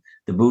Hanh,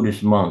 the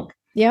Buddhist monk.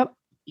 Yep.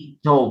 He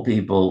told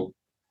people,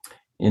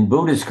 in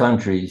Buddhist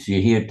countries,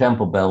 you hear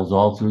temple bells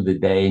all through the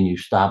day and you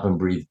stop and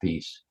breathe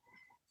peace.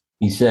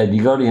 He said,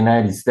 you go to the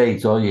United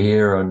States, all you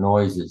hear are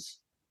noises.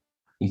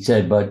 He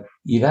said, but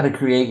you got to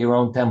create your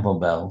own temple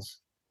bells.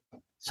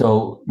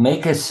 So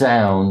make a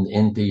sound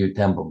into your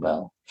temple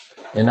bell.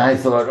 And I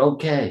thought,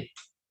 okay,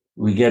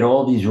 we get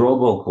all these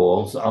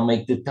robocalls. I'll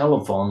make the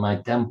telephone my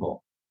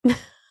temple.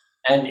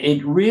 And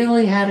it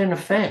really had an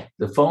effect.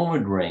 The phone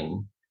would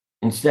ring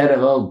instead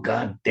of, oh,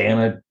 God damn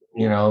it,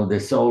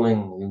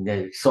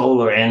 the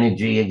solar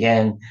energy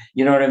again.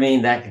 You know what I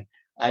mean? That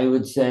I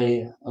would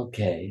say,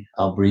 okay,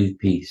 I'll breathe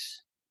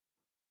peace.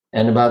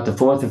 And about the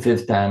fourth or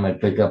fifth time,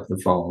 I'd pick up the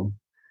phone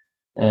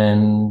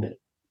and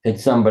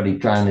it's somebody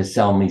trying to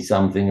sell me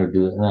something or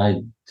do it. And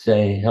I'd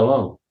say,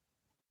 hello.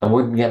 I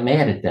wouldn't get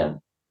mad at them.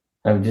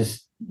 I would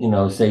just,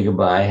 say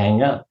goodbye,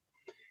 hang up.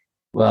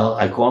 Well,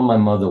 I called my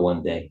mother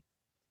one day.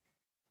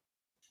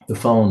 The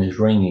phone is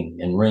ringing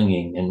and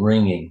ringing and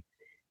ringing.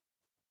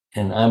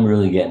 And I'm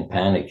really getting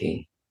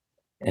panicky.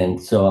 And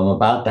so I'm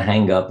about to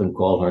hang up and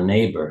call her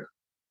neighbor.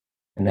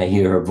 And I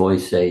hear her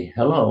voice say,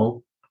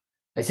 hello.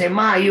 I say,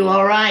 Ma, you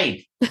all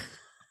right?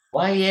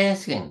 Why are you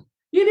asking?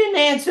 You didn't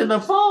answer the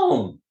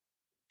phone.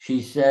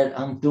 She said,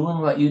 I'm doing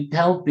what you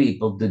tell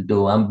people to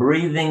do. I'm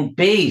breathing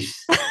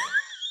peace.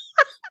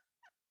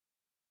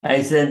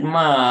 I said,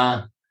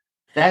 Ma,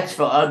 that's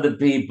for other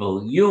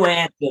people. You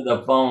answer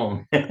the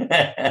phone.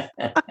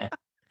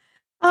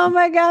 Oh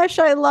my gosh,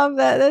 I love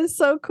that. That's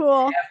so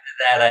cool. After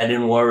that, I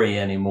didn't worry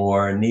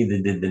anymore, and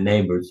neither did the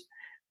neighbors.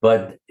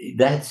 But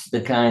that's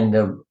the kind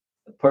of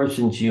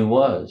person she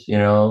was,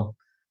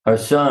 Her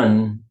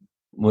son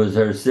was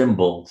her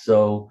symbol.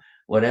 So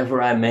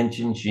whatever I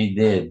mentioned, she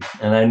did.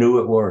 And I knew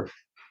it worked.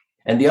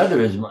 And the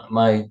other is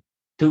my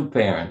two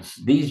parents.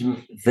 These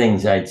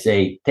things I'd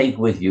say, take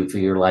with you for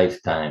your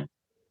lifetime.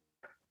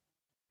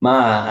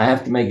 Ma, I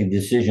have to make a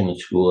decision at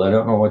school. I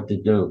don't know what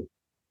to do.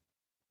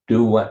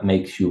 Do what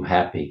makes you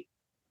happy.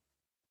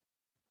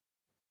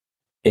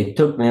 It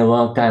took me a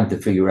long time to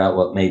figure out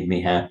what made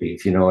me happy,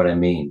 if you know what I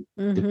mean.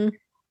 Mm-hmm. To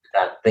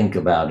not think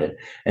about it.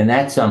 And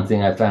that's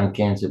something I found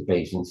cancer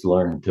patients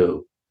learn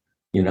too.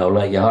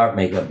 Let your heart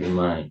make up your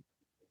mind.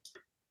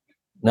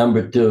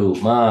 Number two,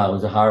 Ma, it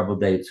was a horrible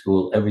day at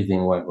school.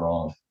 Everything went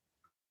wrong.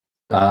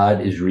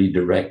 God is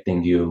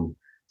redirecting you.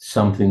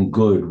 Something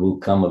good will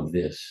come of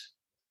this.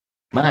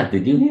 Ma,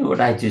 did you hear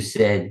what I just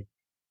said?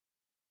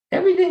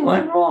 Everything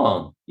went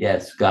wrong.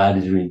 Yes, God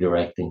is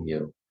redirecting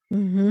you.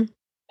 Mm-hmm.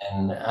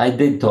 And I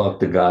did talk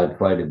to God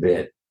quite a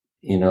bit,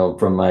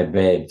 from my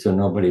bed, so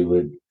nobody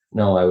would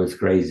know I was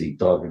crazy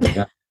talking to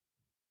God.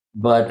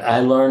 But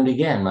I learned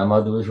again, my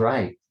mother was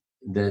right.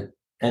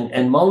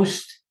 And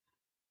most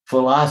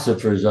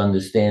philosophers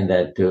understand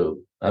that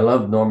too. I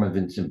love Norman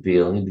Vincent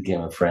Peale. He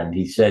became a friend.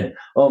 He said,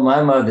 oh,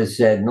 my mother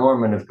said,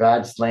 Norman, if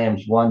God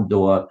slams one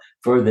door,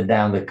 further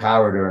down the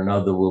corridor,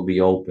 another will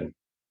be open.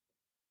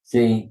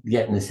 See,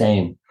 getting the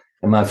same.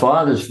 And my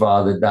father's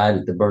father died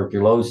of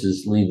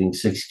tuberculosis, leaving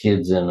 6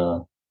 kids and a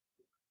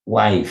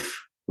wife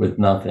with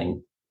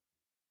nothing.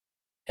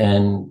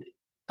 And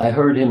I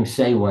heard him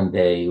say one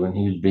day when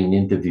he was being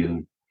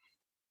interviewed,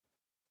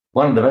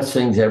 one of the best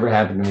things that ever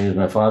happened to me was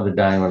my father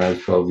dying when I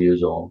was 12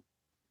 years old.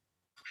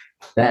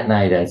 That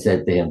night I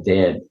said to him,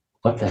 Dad,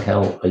 what the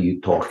hell are you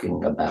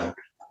talking about?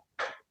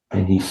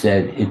 And he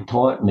said, it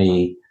taught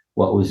me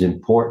what was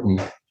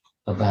important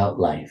about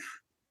life.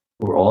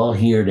 We're all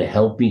here to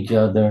help each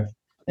other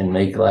and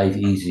make life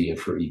easier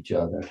for each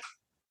other.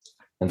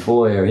 And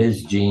boy, are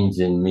his genes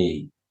in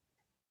me.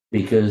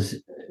 Because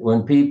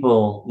when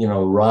people,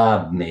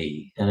 rob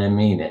me, and I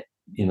mean it,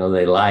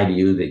 they lie to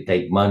you, they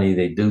take money,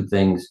 they do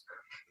things,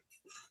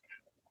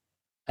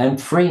 I'm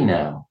free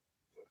now.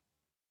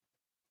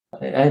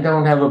 I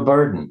don't have a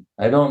burden.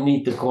 I don't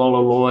need to call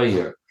a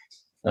lawyer,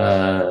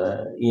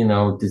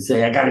 to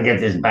say, I got to get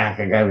this back.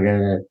 I got to get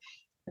it.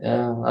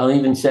 I'll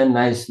even send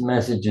nice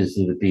messages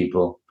to the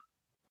people,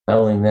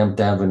 telling them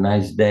to have a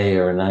nice day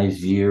or a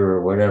nice year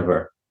or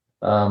whatever.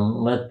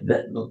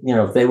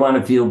 If they want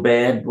to feel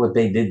bad what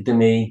they did to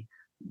me,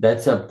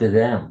 that's up to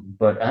them.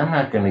 But I'm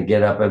not going to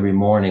get up every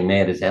morning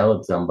mad as hell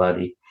at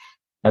somebody.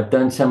 I've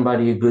done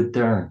somebody a good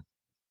turn.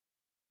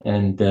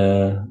 And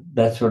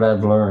that's what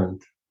I've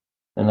learned.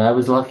 And I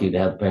was lucky to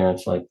have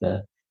parents like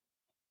that.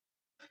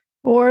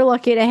 We're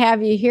lucky to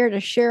have you here to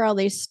share all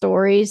these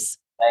stories.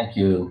 Thank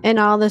you. And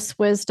all this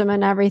wisdom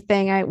and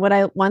everything.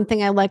 One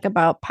thing I like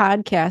about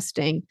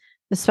podcasting,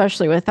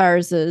 especially with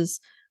ours, is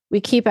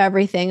we keep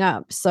everything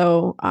up.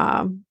 So,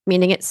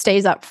 meaning it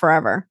stays up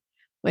forever.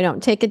 We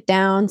don't take it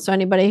down. So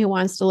anybody who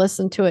wants to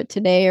listen to it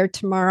today or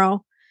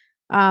tomorrow,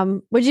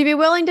 would you be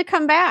willing to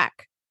come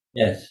back?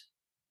 Yes.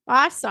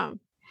 Awesome.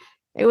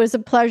 It was a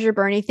pleasure,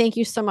 Bernie. Thank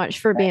you so much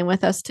for being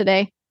with us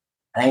today.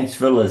 Thanks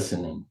for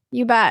listening.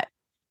 You bet.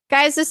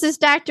 Guys, this is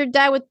Dr.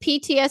 Deb with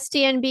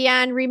PTSD and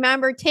Beyond.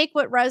 Remember, take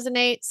what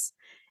resonates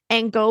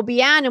and go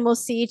beyond. And we'll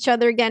see each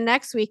other again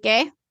next week,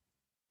 eh?